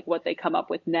see like what they come up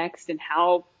with next and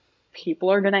how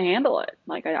people are going to handle it.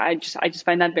 Like I just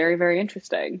find that very, very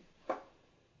interesting.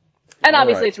 And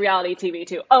obviously it's reality TV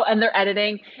too. Oh, and their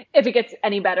editing, if it gets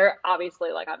any better,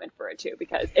 obviously like I'm in for it too,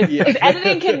 because if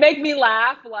editing can make me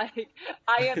laugh, like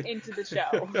I am into the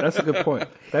show. That's a good point.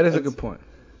 That is a good point.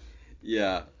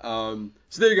 Yeah. So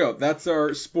there you go. That's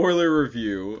our spoiler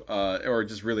review, or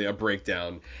just really a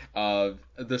breakdown of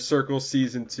The Circle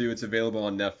Season 2. It's available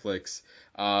on Netflix.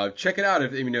 Check it out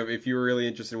if you were really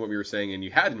interested in what we were saying and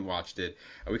you hadn't watched it.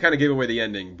 We kind of gave away the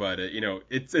ending, but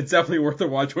it's definitely worth a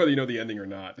watch whether you know the ending or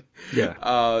not. Yeah.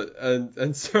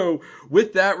 And so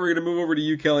with that, we're gonna move over to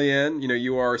you, Kellianne.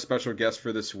 You are a special guest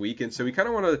for this week, and so we kind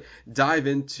of want to dive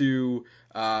into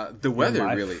the weather,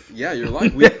 really. Yeah, your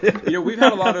life. We've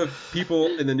had a lot of people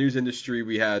in the news industry.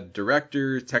 We had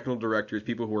directors, technical directors,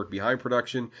 people who work behind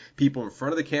production, people in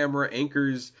front of the camera,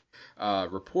 anchors,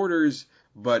 reporters,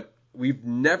 but we've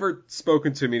never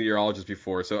spoken to a meteorologist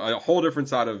before, so a whole different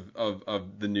side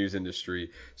of the news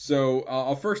industry. So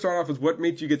I'll first start off with what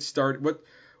made you get started. What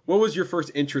was your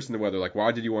first interest in the weather? Like,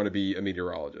 why did you want to be a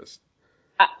meteorologist?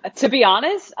 To be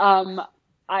honest,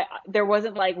 there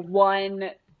wasn't like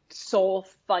one sole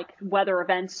like weather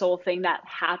event, sole thing that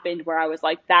happened where I was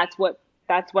like, that's what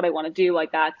I want to do.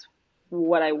 Like that's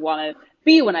what I want to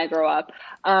be when I grow up.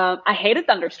 I hated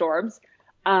thunderstorms,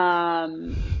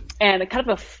 and kind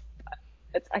of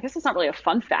I guess it's not really a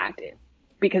fun fact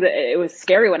because it was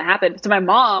scary when it happened. So my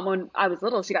mom, when I was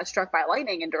little, she got struck by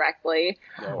lightning indirectly.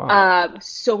 Oh, wow.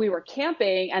 So we were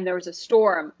camping and there was a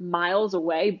storm miles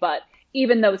away, but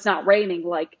even though it's not raining,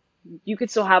 like you could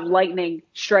still have lightning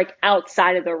strike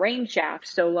outside of the rain shaft.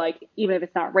 So like, even if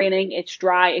it's not raining, it's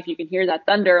dry. If you can hear that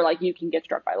thunder, like you can get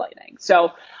struck by lightning.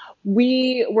 So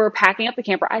we were packing up the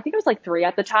camper. I think it was like 3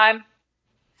 at the time.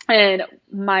 And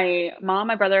my mom,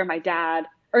 my brother, and my dad,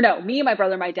 me and my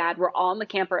brother and my dad were on the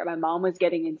camper and my mom was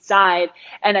getting inside.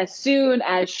 And as soon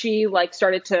as she like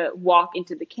started to walk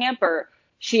into the camper,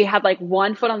 she had like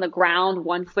 1 foot on the ground,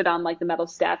 1 foot on like the metal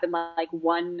step, and like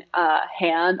one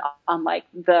hand on like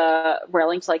the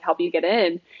railing to like help you get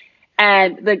in.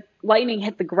 And the lightning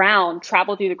hit the ground,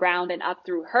 traveled through the ground and up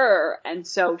through her. And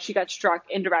so she got struck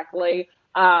indirectly.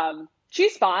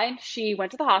 She's fine. She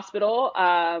went to the hospital,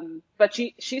 but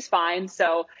she's fine.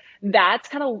 So that's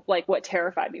kind of like what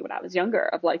terrified me when I was younger,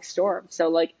 of like storms. So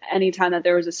like anytime that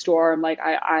there was a storm, like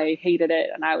I hated it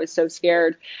and I was so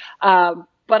scared.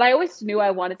 But I always knew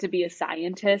I wanted to be a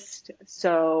scientist.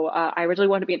 So I originally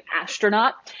wanted to be an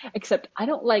astronaut, except I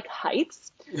don't like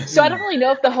heights. So I don't really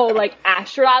know if the whole like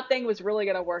astronaut thing was really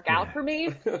going to work out for me.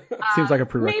 Seems like a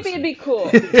prerequisite. Maybe it'd be cool.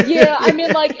 Yeah, I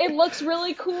mean, like it looks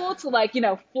really cool to like,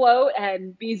 float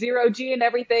and be 0G and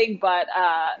everything. But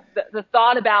the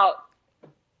thought about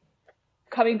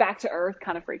coming back to Earth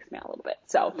kind of freaks me out a little bit.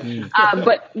 So,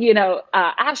 but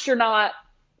astronaut.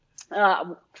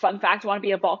 Fun fact, I want to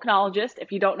be a volcanologist.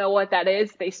 If you don't know what that is,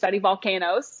 they study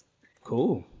volcanoes.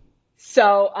 Cool.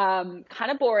 So, kind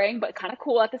of boring, but kind of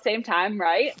cool at the same time,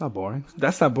 right? It's not boring.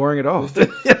 That's not boring at all.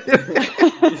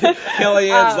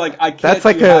 Kellianne's like, I can't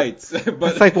do heights. But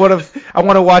that's like I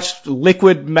want to watch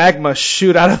liquid magma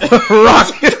shoot out of a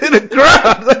rock in the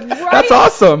ground. Right? That's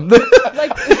awesome.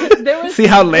 Like, see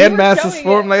how land masses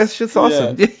form? Like, that's just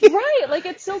awesome. Yeah. Right. Like,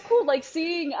 it's so cool. Like,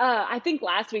 seeing, I think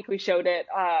last week we showed it,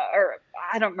 or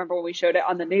I don't remember when we showed it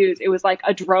on the news. It was like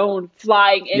a drone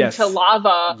flying into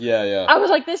lava. Yeah. I was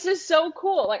like, this is so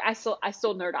cool. Like, I still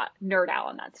nerd out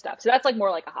on that stuff. So that's like more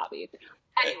like a hobby.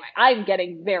 Anyway, I'm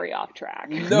getting very off track.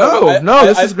 No,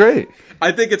 this is great.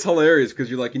 I think it's hilarious because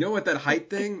you're like, you know what, that height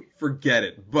thing, forget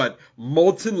it. But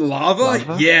molten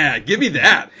lava? Yeah, give me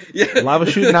that. Yeah. Lava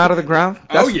shooting out of the ground?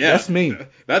 That's me.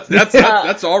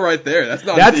 That's all right there. That's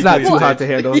not too hot to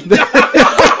handle.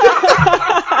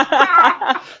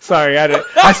 Sorry,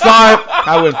 I saw it.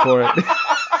 I went for it.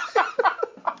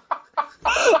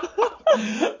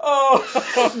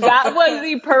 That was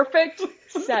the perfect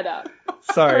setup.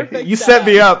 Sorry, Perfect you set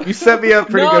me up. You set me up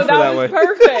pretty good for that was way.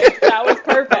 Perfect. That was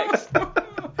perfect.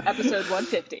 Episode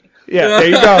 150. Yeah, there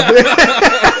you go.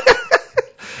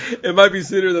 It might be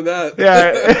sooner than that.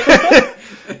 Yeah.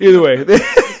 Either way.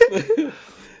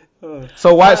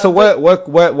 So why?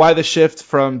 Why the shift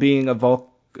from being a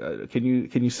can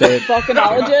you say it?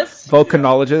 Volcanologist.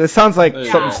 Volcanologist. It sounds like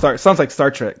something. Sounds like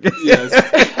Star Trek. Yes.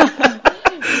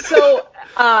 So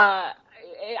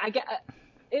I get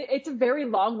it's a very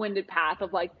long-winded path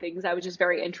of like things I was just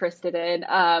very interested in.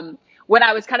 When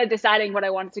I was kind of deciding what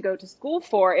I wanted to go to school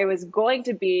for, it was going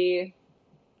to be.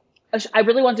 I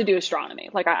really wanted to do astronomy.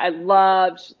 Like I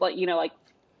loved like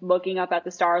looking up at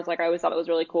the stars. Like I always thought it was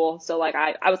really cool. So like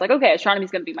I was like, okay, astronomy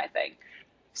is going to be my thing.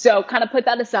 So kind of put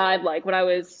that aside. Like when I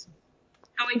was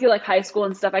going through like high school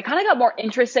and stuff, I kind of got more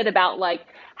interested about like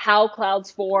how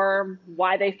clouds form,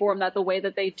 why they form that the way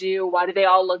that they do, why do they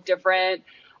all look different,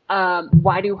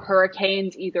 why do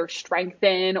hurricanes either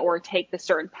strengthen or take the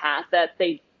certain path that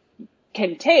they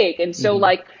can take. And so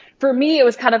like for me, it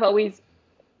was kind of always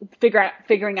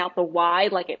figuring out the why.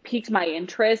 Like it piqued my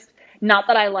interest. Not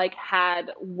that I like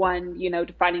had one,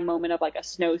 defining moment of like a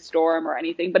snowstorm or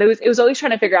anything, but it was always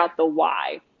trying to figure out the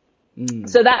why.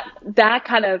 So that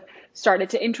kind of started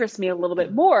to interest me a little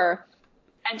bit more.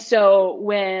 And so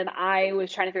when I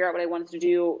was trying to figure out what I wanted to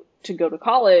do to go to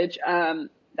college,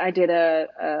 I did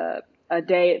a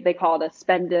day, they call it a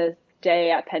spend a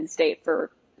day at Penn State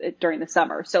during the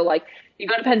summer. So like you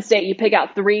go to Penn State, you pick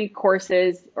out 3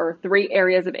 courses or 3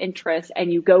 areas of interest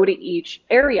and you go to each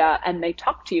area and they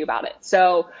talk to you about it.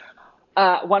 So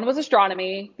one was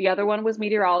astronomy, the other one was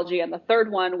meteorology, and the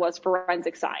third one was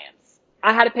forensic science.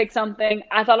 I had to pick something.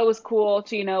 I thought it was cool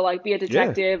to, like be a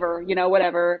detective or,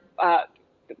 whatever.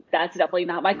 That's definitely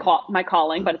not my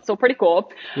calling, but it's still pretty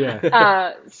cool.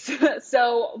 Yeah.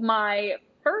 So my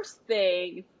first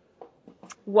thing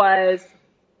was,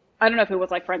 I don't know if it was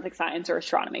like forensic science or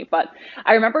astronomy, but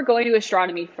I remember going to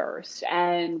astronomy first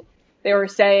and they were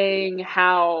saying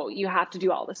how you have to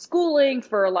do all the schooling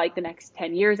for like the next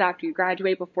 10 years after you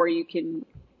graduate before you can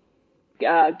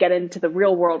get into the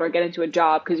real world or get into a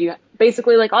job. Cause you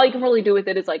basically like all you can really do with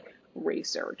it is like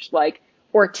research, like,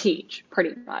 or teach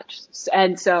pretty much.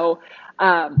 And so,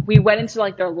 we went into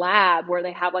like their lab where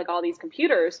they have like all these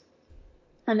computers.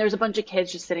 And there's a bunch of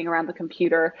kids just sitting around the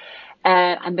computer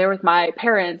and I'm there with my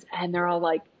parents and they're all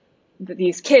like,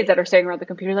 these kids that are sitting around the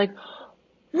computer like,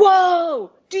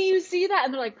 whoa, do you see that?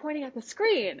 And they're like pointing at the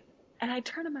screen. And I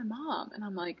turn to my mom and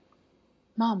I'm like,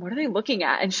 Mom, what are they looking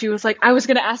at? And she was like, I was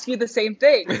going to ask you the same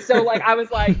thing. So like, I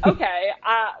was like, okay,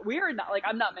 we are not like,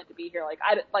 I'm not meant to be here.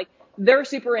 Like they're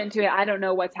super into it. I don't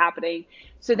know what's happening.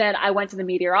 So then I went to the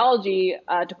meteorology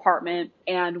department.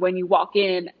 And when you walk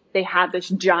in, they have this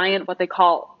giant, what they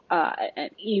call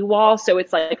an e-wall. So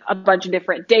it's like a bunch of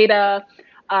different data,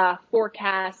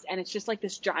 forecasts, and it's just like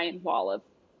this giant wall of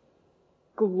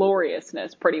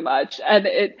gloriousness pretty much. And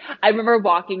I remember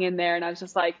walking in there and I was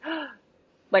just like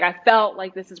I felt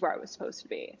like this is where I was supposed to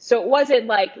be. So it wasn't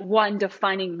like one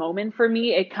defining moment for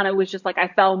me. It kind of was just like I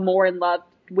fell more in love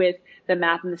with the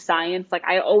math and the science. Like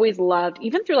I always loved,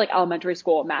 even through like elementary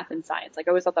school, math and science. Like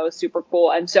I always thought that was super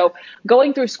cool. And so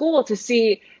going through school to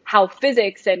see how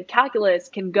physics and calculus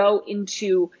can go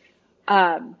into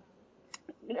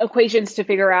equations to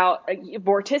figure out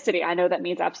vorticity. I know that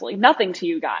means absolutely nothing to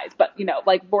you guys, but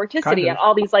like vorticity and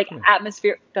all these like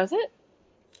atmosphere. Does it?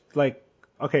 Like,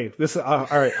 okay, this is all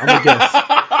right. I'm gonna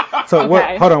guess. So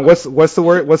okay. Hold on. What's the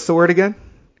word? What's the word again?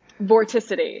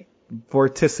 Vorticity.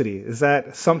 Vorticity. Is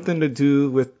that something to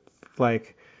do with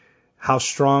like how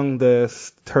strong the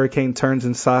hurricane turns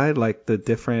inside? Like the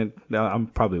different? No, I'm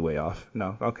probably way off.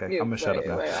 No. Okay, I'm gonna shut up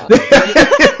now.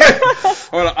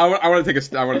 Hold on, I want to take a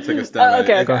stab at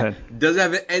okay. it. Go ahead. Does it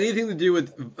have anything to do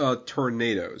with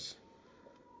tornadoes?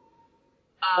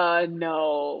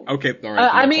 No. Okay, all right.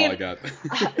 I mean, all I got.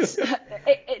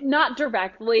 Not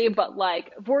directly, but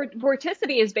like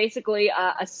vorticity is basically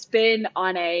a spin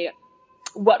on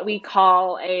what we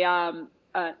call an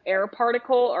air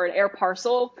particle or an air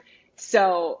parcel.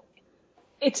 So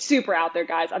it's super out there,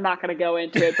 guys. I'm not going to go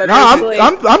into it, but no,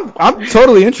 I'm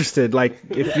totally interested. Like,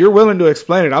 if you're willing to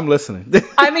explain it, I'm listening.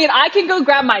 I mean, I can go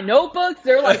grab my notebooks.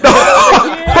 They're like,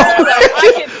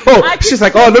 right over here. She's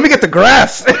like, let me get the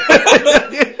graphs.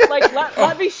 Like,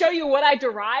 let me show you what I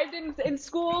derived in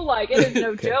school. Like, it is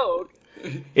no joke.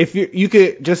 If you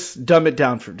could just dumb it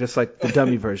down for just like the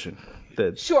dummy version.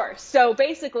 Sure. So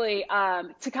basically,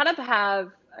 to kind of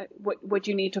have what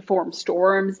you need to form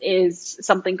storms is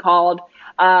something called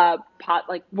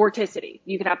like vorticity.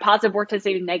 You can have positive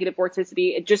vorticity, negative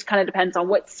vorticity. It just kind of depends on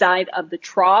what side of the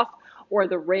trough or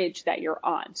the ridge that you're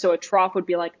on. So a trough would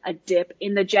be like a dip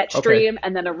in the jet stream,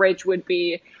 and then a ridge would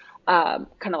be kind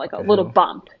of like a little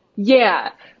bump.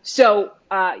 Yeah. So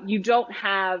you don't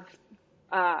have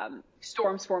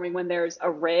storms forming when there's a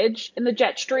ridge in the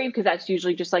jet stream, because that's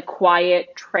usually just like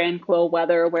quiet, tranquil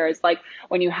weather. Whereas like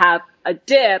when you have a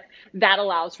dip, that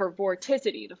allows for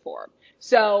vorticity to form.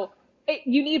 So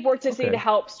you need vorticity to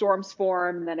help storms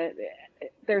form. And then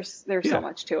there's so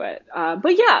much to it.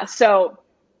 But yeah, so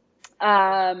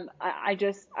I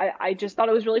just thought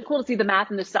it was really cool to see the math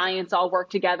and the science all work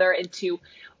together into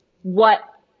what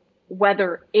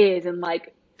weather is, and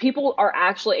like people are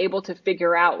actually able to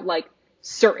figure out like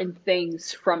certain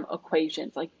things from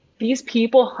equations. Like these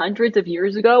people hundreds of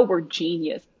years ago were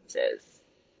geniuses.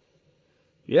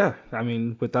 Yeah, I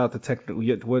mean, without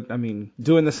the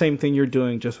doing the same thing you're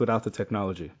doing just without the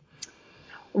technology.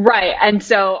 Right. And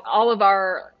so all of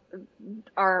our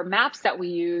maps that we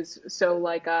use, so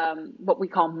like what we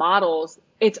call models,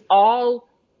 it's all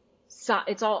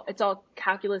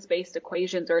calculus based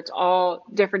equations, or it's all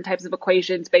different types of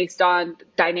equations based on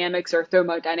dynamics or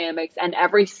thermodynamics, and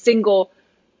every single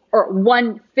or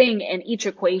one thing in each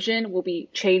equation will be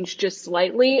changed just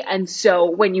slightly. And so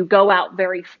when you go out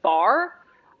very far,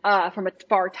 from a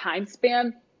far time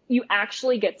span, you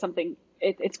actually get something,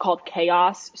 it's called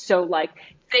chaos. So like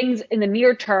things in the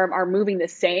near term are moving the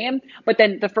same, but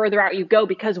then the further out you go,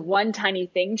 because one tiny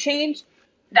thing changed,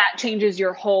 that changes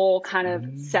your whole kind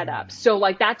of setup. So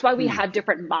like that's why we have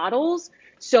different models.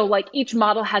 So like each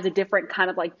model has a different kind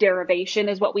of like derivation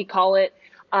is what we call it.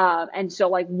 And so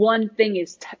like one thing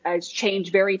is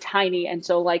changed very tiny. And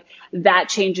so like that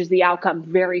changes the outcome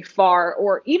very far,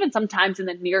 or even sometimes in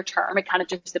the near term. It kind of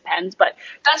just depends. But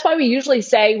that's why we usually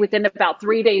say within about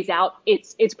 3 days out,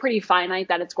 it's pretty finite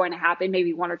that it's going to happen.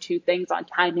 Maybe one or two things on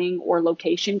timing or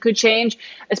location could change,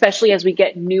 especially as we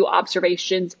get new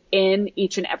observations in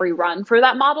each and every run for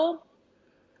that model.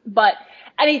 But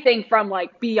anything from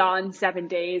like beyond 7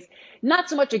 days, not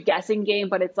so much a guessing game,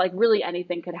 but it's like really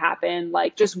anything could happen.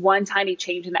 Like just one tiny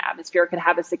change in the atmosphere could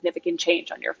have a significant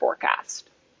change on your forecast.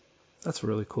 That's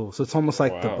really cool. So it's almost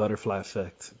like the butterfly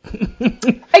effect.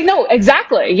 No,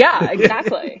 exactly. Yeah,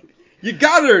 exactly. You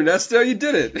got it, Ernesto. You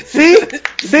did it. See?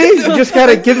 You just got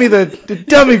to give me the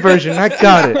dummy version. I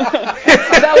got it.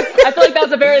 I feel like that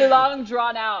was a very long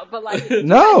drawn out, but like,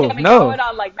 no. Going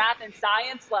on like math and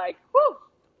science, like, whew.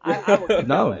 I will keep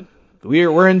going.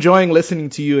 We're enjoying listening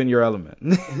to you in your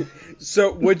element.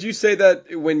 So would you say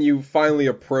that when you finally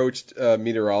approached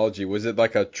meteorology, was it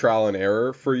like a trial and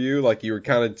error for you? Like you were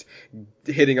kind of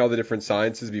hitting all the different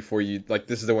sciences before you, like,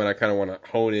 this is the one I kind of want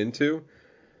to hone into?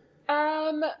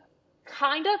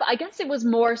 Kind of. I guess it was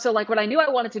more so like when I knew I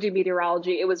wanted to do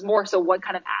meteorology, it was more so what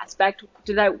kind of aspect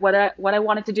what I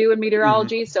wanted to do in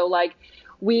meteorology. So like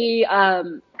we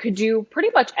could do pretty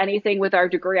much anything with our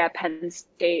degree at Penn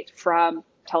State, from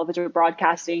television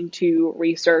broadcasting to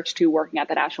research to working at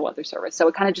the National Weather Service. So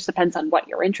it kind of just depends on what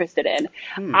you're interested in.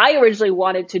 I originally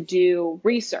wanted to do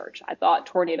research. I thought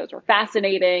tornadoes were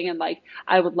fascinating and like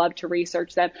I would love to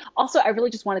research them. Also, I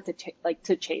really just wanted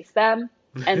to chase them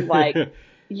and like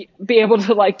be able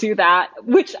to like do that,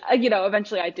 which,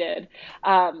 eventually I did.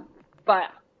 But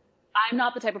I'm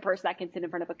not the type of person that can sit in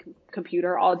front of a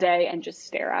computer all day and just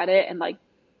stare at it and like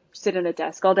sit at a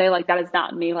desk all day. Like that is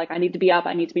not me. Like I need to be up.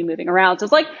 I need to be moving around. So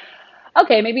it's like,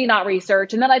 okay, maybe not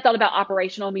research. And then I thought about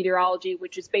operational meteorology,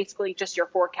 which is basically just your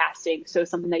forecasting. So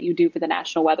something that you do for the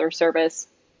National Weather Service.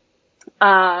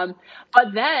 But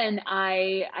then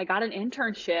I got an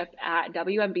internship at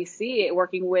WNBC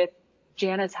working with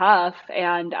Janice Huff,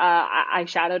 and I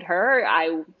shadowed her.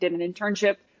 I did an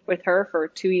internship with her for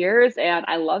 2 years and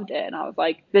I loved it. And I was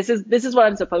like, this is what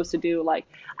I'm supposed to do. Like,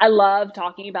 I love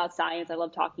talking about science. I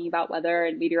love talking about weather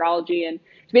and meteorology, and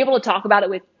to be able to talk about it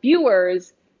with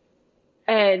viewers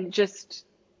and just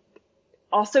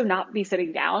also not be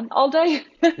sitting down all day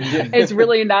is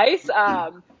really nice.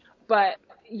 But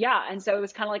yeah. And so it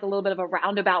was kind of like a little bit of a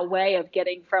roundabout way of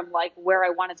getting from like where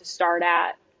I wanted to start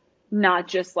at, not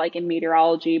just like in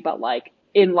meteorology, but like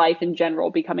in life in general,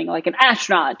 becoming like an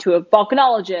astronaut to a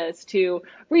volcanologist to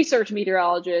research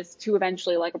meteorologist to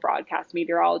eventually like a broadcast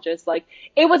meteorologist. Like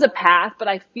it was a path, but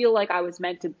I feel like I was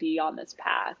meant to be on this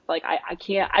path. Like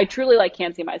I truly like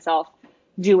can't see myself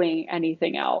doing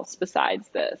anything else besides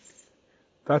this.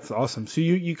 That's awesome. So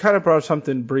you kind of brought up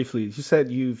something briefly. You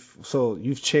said you've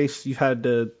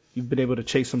been able to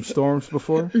chase some storms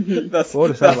before?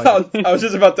 What is that like? I was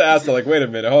just about to ask that, like, wait a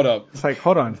minute, hold up. It's like,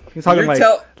 hold on. You're talking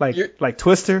like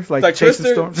Twister? Like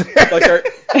chasing Twister? storms? Like,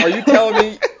 are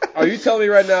you telling me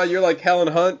right now you're like Helen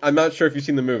Hunt? I'm not sure if you've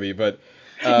seen the movie, but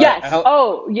Yes.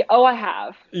 I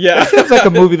have. Yeah. It seems like a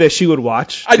movie that she would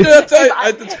watch. I do. That's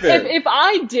fair. If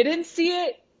I didn't see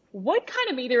it, what kind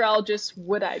of meteorologist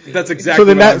would I be? That's exactly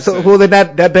what I'm saying. Well, then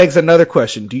that begs another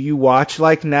question. Do you watch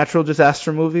like natural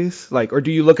disaster movies? Like, or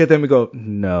do you look at them and go,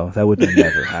 no, that would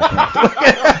never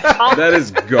happen? That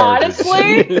is garbage.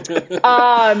 Honestly,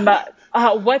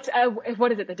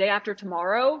 what is it? The Day After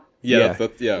Tomorrow? Yeah.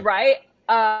 Right?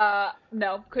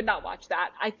 No, could not watch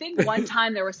that. I think one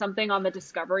time there was something on the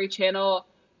Discovery Channel.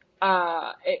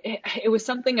 It was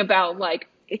something about like,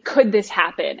 could this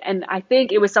happen? And I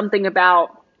think it was something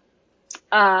about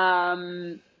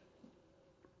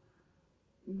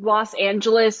Los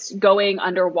Angeles going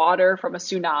underwater from a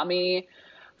tsunami,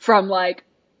 from like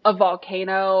a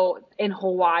volcano in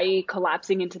Hawaii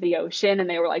collapsing into the ocean, and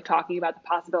they were like talking about the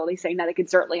possibility, saying that it could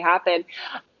certainly happen.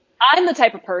 I'm the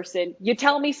type of person, you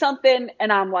tell me something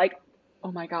and I'm like,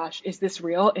 oh my gosh, is this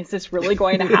real? Is this really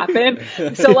going to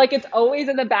happen? So like, it's always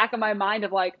in the back of my mind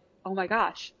of like, oh my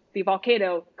gosh, the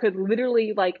volcano could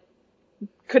literally like,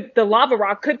 the lava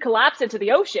rock could collapse into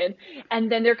the ocean,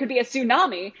 and then there could be a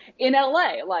tsunami in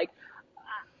LA. Like,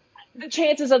 the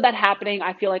chances of that happening,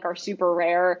 I feel like, are super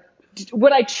rare.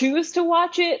 Would I choose to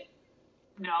watch it?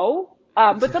 No.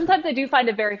 But sometimes I do find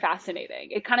it very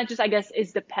fascinating. It kind of just, I guess,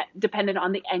 is dependent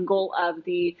on the angle of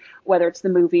whether it's the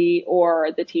movie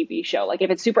or the TV show. Like,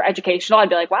 if it's super educational, I'd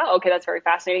be like, wow, okay, that's very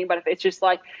fascinating. But if it's just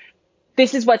like,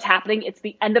 this is what's happening, it's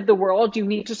the end of the world, you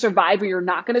need to survive or you're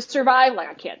not going to survive, like,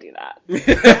 I can't do that.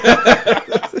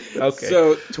 Okay.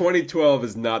 So 2012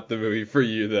 is not the movie for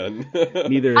you then.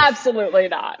 Neither. Absolutely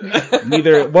not.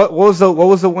 Neither. What was the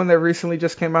one that recently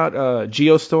just came out?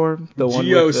 Geostorm. The one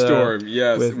Geostorm,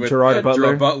 yes, with Gerard Butler.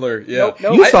 Gerard Butler, yeah.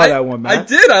 Nope. You saw that one, Matt. I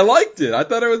did. I liked it. I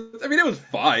thought it was. I mean, it was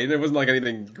fine. It wasn't like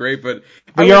anything great, but.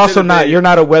 But you're also not. You're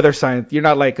not a weather scientist. You're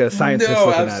not like a scientist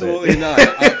looking at it. No, absolutely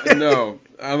not. No.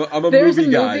 I'm a movie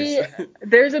guy.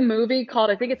 There's a movie called,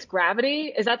 I think it's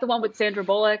Gravity. Is that the one with Sandra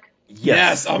Bullock?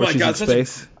 Yes. Oh my God.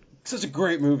 Such a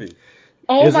great movie.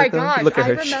 Oh my gosh.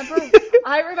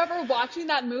 I remember watching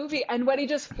that movie, and when he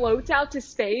just floats out to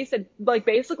space and like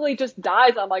basically just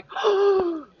dies, I'm like,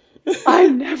 oh,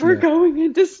 I'm never going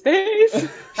into space.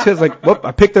 She was like, whoop,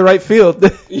 I picked the right field.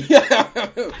 Yeah.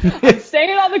 I'm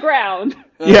staying on the ground.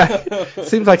 Yeah.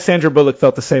 Seems like Sandra Bullock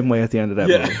felt the same way at the end of that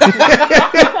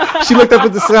movie. She looked up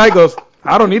at the sky and goes,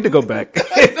 I don't need to go back.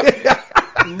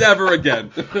 Never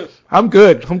again. I'm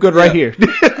good right here.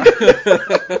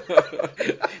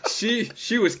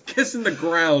 She was kissing the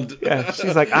ground. Yeah,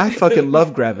 she's like, I fucking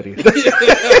love gravity.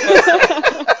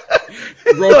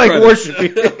 Roll like credits.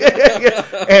 worshiping.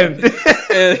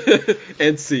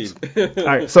 and scene. All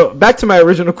right, so back to my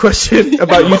original question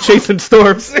about you chasing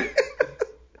storms.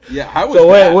 Yeah, how was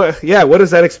that? What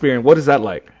is that experience? What is that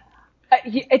like?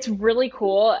 It's really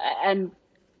cool, and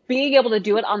being able to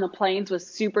do it on the plains was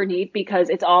super neat because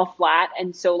it's all flat,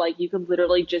 and so like you could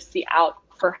literally just see out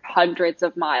for hundreds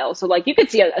of miles. So like you could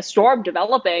see a storm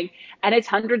developing, and it's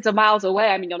hundreds of miles away.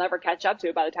 I mean, you'll never catch up to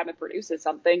it by the time it produces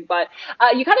something, but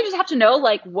you kind of just have to know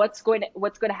like what's going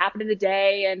to happen in the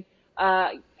day, and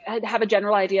have a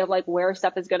general idea of like where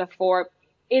stuff is going to form.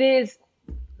 It is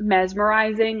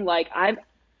mesmerizing. Like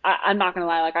I'm not gonna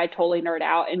lie, like I totally nerd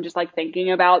out and just like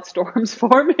thinking about storms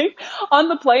forming on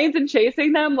the plains and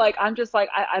chasing them. Like I'm just like,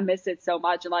 I miss it so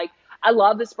much. And like, I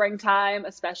love the springtime,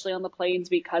 especially on the plains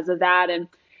because of that. And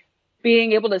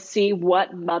being able to see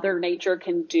what Mother Nature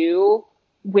can do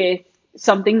with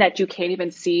something that you can't even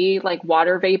see, like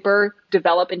water vapor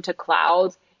develop into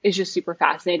clouds, is just super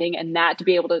fascinating. And that to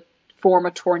be able to form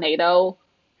a tornado,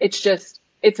 it's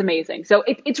amazing. So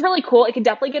it's really cool. It can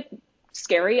definitely get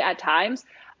scary at times.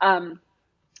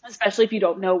 Especially if you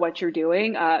don't know what you're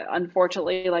doing.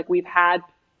 Unfortunately, like we've had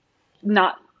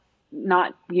not,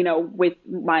 with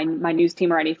my news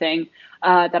team or anything,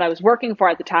 that I was working for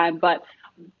at the time, but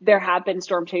there have been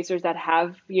storm chasers that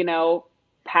have,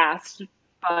 passed,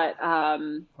 but,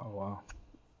 oh, wow.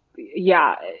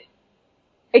 Yeah,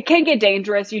 it can get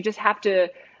dangerous. You just have to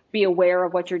be aware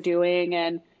of what you're doing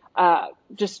and,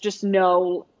 just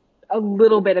know a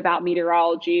little bit about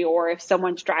meteorology, or if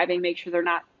someone's driving, make sure they're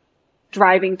not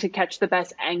driving to catch the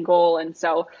best angle. And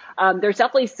so there's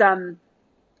definitely some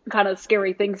kind of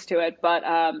scary things to it, but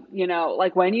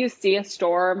like when you see a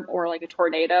storm or like a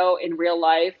tornado in real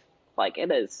life, like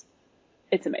it's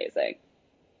amazing.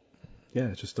 Yeah,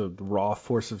 it's just a raw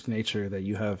force of nature that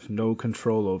you have no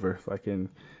control over. I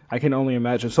can only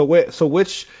imagine. So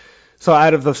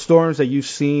out of the storms that you've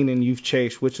seen and you've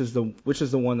chased, which is the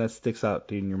one that sticks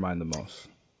out in your mind the most?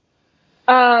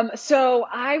 So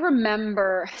I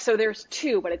remember, so there's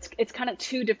two, but it's kind of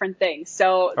two different things.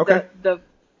 So okay. The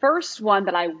first one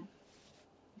that I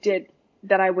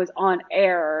I was on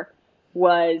air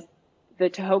was the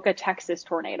Tahoka, Texas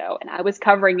tornado. And I was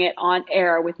covering it on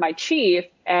air with my chief,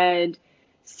 and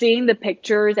seeing the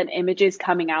pictures and images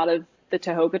coming out of the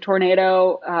Tahoka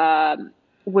tornado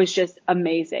was just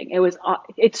amazing.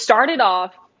 It started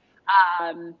off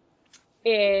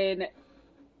in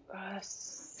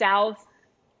southwest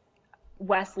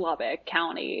Lubbock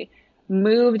County,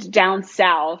 moved down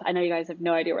south. I know you guys have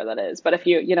no idea where that is, but if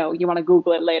you want to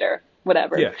Google it later,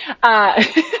 whatever. Yeah.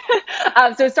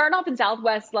 So it started off in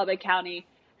southwest Lubbock County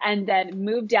and then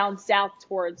moved down south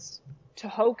towards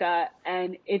Tahoka,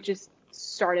 and it just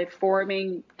started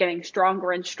forming, getting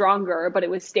stronger and stronger, but it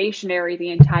was stationary the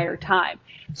entire time.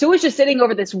 So it was just sitting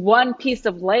over this one piece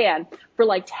of land for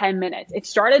like 10 minutes. It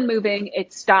started moving,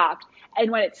 it stopped.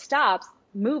 And when it stops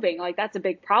moving, like that's a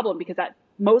big problem, because that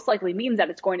most likely means that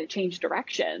it's going to change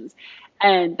directions.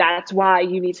 And that's why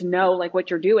you need to know like what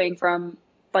you're doing from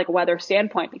like a weather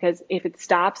standpoint, because if it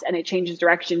stops and it changes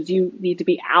directions, you need to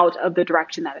be out of the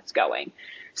direction that it's going.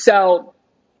 So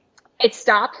it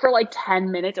stopped for like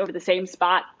 10 minutes over the same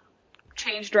spot,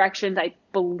 changed directions. I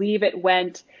believe it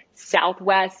went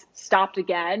southwest, stopped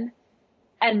again,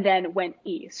 and then went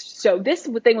east. So this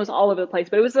thing was all over the place,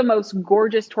 but it was the most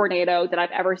gorgeous tornado that I've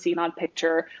ever seen on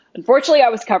picture. Unfortunately, I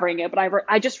was covering it, but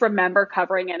I just remember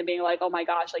covering it and being like, oh my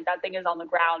gosh, like that thing is on the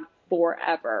ground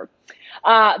forever.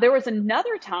 There was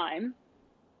another time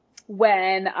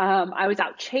when I was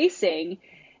out chasing,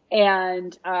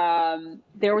 and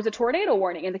there was a tornado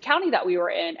warning in the county that we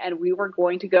were in, and we were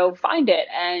going to go find it,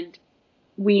 and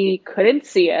we couldn't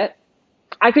see it.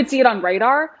 I could see it on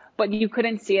radar, but you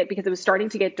couldn't see it because it was starting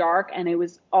to get dark, and it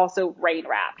was also rain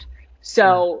wrapped.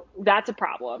 So that's a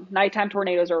problem. Nighttime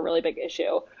tornadoes are a really big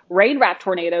issue. Rain wrapped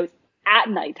tornadoes at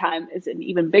nighttime is an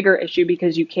even bigger issue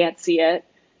because you can't see it.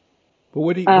 But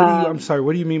what do you I'm sorry,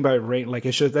 what do you mean by rain? Like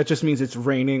that just means it's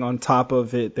raining on top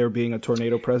of it, there being a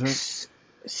tornado present?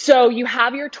 So you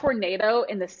have your tornado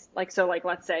in this, like, so like,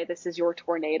 let's say this is your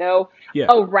tornado. Yeah.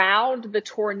 Around the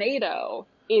tornado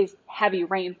is heavy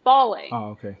rain falling.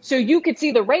 Oh, okay. So you could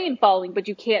see the rain falling, but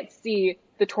you can't see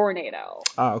the tornado.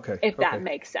 Oh, okay. If that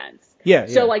makes sense. Yeah.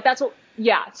 So like so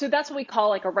that's what we call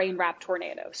like a rain wrapped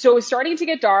tornado. So it was starting to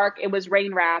get dark. It was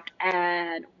rain wrapped,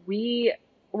 and we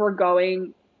were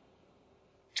going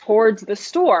towards the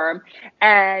storm,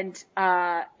 and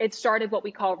it started what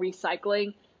we call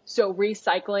recycling. So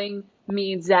recycling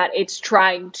means that it's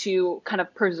trying to kind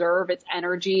of preserve its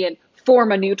energy and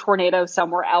form a new tornado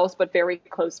somewhere else, but very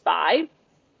close by.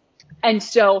 And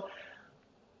so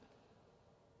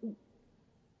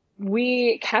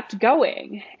we kept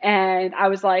going, and I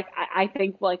was like, I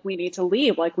think like we need to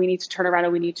leave, like we need to turn around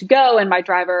and we need to go. And my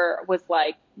driver was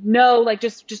like, no, like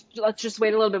just let's just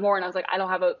wait a little bit more. And I was like, I don't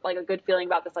have a good feeling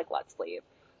about this. Like, let's leave.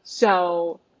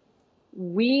 So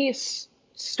we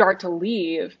start to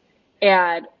leave,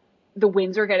 and the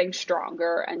winds are getting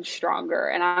stronger and stronger.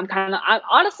 And I'm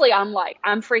honestly,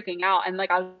 I'm freaking out. And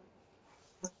like, I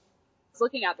was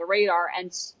looking at the radar,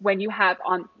 and when you have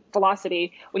on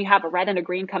velocity, when you have a red and a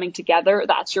green coming together,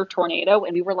 that's your tornado.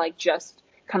 And we were like just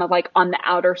kind of like on the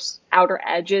outer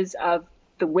edges of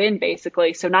the wind,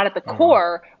 basically. So not at the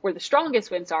core where the strongest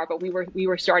winds are, but we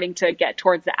were starting to get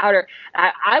towards the outer.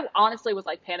 I honestly was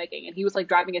like panicking, and he was like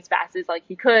driving as fast as like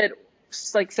he could,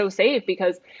 like so safe,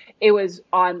 because it was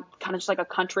on kind of just like a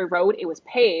country road. It was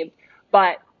paved,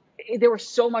 but there was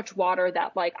so much water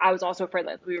that like I was also afraid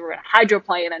that we were in a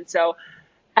hydroplane. And so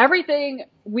everything,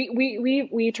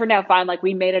 we turned out fine. Like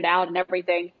we made it out and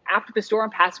everything. After the storm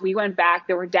passed, we went back.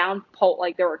 There were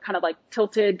there were kind of like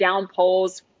tilted down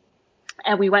poles,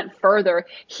 and we went further.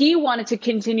 He wanted to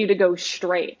continue to go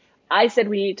straight. I said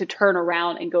we need to turn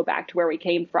around and go back to where we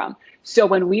came from. So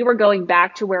when we were going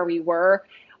back to where we were,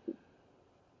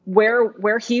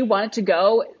 where he wanted to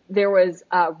go, there was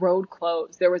a road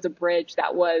closed. There was a bridge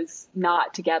that was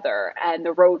not together, and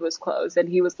the road was closed. And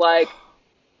he was like,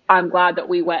 I'm glad that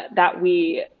we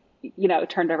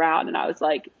turned around. And I was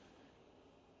like,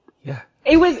 yeah,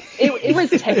 it was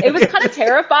kind of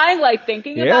terrifying, like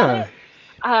thinking about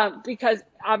it. Because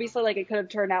obviously like it could have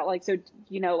turned out like, so,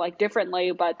 like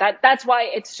differently, but that's why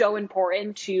it's so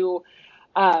important to,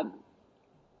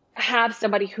 have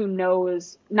somebody who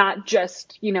knows not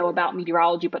just, about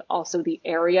meteorology, but also the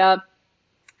area.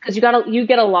 Cause you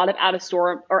get a lot of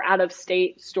out of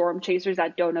state storm chasers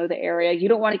that don't know the area. You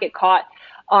don't want to get caught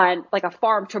on like a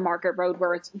farm to market road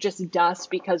where it's just dust,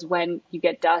 because when you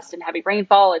get dust and heavy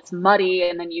rainfall, it's muddy,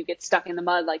 and then you get stuck in the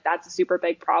mud. Like that's a super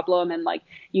big problem. And like,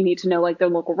 you need to know like the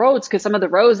local roads. Cause some of the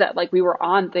roads that like we were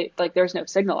on, like there's no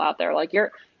signal out there. Like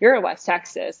you're in West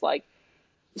Texas. Like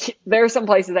there are some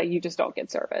places that you just don't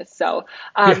get service. So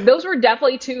those were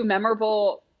definitely two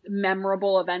memorable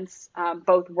events,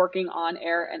 both working on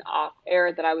air and off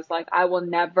air, that I was like, I will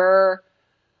never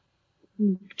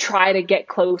try to get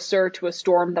closer to a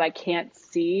storm that I can't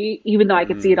see, even though I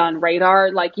can see it on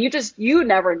radar. Like you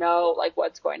never know like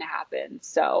what's going to happen.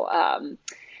 So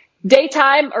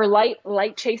daytime or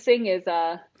light chasing is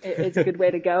a good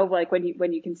way to go. Like when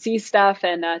you can see stuff,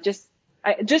 and just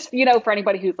for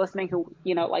anybody who's listening who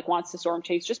like wants to storm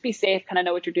chase, just be safe, kind of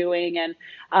know what you're doing,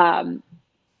 and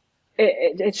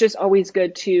it's just always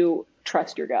good to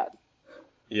trust your gut.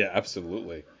 Yeah,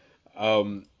 absolutely.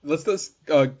 Let's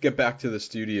get back to the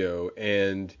studio,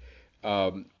 and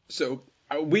so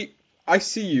I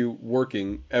see you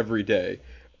working every day,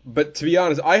 but to be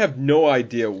honest, I have no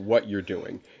idea what you're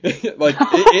doing, like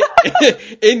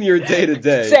in your day to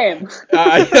day. Same.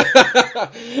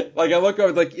 Like I look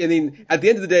over, like, I mean, at the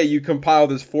end of the day, you compile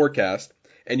this forecast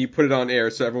and you put it on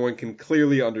air so everyone can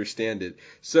clearly understand it.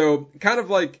 So kind of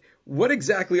like, what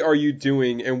exactly are you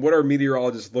doing, and what are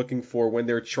meteorologists looking for when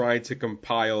they're trying to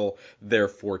compile their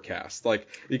forecast? Like,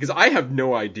 because I have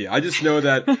no idea. I just know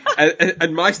that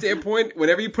at my standpoint,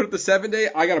 whenever you put up the 7-day,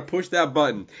 I got to push that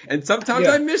button. And sometimes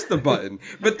I miss the button,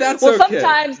 but that's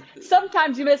okay.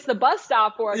 Sometimes you miss the bus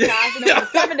stop forecast, and then when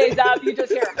the 7 days up, you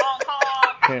just hear honk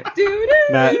honk.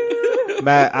 Doo-doo.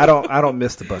 Matt, I don't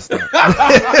miss the bus stop.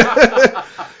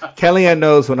 Kellianne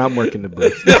knows when I'm working the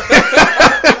bus.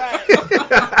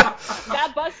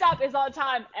 That bus stop is on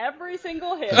time every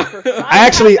single hit. I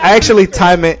actually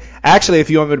time it. Actually, if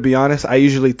you want me to be honest, I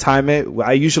usually time it.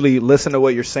 I usually listen to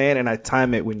what you're saying, and I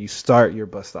time it when you start your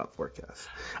bus stop forecast.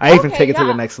 I even take it to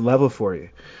the next level for you.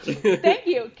 Thank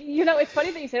you. It's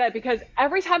funny that you say that, because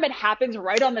every time it happens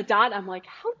right on the dot, I'm like,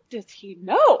 how does he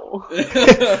know?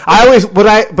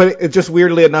 But just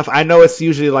weirdly enough, I know it's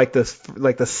usually like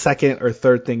the second or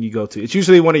third thing you go to. It's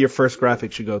usually one of your first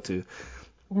graphics you go to.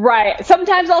 Right.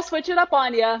 Sometimes I'll switch it up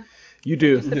on you. You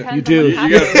do. You do. You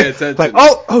gotta pay attention. Like,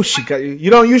 oh, she got you. You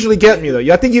don't usually get me though.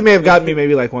 I think you may have gotten me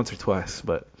maybe like once or twice,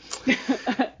 but.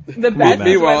 The best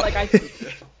is when, like,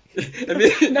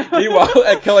 meanwhile,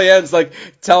 at Kellianne's like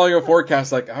telling her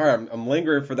forecast, like, all right, I'm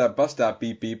lingering for that bus stop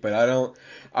beep beep, but I don't.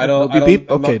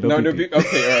 Beep? Okay, no beep. Okay, all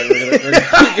right.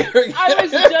 I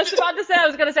was just about to say. I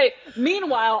was gonna say.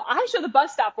 Meanwhile, I show the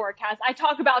bus stop forecast. I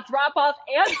talk about drop off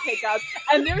and pickup,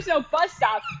 and there's no bus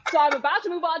stop. So I'm about to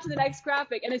move on to the next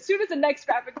graphic, and as soon as the next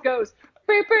graphic goes,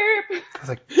 beep beep. I was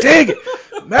like, dang it,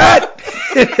 Matt.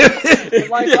 I'm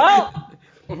like, well.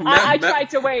 I tried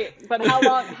to wait, but how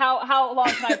long can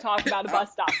I talk about a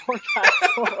bus stop forecast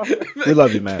for? We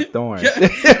love you, Matt. Don't worry.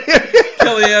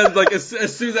 Kellianne's like, as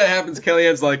soon as that happens,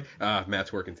 Kellianne's like,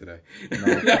 Matt's working today.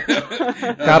 No.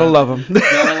 Gotta love him.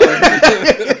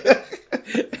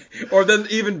 Or then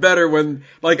even better when,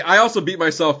 like, I also beat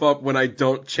myself up when I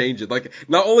don't change it. Like,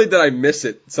 not only did I miss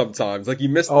it sometimes, like you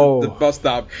miss the bus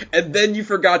stop, and then you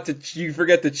forget to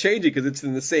change it because it's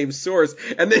in the same source,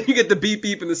 and then you get the beep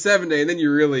beep in the 7-day, and then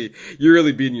you're really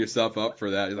beating yourself up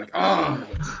for that. You're like, oh,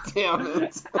 damn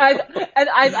it.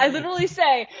 I literally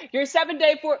say, your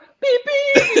 7-day for beep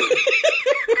beep.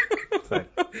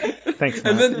 Thanks,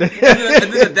 Matt.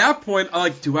 And then at that point, I'm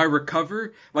like, do I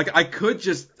recover? Like, I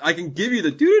can give you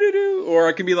the doo-doo-doo, or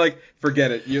I can be like,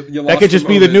 forget it. You lost. That could just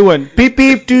be the new one. Beep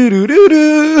beep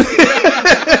doo-doo-doo-doo.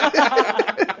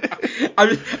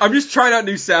 I'm just trying out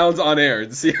new sounds on air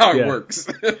to see how it works.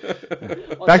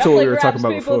 Well, back to what we were talking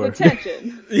about before.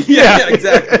 Yeah,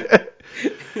 exactly.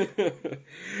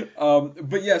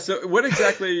 But yeah, so what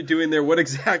exactly are you doing there? What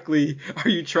exactly are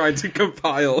you trying to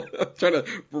compile? I'm trying to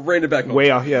rein it back home.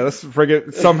 Way off. Yeah, let's bring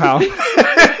it somehow.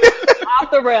 Off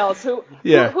the rails. Who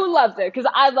loves it? Because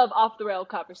I love off the rail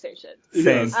conversations.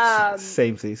 Same.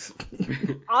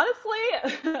 Honestly,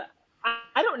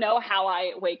 I don't know how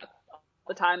I wake up all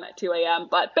the time at 2 a.m.,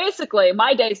 but basically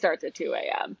my day starts at 2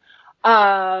 a.m.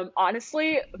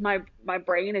 Honestly, my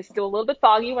brain is still a little bit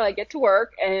foggy when I get to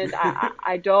work, and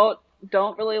I don't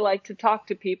really like to talk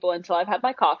to people until I've had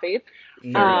my coffee.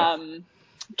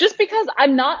 Just because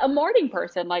I'm not a morning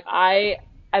person. Like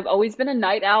I've always been a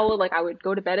night owl. Like I would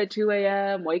go to bed at 2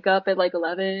 a.m., wake up at like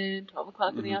 11, 12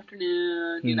 o'clock in the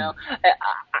afternoon. You know,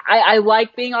 I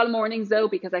like being on mornings though,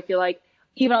 because I feel like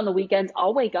even on the weekends,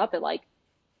 I'll wake up at like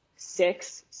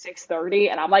 6:30,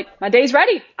 and I'm like, my day's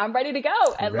ready. I'm ready to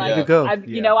go. And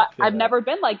I've never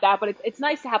been like that, but it's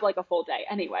nice to have like a full day.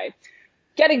 Anyway,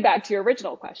 getting back to your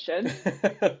original question.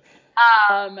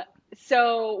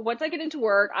 So once I get into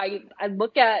work, I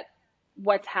look at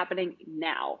what's happening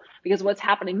now, because what's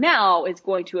happening now is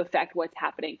going to affect what's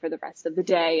happening for the rest of the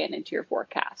day and into your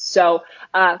forecast. So,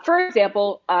 for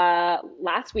example,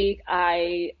 last week,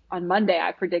 on Monday,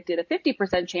 I predicted a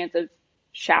 50% chance of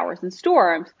showers and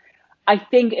storms. I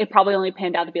think it probably only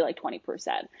panned out to be like 20%.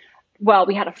 Well,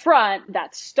 we had a front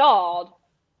that stalled,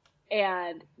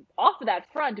 and off of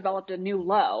that front developed a new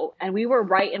low, and we were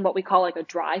right in what we call like a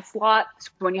dry slot.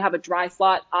 So when you have a dry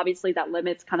slot, obviously that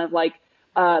limits kind of like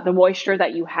the moisture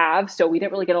that you have. So we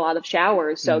didn't really get a lot of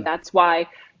showers. So that's why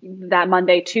that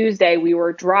Monday, Tuesday, we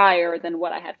were drier than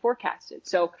what I had forecasted.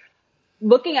 So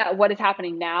looking at what is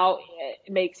happening now,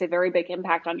 it makes a very big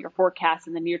impact on your forecast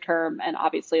in the near term, and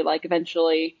obviously like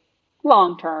eventually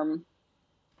long term,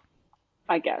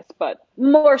 I guess, but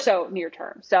more so near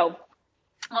term. So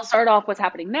I'll start off what's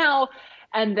happening now,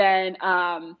 and then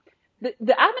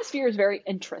the atmosphere is very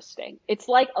interesting. It's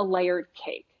like a layered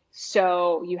cake.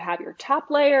 So you have your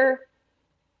top layer,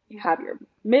 you have your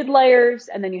mid layers,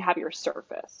 and then you have your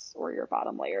surface or your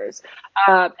bottom layers.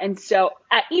 And so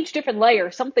at each different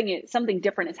layer, something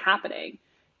different is happening.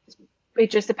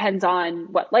 It just depends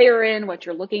on what layer you're in, what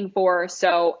you're looking for.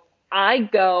 So I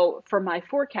go, for my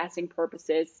forecasting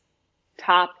purposes,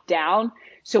 top down.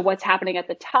 So what's happening at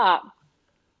the top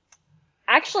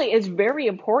actually is very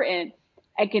important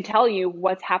and can tell you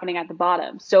what's happening at the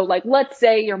bottom. So like, let's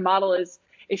say your model is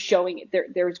showing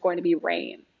there's going to be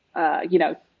rain,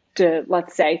 to,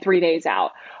 let's say, 3 days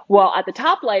out. Well, at the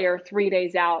top layer, 3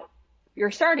 days out,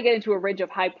 you're starting to get into a ridge of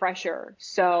high pressure.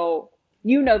 So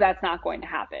that's not going to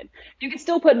happen. You can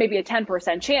still put maybe a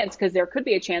 10% chance, because there could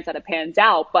be a chance that it pans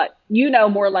out, but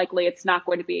more likely it's not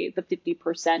going to be the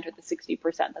 50% or the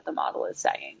 60% that the model is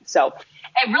saying. So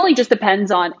it really just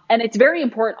depends on, and it's very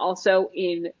important also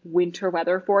in winter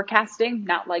weather forecasting,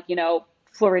 not like,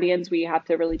 Floridians, we have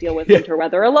to really deal with winter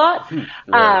weather a lot.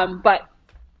 Right. But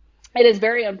it is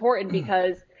very important,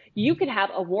 because you can have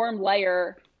a warm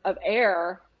layer of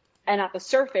air and at the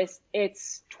surface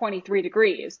it's 23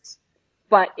 degrees.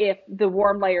 But if the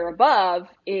warm layer above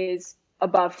is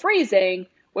above freezing,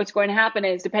 what's going to happen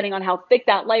is, depending on how thick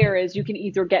that layer is, you can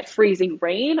either get freezing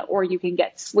rain or you can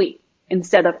get sleet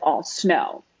instead of all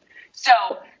snow. So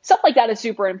stuff like that is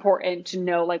super important to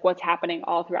know, like what's happening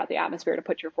all throughout the atmosphere to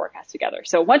put your forecast together.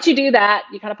 So once you do that,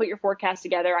 you kind of put your forecast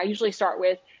together. I usually start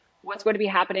with what's going to be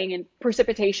happening in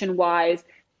precipitation wise.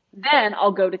 Then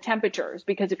I'll go to temperatures,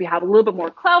 because if you have a little bit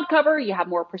more cloud cover, you have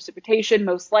more precipitation,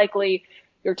 most likely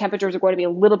your temperatures are going to be a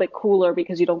little bit cooler,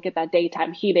 because you don't get that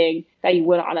daytime heating that you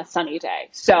would on a sunny day.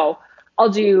 So I'll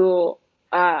do,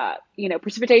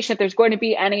 precipitation if there's going to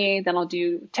be any. Then I'll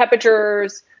do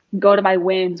temperatures, go to my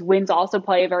winds. Winds also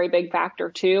play a very big factor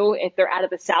too. If they're out of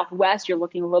the southwest, you're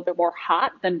looking a little bit more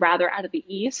hot than rather out of the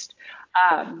east.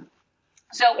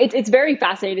 So it's very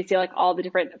fascinating to see like all the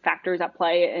different factors at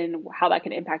play and how that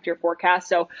can impact your forecast.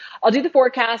 So I'll do the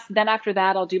forecast. Then after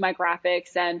that, I'll do my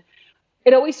graphics, and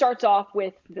it always starts off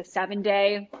with the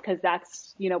 7-day, because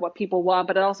that's, what people want,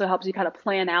 but it also helps you kind of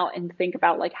plan out and think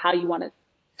about like how you want to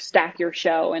stack your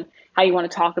show and how you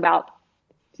want to talk about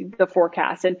the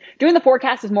forecast. And doing the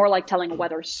forecast is more like telling a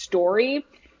weather story.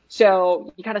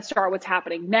 So you kind of start what's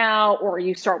happening now, or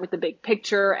you start with the big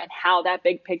picture and how that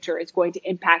big picture is going to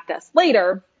impact us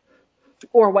later,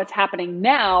 or what's happening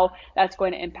now that's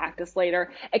going to impact us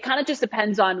later. It kind of just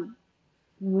depends on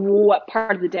what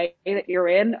part of the day that you're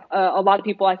in. A lot of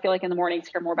people, I feel like in the mornings,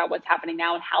 care more about what's happening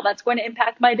now and how that's going to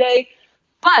impact my day.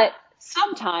 But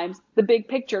sometimes the big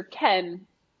picture can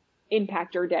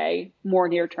impact your day more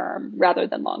near term rather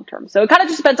than long term. So it kind of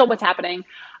just depends on what's happening.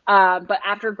 But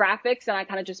after graphics, and I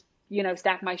kind of just,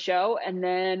 stack my show, and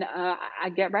then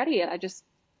I get ready and I just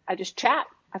chat.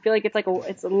 I feel like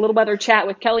it's a little weather chat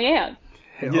with Kellianne.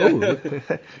 Oh,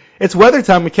 it's weather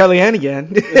time with Kellianne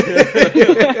again.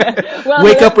 Well,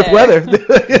 Wake up with weather.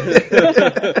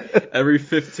 Every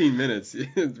 15 minutes,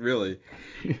 really.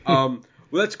 Well,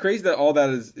 that's crazy that all that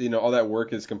is, all that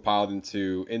work is compiled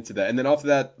into that. And then after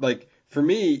that, like for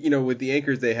me, with the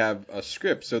anchors, they have a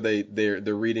script, so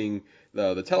they're reading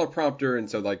the teleprompter, and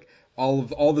so like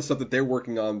all the stuff that they're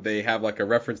working on, they have like a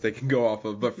reference they can go off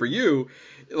of. But for you,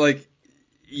 like,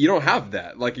 you don't have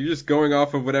that. Like, you're just going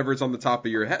off of whatever's on the top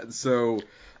of your head. So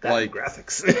that like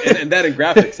graphics. and that in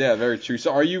graphics, yeah, very true.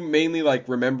 So are you mainly like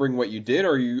remembering what you did,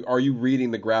 or are you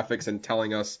reading the graphics and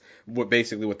telling us what the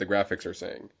graphics are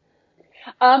saying?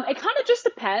 It kind of just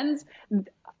depends.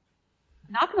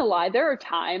 Not gonna lie, there are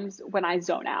times when I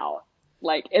zone out,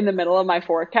 like in the middle of my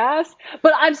forecast,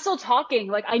 but I'm still talking.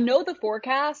 Like, I know the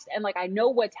forecast and like I know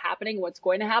what's happening, what's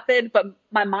going to happen, but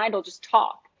my mind will just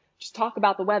talk just talk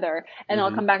about the weather. And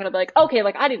I'll come back and I'll be like, okay,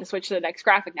 like I need to switch to the next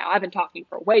graphic now. I've been talking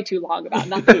for way too long about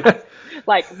nothing that's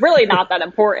like really not that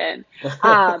important.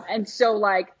 And so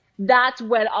like, that's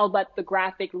when I'll let the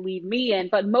graphic lead me in.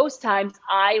 But most times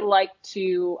I like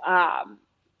to,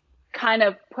 kind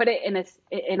of put it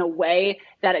in a way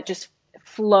that it just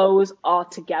flows all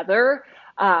together.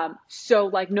 So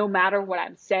like no matter what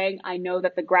I'm saying, I know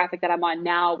that the graphic that I'm on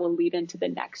now will lead into the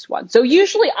next one. So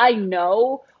usually I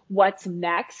know what's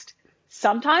next.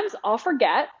 Sometimes I'll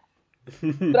forget,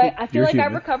 but I feel like I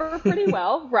recover pretty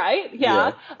well, right?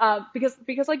 Yeah.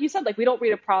 Because like you said, like we don't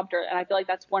read a prompter, and I feel like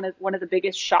that's one of the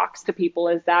biggest shocks to people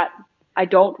is that I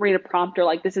don't read a prompter.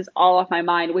 Like this is all off my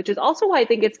mind, which is also why I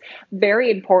think it's very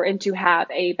important to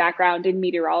have a background in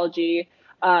meteorology,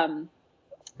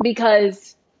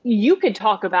 because you could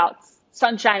talk about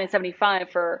sunshine at 75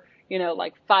 for,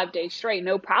 like 5 days straight,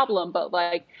 no problem. But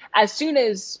like, as soon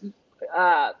as,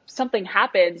 something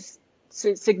happens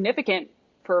significant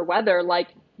for weather, like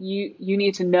you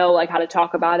need to know like how to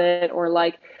talk about it. Or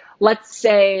like, let's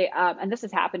say, and this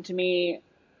has happened to me,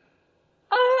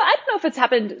 I don't know if it's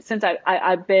happened since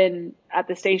I've been at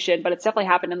the station, but it's definitely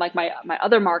happened in like my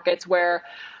other markets where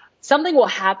something will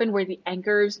happen where the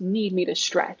anchors need me to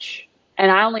stretch.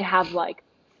 And I only have like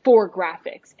 4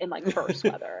 graphics in like first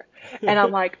weather. And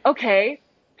I'm like, okay,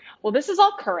 well, this is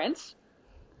all current.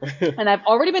 And I've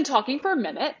already been talking for a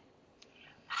minute.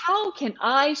 How can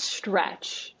I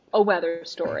stretch a weather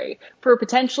story for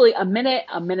potentially a minute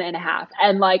and a half?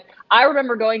 And like, I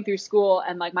remember going through school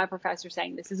and like my professor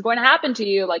saying, this is going to happen to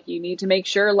you. Like, you need to make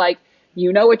sure like,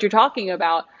 you know what you're talking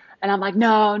about. And I'm like,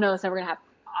 no, it's never going to happen.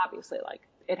 Obviously, like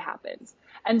it happens.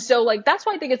 And so like, that's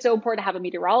why I think it's so important to have a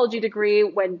meteorology degree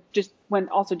when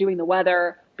also doing the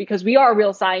weather, because we are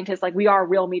real scientists. Like we are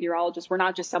real meteorologists. We're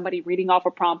not just somebody reading off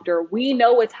a prompter. We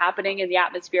know what's happening in the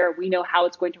atmosphere. We know how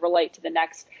it's going to relate to the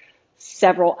next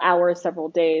several hours, several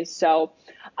days. So,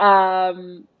 yeah.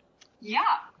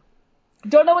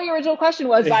 Don't know what your original question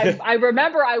was, but I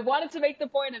remember I wanted to make the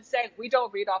point of saying we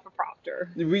don't read off a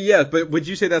prompter. Yeah, but would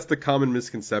you say that's the common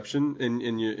misconception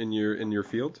in your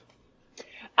field?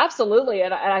 Absolutely,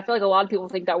 and I feel like a lot of people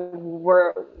think that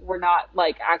we're not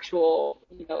like actual,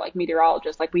 like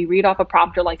meteorologists. Like we read off a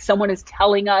prompter, like someone is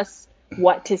telling us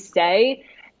what to say,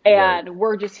 and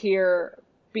we're just here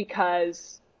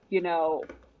because we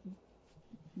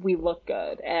look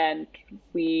good and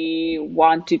we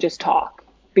want to just talk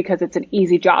because it's an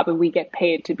easy job and we get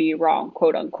paid to be wrong,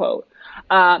 quote unquote.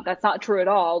 That's not true at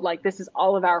all. Like this is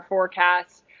all of our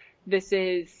forecasts. This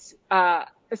is,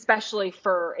 especially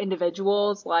for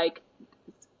individuals, like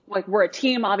we're a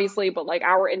team obviously, but like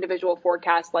our individual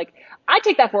forecast, like I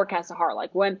take that forecast to heart.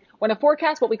 Like when a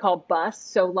forecast, what we call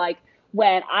busts. So like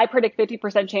when I predict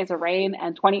 50% chance of rain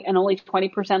and only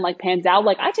 20% like pans out,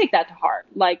 like I take that to heart.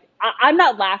 Like I'm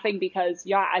not laughing because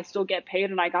I still get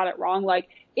paid and I got it wrong. Like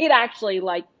it actually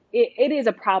like, it is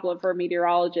a problem for a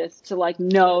meteorologist to like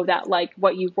know that like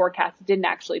what you forecast didn't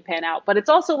actually pan out, but it's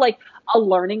also like a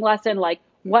learning lesson. Like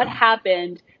what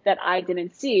happened that I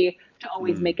didn't see to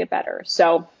always make it better.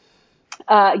 So,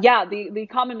 the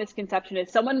common misconception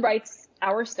is someone writes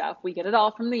our stuff. We get it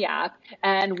all from the app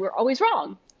and we're always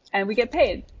wrong and we get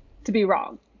paid to be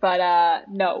wrong. But,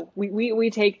 no, we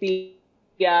take the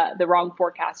wrong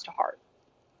forecast to heart.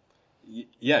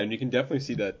 Yeah, and you can definitely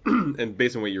see that, and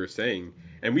based on what you were saying,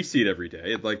 and we see it every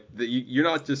day. It's like you're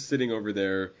not just sitting over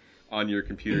there on your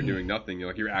computer doing nothing.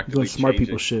 You're actively doing smart changing.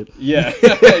 people shit. Yeah,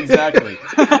 exactly.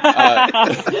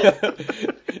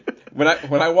 When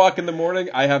I walk in the morning,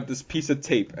 I have this piece of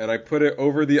tape and I put it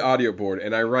over the audio board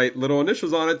and I write little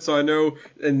initials on it so I know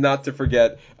and not to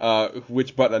forget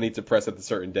which button I need to press at the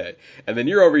certain day. And then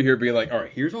you're over here being like, all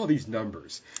right, here's all these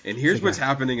numbers and here's what's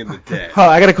happening in the day. Oh,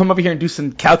 I gotta come over here and do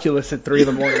some calculus at 3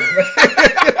 a.m.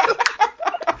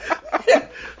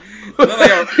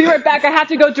 Be right back. I have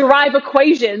to go derive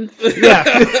equations. Yeah.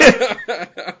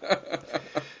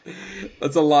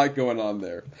 That's a lot going on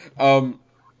there.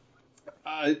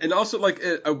 And also, like,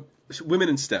 women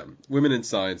in STEM, women in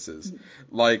sciences,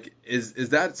 like, is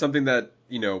that something that,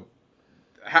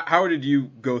 how did you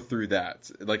go through that?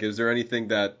 Like, is there anything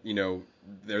that,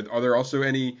 are there also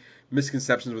any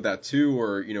misconceptions with that too,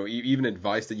 or even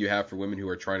advice that you have for women who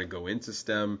are trying to go into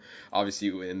STEM,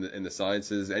 obviously in the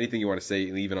sciences? Anything you want to say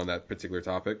even on that particular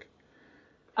topic?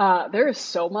 There is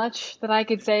so much that I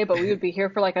could say, but we would be here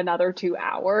for like another 2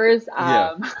 hours.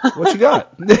 What you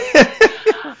got?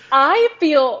 I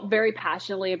feel very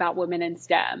passionately about women in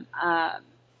STEM.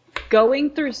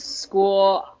 Going through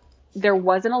school, there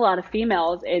wasn't a lot of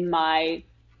females in my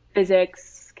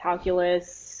physics,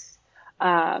 calculus,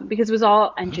 because it was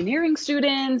all engineering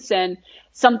students and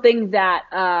something that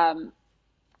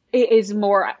is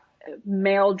more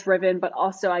male driven, but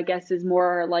also I guess is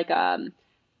more like a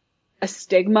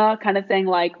stigma kind of thing.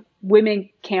 Like women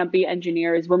can't be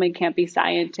engineers, women can't be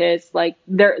scientists. Like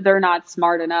they're not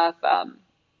smart enough.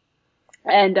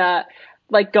 And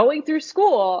like going through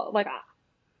school, like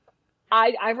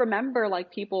I remember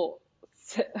like people,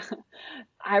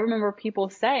 I remember people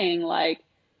saying like,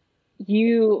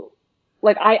 you,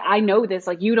 like, I know this,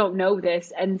 like, you don't know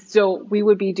this. And so we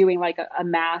would be doing like a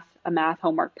math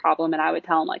homework problem. And I would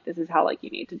tell them like, this is how like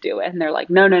you need to do it. And they're like,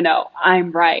 no,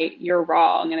 I'm right. You're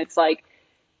wrong. And it's like,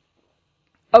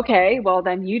 okay, well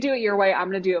then you do it your way. I'm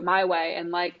going to do it my way.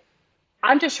 And like,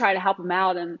 I'm just trying to help them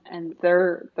out. And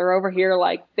they're over here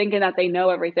like thinking that they know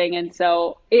everything. And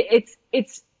so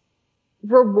it's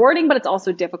rewarding, but it's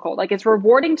also difficult. Like it's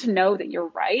rewarding to know that you're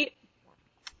right.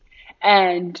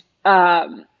 And,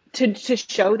 to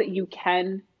show that you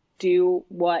can do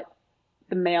what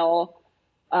the male,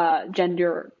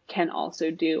 gender can also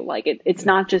do. Like it's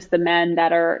not just the men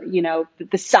that are, you know,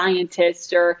 the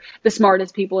scientists or the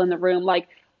smartest people in the room. Like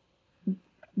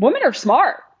women are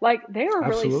smart. Like they are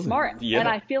really smart. Yeah. And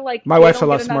I feel like my wife's a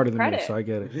lot smarter than credit. me, so I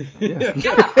get it.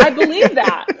 Yeah, I believe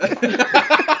that.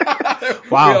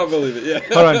 Wow. We all believe it. Yeah.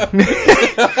 Hold on.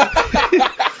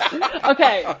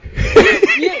 Okay.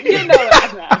 You know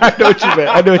it, man. I know what you meant.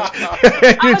 I know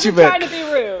what you meant. Trying to be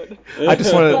rude. I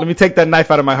just want to let me take that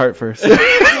knife out of my heart first.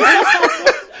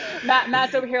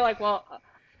 Matt's over here like, well,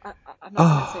 I'm not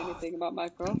going to say anything about my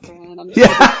girlfriend. I'm just going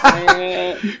to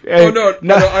say it. Oh,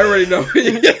 no, I already know.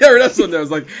 Yeah, Ernesto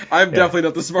knows. Like, I'm definitely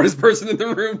not the smartest person in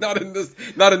the room. Not in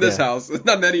this house.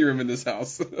 Not in any room in this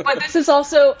house. But this is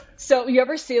also, so you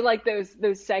ever see like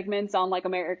those segments on like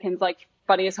Americans, like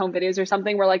Funniest Home Videos or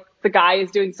something, where like the guy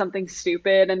is doing something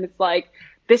stupid and it's like,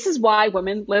 this is why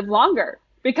women live longer.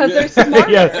 Because they're smarter.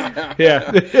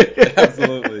 Yeah.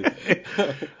 Absolutely.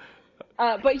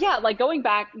 But yeah, like going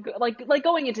back, like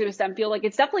going into a STEM field, like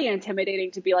it's definitely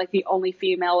intimidating to be like the only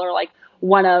female or like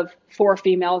one of 4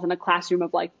 females in a classroom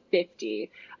of like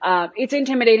 50. It's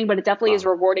intimidating, but it definitely is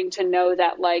rewarding to know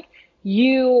that like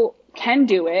you can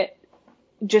do it.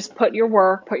 Just put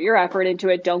your effort into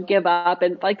it. Don't give up.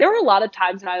 And like, there were a lot of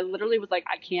times when I literally was like,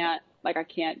 I can't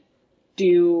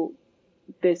do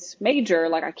this major.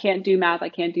 Like I can't do math. I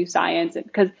can't do science.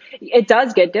 Because it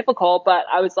does get difficult, but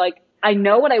I was like, I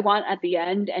know what I want at the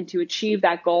end, and to achieve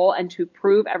that goal and to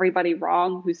prove everybody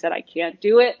wrong who said I can't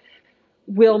do it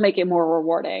will make it more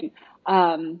rewarding.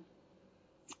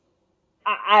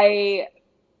 I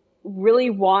really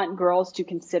want girls to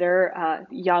consider,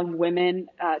 young women,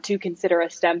 to consider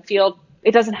a STEM field.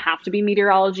 It doesn't have to be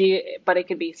meteorology, but it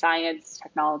could be science,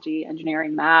 technology,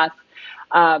 engineering, math.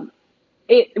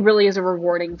 It really is a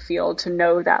rewarding field to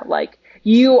know that like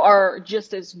you are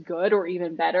just as good or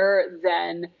even better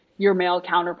than your male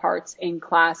counterparts in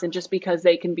class. And just because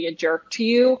they can be a jerk to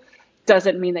you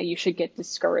doesn't mean that you should get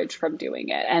discouraged from doing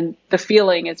it. And the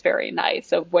feeling is very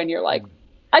nice of when you're like,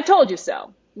 I told you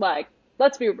so. Like,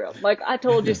 let's be real. Like, I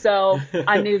told you so.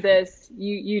 I knew this.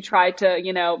 You tried to,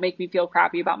 you know, make me feel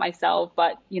crappy about myself,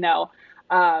 but you know,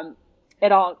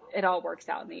 it all works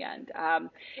out in the end.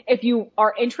 If you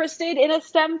are interested in a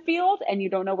STEM field and you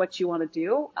don't know what you want to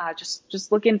do,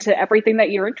 just look into everything that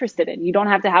you're interested in. You don't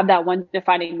have to have that one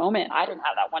defining moment. I didn't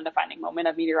have that one defining moment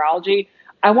of meteorology.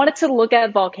 I wanted to look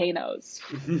at volcanoes.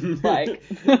 Like,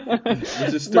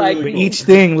 like each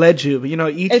thing led you, you know,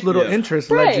 each little interest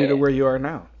led you to where you are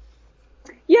now.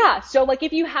 Yeah. So like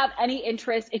if you have any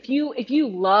interest, if you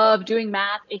love doing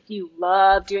math, if you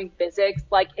love doing physics,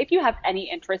 like if you have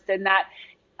any interest in that,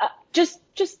 just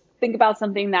think about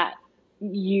something that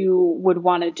you would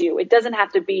want to do. It doesn't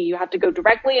have to be, you have to go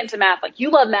directly into math. Like you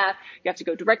love math, you have to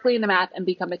go directly into math and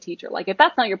become a teacher. Like if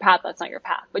that's not your path, that's not your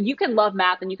path. But you can love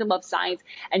math and you can love science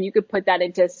and you could put that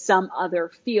into some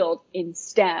other field in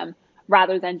STEM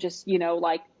rather than just, you know,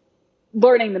 like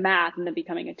learning the math and then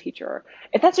becoming a teacher.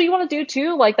 If that's what you want to do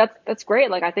too, like that's great.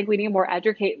 Like I think we need more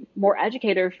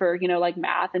educators for, you know, like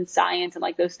math and science and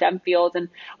like those STEM fields, and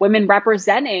women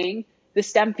representing the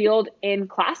STEM field in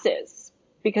classes,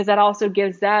 because that also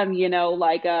gives them, you know,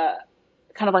 like a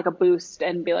kind of like a boost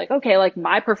and be like, okay, like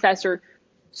my professor,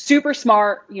 super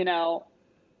smart, you know,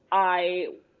 I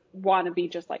want to be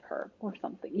just like her or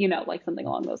something, you know, like something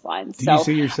along those lines. Do you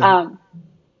see yourself?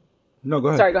 No, go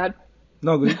ahead. Sorry, go ahead.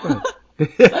 No, go ahead.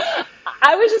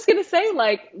 I was just going to say,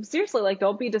 like, seriously, like,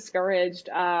 don't be discouraged.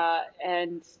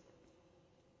 And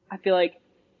I feel like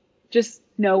just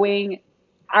knowing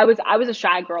I was a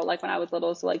shy girl, like, when I was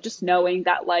little. So, like, just knowing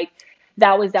that, like,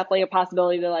 that was definitely a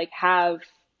possibility to, like, have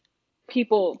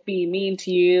people be mean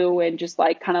to you and just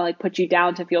like kind of like put you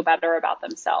down to feel better about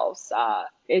themselves.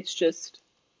 It's just,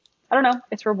 I don't know,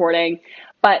 it's rewarding.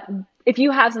 But if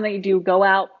you have something to do, go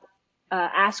out,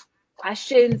 ask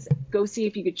questions, go see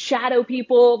if you could shadow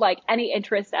people, like any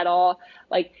interest at all.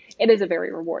 Like it is a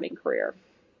very rewarding career.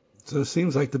 So it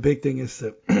seems like the big thing is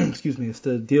to, excuse me, is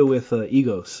to deal with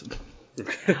egos.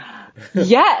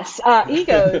 Yes,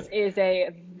 egos is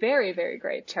a very, very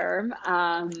great term.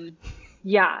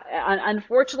 Yeah,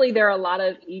 unfortunately, there are a lot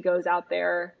of egos out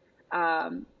there.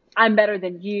 I'm better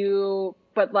than you,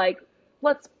 but like,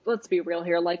 let's be real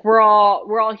here. Like, we're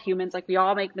all humans. Like, we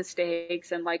all make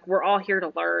mistakes, and like, we're all here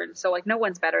to learn. So like, no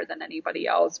one's better than anybody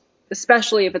else,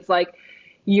 especially if it's like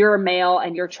you're a male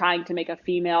and you're trying to make a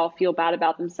female feel bad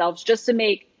about themselves just to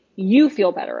make you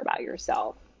feel better about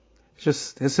yourself.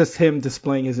 It's just him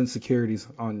displaying his insecurities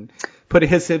putting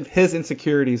his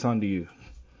insecurities onto you.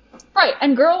 Right.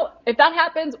 And girl, if that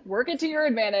happens, work it to your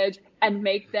advantage and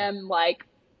make them like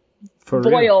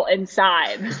boil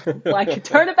inside. Like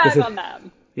turn it back on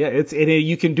them. Yeah,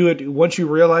 you can do it once you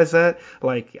realize that.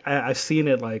 Like I've seen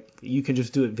it. Like you can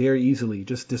just do it very easily.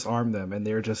 Just disarm them, and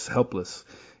they're just helpless.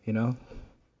 You know.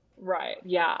 Right.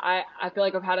 Yeah. I feel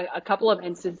like I've had a couple of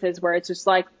instances where it's just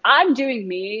like I'm doing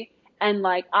me, and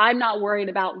like I'm not worried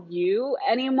about you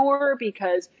anymore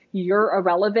because you're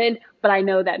irrelevant. But I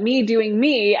know that me doing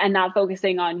me and not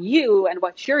focusing on you and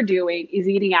what you're doing is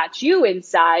eating at you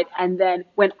inside. And then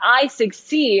when I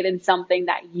succeed in something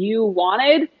that you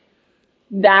wanted,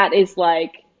 that is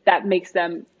like, that makes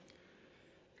them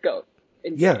go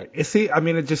insane. Yeah. See, I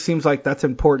mean, it just seems like that's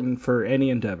important for any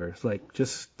endeavors. Like,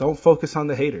 just don't focus on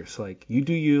the haters. Like, you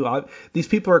do you. These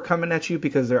people are coming at you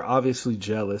because they're obviously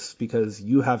jealous because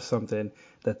you have something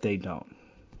that they don't.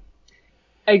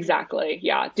 Exactly.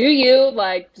 Yeah. Do you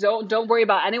like, don't worry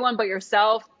about anyone but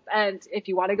yourself. And if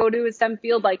you want to go to a STEM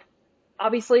field, like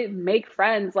obviously make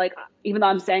friends. Like, even though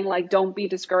I'm saying like, don't be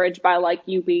discouraged by like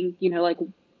you being, like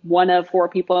one of 4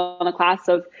 people in a class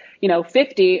of,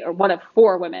 50 or one of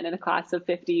 4 women in a class of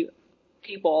 50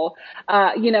 people,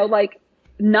 like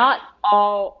not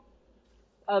all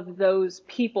of those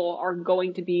people are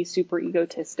going to be super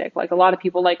egotistic. Like a lot of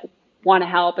people like want to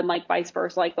help and like vice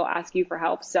versa, like they'll ask you for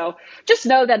help. So just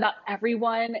know that not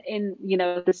everyone in,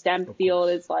 the STEM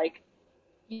field is like,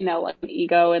 like an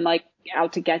ego and like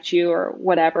out to get you or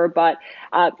whatever. But,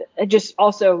 just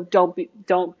also don't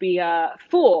be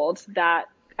fooled that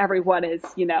everyone is,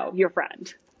 your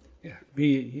friend. Yeah.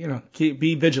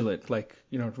 Be vigilant. Like,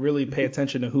 really pay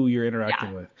attention to who you're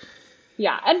interacting with.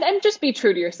 Yeah. And just be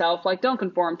true to yourself. Like don't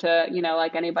conform to,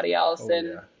 like anybody else.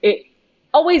 It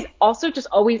always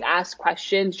ask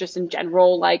questions just in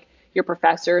general, like your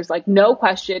professors, like no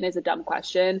question is a dumb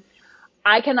question.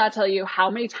 I cannot tell you how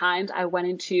many times I went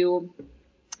into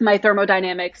my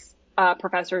thermodynamics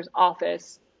professor's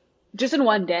office just in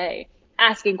one day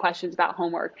asking questions about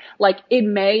homework. Like it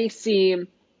may seem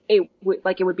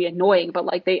like it would be annoying, but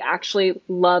like they actually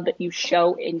love that you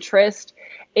show interest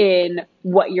in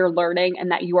what you're learning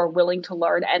and that you are willing to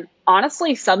learn. And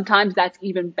honestly, sometimes that's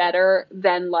even better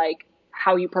than like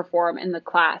how you perform in the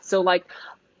class. So like,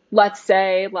 let's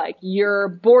say like you're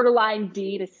borderline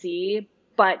D to C,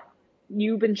 but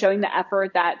you've been showing the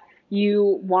effort that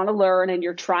you want to learn and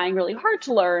you're trying really hard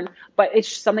to learn, but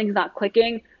it's something's not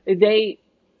clicking. They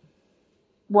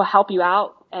will help you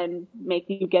out and make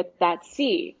you get that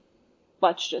C.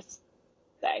 Let's just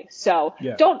say. So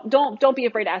yeah. Don't be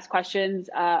afraid to ask questions,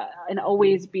 and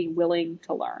always be willing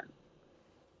to learn.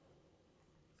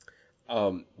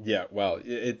 Yeah, well,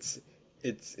 it's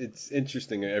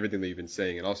interesting everything that you've been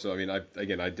saying, and also, I mean, I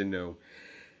didn't know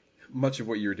much of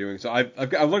what you were doing, so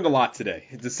I've learned a lot today,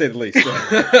 to say the least.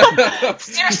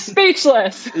 You're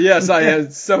speechless. Yes, I am,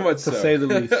 so much so. To say the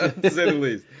least. To say the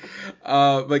least.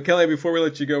 But Kelly, before we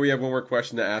let you go, we have one more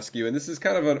question to ask you, and this is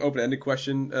kind of an open-ended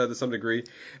question to some degree.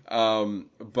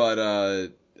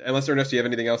 But unless Ernesto, you have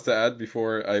anything else to add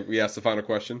before we ask the final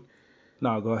question?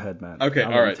 No, go ahead, man. Okay,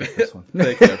 all right.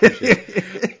 Thank you, I appreciate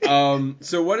it.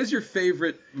 So what is your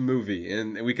favorite movie?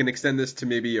 And we can extend this to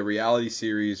maybe a reality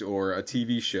series or a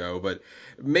TV show, but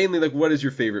mainly, like, what is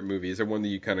your favorite movie? Is there one that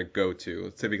you kind of go to?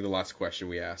 It's typically the last question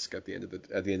we ask at the end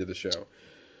of the show.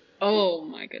 Oh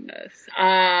my goodness.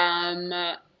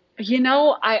 I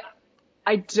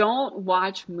don't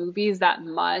watch movies that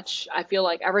much. I feel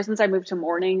like ever since I moved to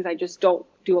mornings, I just don't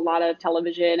do a lot of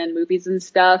television and movies and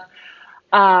stuff.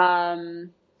 I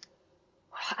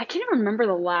can't even remember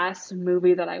the last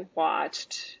movie that I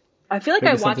watched. I feel like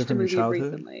Maybe I watched a movie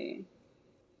recently.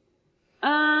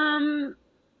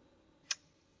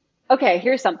 Okay,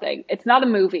 here's something. It's not a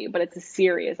movie, but it's a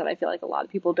series that I feel like a lot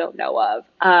of people don't know of.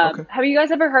 Okay. Have you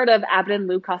guys ever heard of Abbott and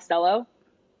Lou Costello?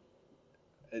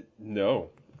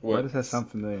 No. Why does that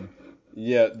sound familiar?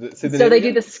 Yeah. So they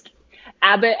do this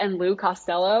Abbott and Lou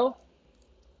Costello.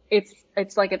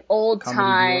 It's like an old Comedy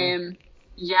duo? time.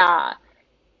 Yeah.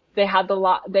 They have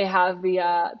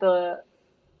the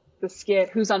skit,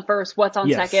 who's on first, what's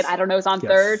on second, I don't know, is on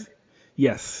third.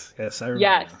 Yes, I remember.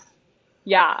 Yes.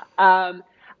 Yeah.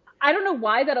 I don't know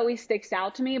why that always sticks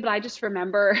out to me, but I just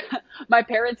remember my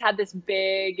parents had this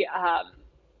big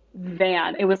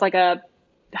van. It was like it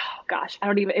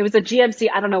was a GMC.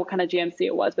 I don't know what kind of GMC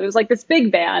it was, but it was like this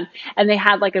big van, and they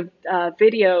had like a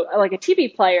video, like a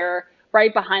TV player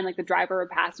right behind like the driver or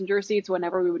passenger seats.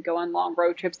 Whenever we would go on long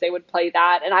road trips, they would play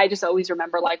that. And I just always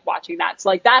remember like watching that. So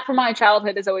like that from my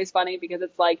childhood is always funny because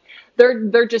it's like,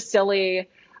 they're just silly.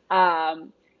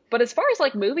 But as far as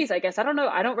like movies, I guess, I don't know.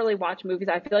 I don't really watch movies.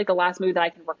 I feel like the last movie that I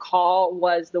can recall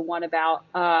was the one about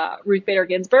Ruth Bader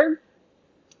Ginsburg.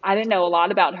 I didn't know a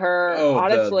lot about her,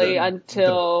 honestly,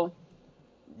 until...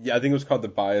 Yeah, I think it was called The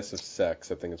Bias of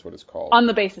Sex. I think is what it's called. On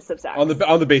the Basis of Sex. On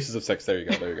the Basis of Sex. There you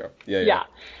go.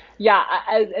 Yeah.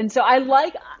 And so I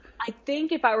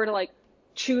think if I were to like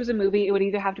choose a movie, it would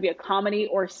either have to be a comedy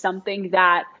or something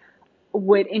that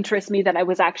would interest me that I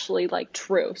was actually like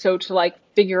true. So to like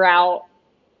figure out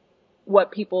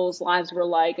what people's lives were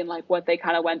like and like what they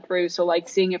kind of went through. So like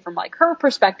seeing it from like her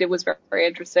perspective was very, very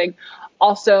interesting.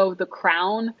 Also The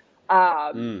Crown,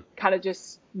 kind of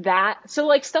just that. So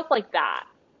like stuff like that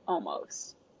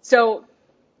almost. So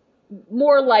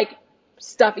more like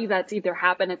stuff that's either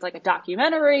happened, it's like a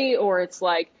documentary, or it's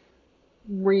like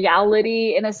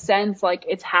reality in a sense, like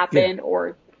it's happened,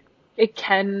 or it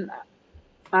can,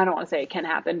 I don't want to say it can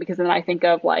happen because then I think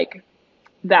of like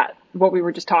that what we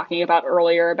were just talking about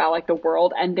earlier about like the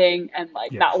world ending and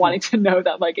like not wanting to know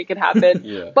that like it could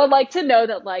happen, but like to know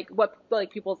that like what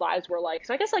like people's lives were like.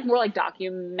 So I guess like more like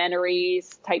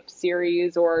documentaries type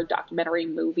series or documentary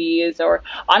movies, or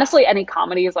honestly any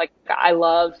comedies. Like I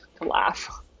love to laugh,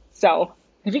 so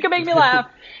if you can make me laugh,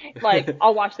 like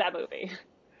I'll watch that movie.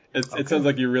 It sounds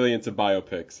like you're really into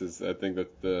biopics. Is I think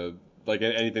that the like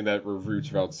anything that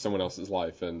roots about someone else's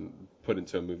life and put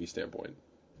into a movie standpoint.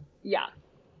 Yeah.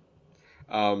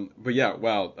 But yeah,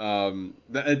 wow.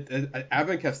 Abbott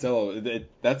and Costello,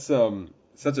 that's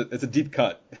it's a deep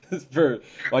cut for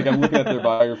like I'm looking at their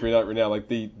biography right now. Like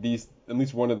these at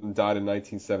least one of them died in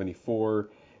 1974,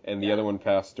 and the other one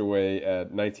passed away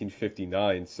at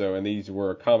 1959. So and these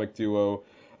were a comic duo.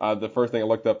 The first thing I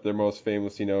looked up, they're most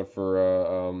famously known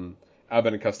for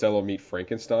Abbott and Costello Meet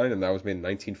Frankenstein, and that was made in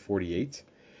 1948.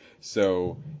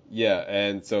 So yeah,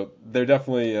 and so they're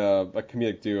definitely a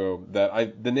comedic duo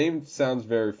that the name sounds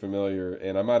very familiar,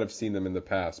 and I might have seen them in the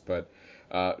past, but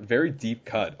very deep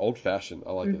cut, old fashioned.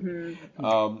 I like it.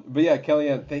 But yeah,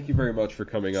 Kellianne, thank you very much for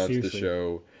coming on to the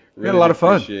show. We had a lot of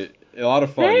fun. A lot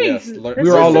of fun. Thanks. Yes, we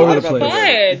were all over the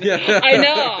place. I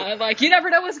know. Like you never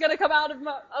know what's gonna come out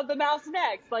of the mouth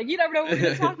next. Like you never know what we're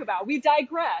gonna talk about. We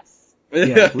digress.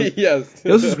 Yes.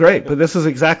 This is great, but this is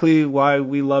exactly why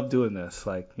we love doing this.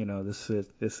 Like, you know, this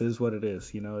is what it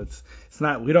is. You know, it's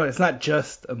not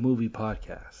just a movie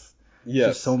podcast. Yes.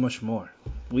 There's so much more.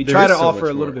 We try to offer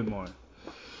a little bit more.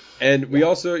 And we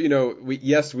also, you know, we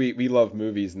love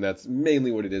movies, and that's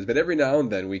mainly what it is. But every now and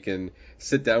then we can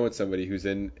sit down with somebody who's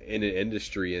in an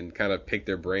industry and kind of pick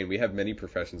their brain. We have many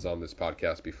professions on this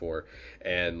podcast before,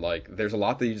 and like there's a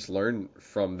lot that you just learn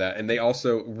from that. And they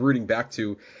also rooting back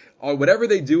to whatever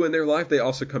they do in their life, they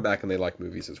also come back and they like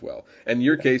movies as well. And in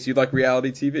your case, you like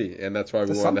reality TV, and that's why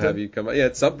we wanted to have you come on. Yeah,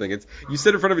 it's something. It's you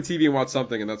sit in front of a TV and watch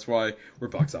something, and that's why we're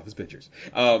box office bitchers.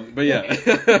 But yeah,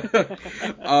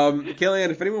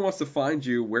 Kellianne, if anyone wants to find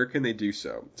you, where can they do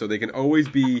so? So they can always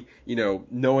be, you know,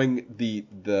 knowing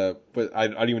but I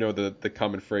don't even know the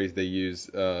common phrase they use.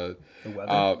 The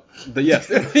weather. Yes.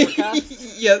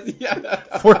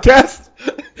 Forecast.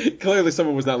 Clearly,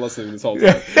 someone was not listening this whole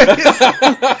time.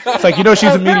 It's like, you know,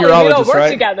 she's a meteorologist, we don't work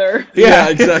right? Together. Yeah,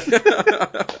 exactly.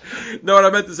 No, what I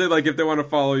meant to say, like, if they want to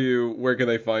follow you, where can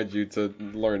they find you to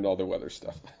learn all the weather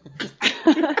stuff?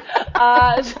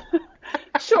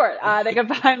 Sure. They can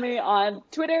find me on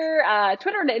Twitter.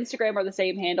 Twitter and Instagram are the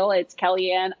same handle. It's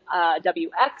Kellianne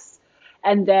WX.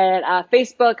 And then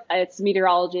Facebook, it's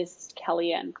meteorologist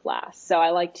Kellianne Klass. So I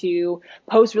like to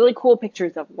post really cool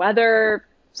pictures of weather,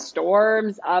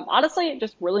 storms, honestly,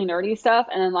 just really nerdy stuff.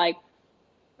 And then like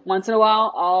once in a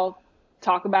while, I'll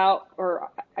talk about, or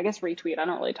I guess retweet. I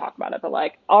don't really talk about it, but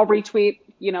like I'll retweet,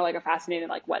 you know, like a fascinating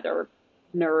like weather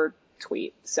nerd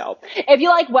tweet. So if you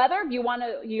like weather, if you want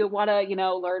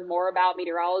to, learn more about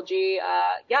meteorology,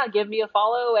 give me a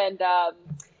follow, and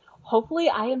hopefully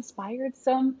I inspired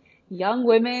some young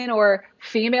women or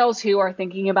females who are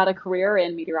thinking about a career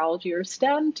in meteorology or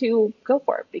STEM to go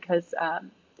for it, because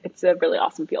it's a really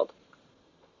awesome field.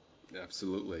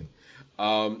 Absolutely.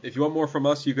 If you want more from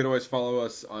us, you can always follow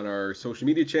us on our social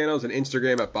media channels and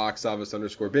Instagram at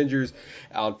boxoffice_bingers,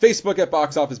 on Facebook at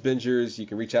boxofficebingers. You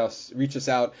can reach us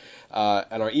out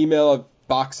at our email at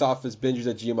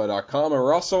boxofficebingers@gmail.com, and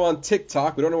we're also on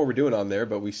TikTok. We don't know what we're doing on there,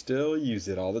 but we still use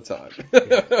it all the time.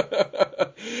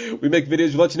 We make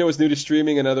videos. We let you know what's new to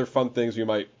streaming and other fun things we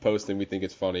might post, and we think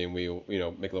it's funny, and we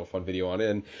make a little fun video on it.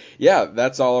 And yeah,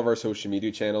 that's all of our social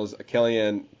media channels.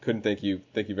 Kellyanne, couldn't thank you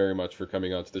very much for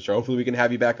coming on to the show. Hopefully we can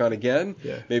have you back on again.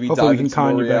 Yeah. Maybe hopefully dive into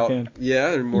more reality.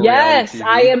 Yeah, and more yes,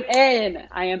 reality TV.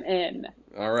 I am in.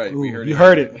 All right, we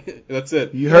heard it. That's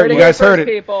it. You guys heard it.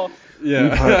 People. Yeah.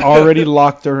 We've already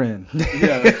locked her in.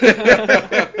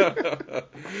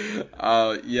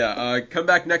 Yeah. Come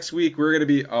back next week. We're gonna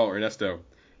be. Oh, Ernesto,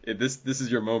 this is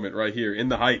your moment right here. In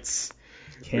the Heights.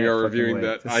 We are reviewing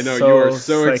that. I know you are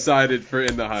so excited for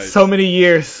In the Heights. So many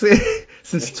years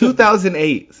since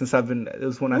 2008. It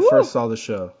was when I first saw the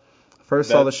show.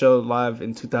 Saw the show live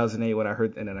in 2008 when I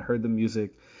heard the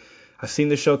music. I've seen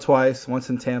the show twice, once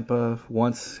in Tampa,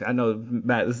 once, I know,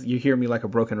 Matt, you hear me like a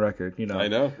broken record, I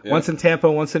know. Yeah. Once in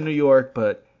Tampa, once in New York,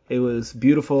 but it was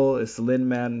beautiful. It's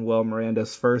Lin-Manuel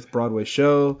Miranda's first Broadway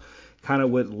show, kind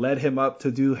of what led him up to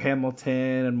do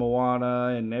Hamilton and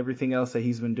Moana and everything else that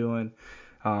he's been doing.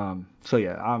 So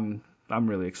yeah, I'm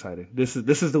really excited. This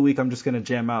is the week I'm just going to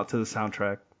jam out to the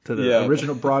soundtrack, to the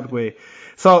original Broadway.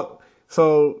 So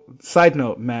side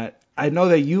note, Matt, I know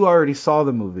that you already saw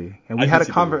the movie, and we had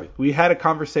a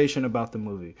conversation about the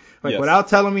movie. Like, without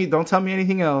telling me, don't tell me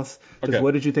anything else. Just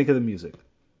what did you think of the music?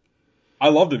 I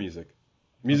love the music.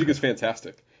 Music is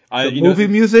fantastic. The movie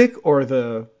music or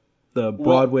the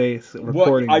Broadway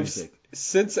recording music?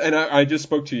 I just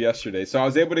spoke to you yesterday, so I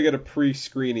was able to get a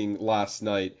pre-screening last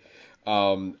night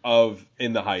of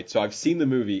In the Heights. So I've seen the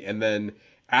movie, and then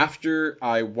after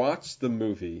I watched the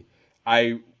movie,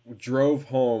 I drove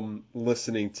home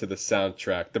listening to the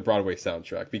soundtrack, the Broadway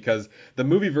soundtrack, because the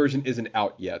movie version isn't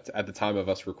out yet at the time of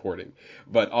us recording,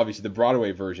 but obviously the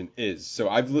Broadway version is. So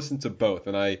I've listened to both,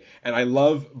 and I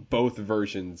love both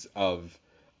versions of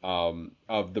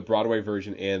the Broadway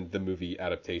version and the movie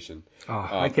adaptation.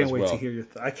 I can't wait to hear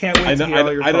I can't wait to hear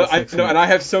all your thoughts. I know, and I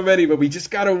have so many, but we just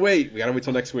gotta wait. We gotta wait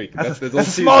till next week. That's a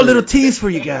small little tease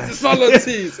for you guys. It's a small little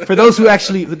tease for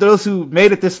those who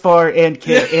made it this far and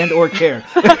care.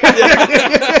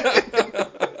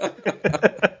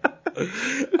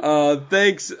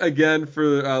 Thanks again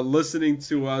for listening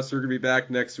to us. We're gonna be back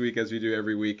next week as we do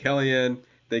every week. Kellyanne,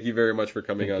 thank you very much for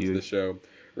coming on to the show.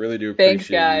 Really do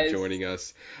appreciate you joining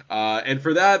us. And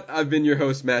for that, I've been your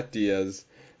host, Matt Diaz.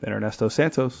 And Ernesto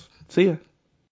Santos. See ya.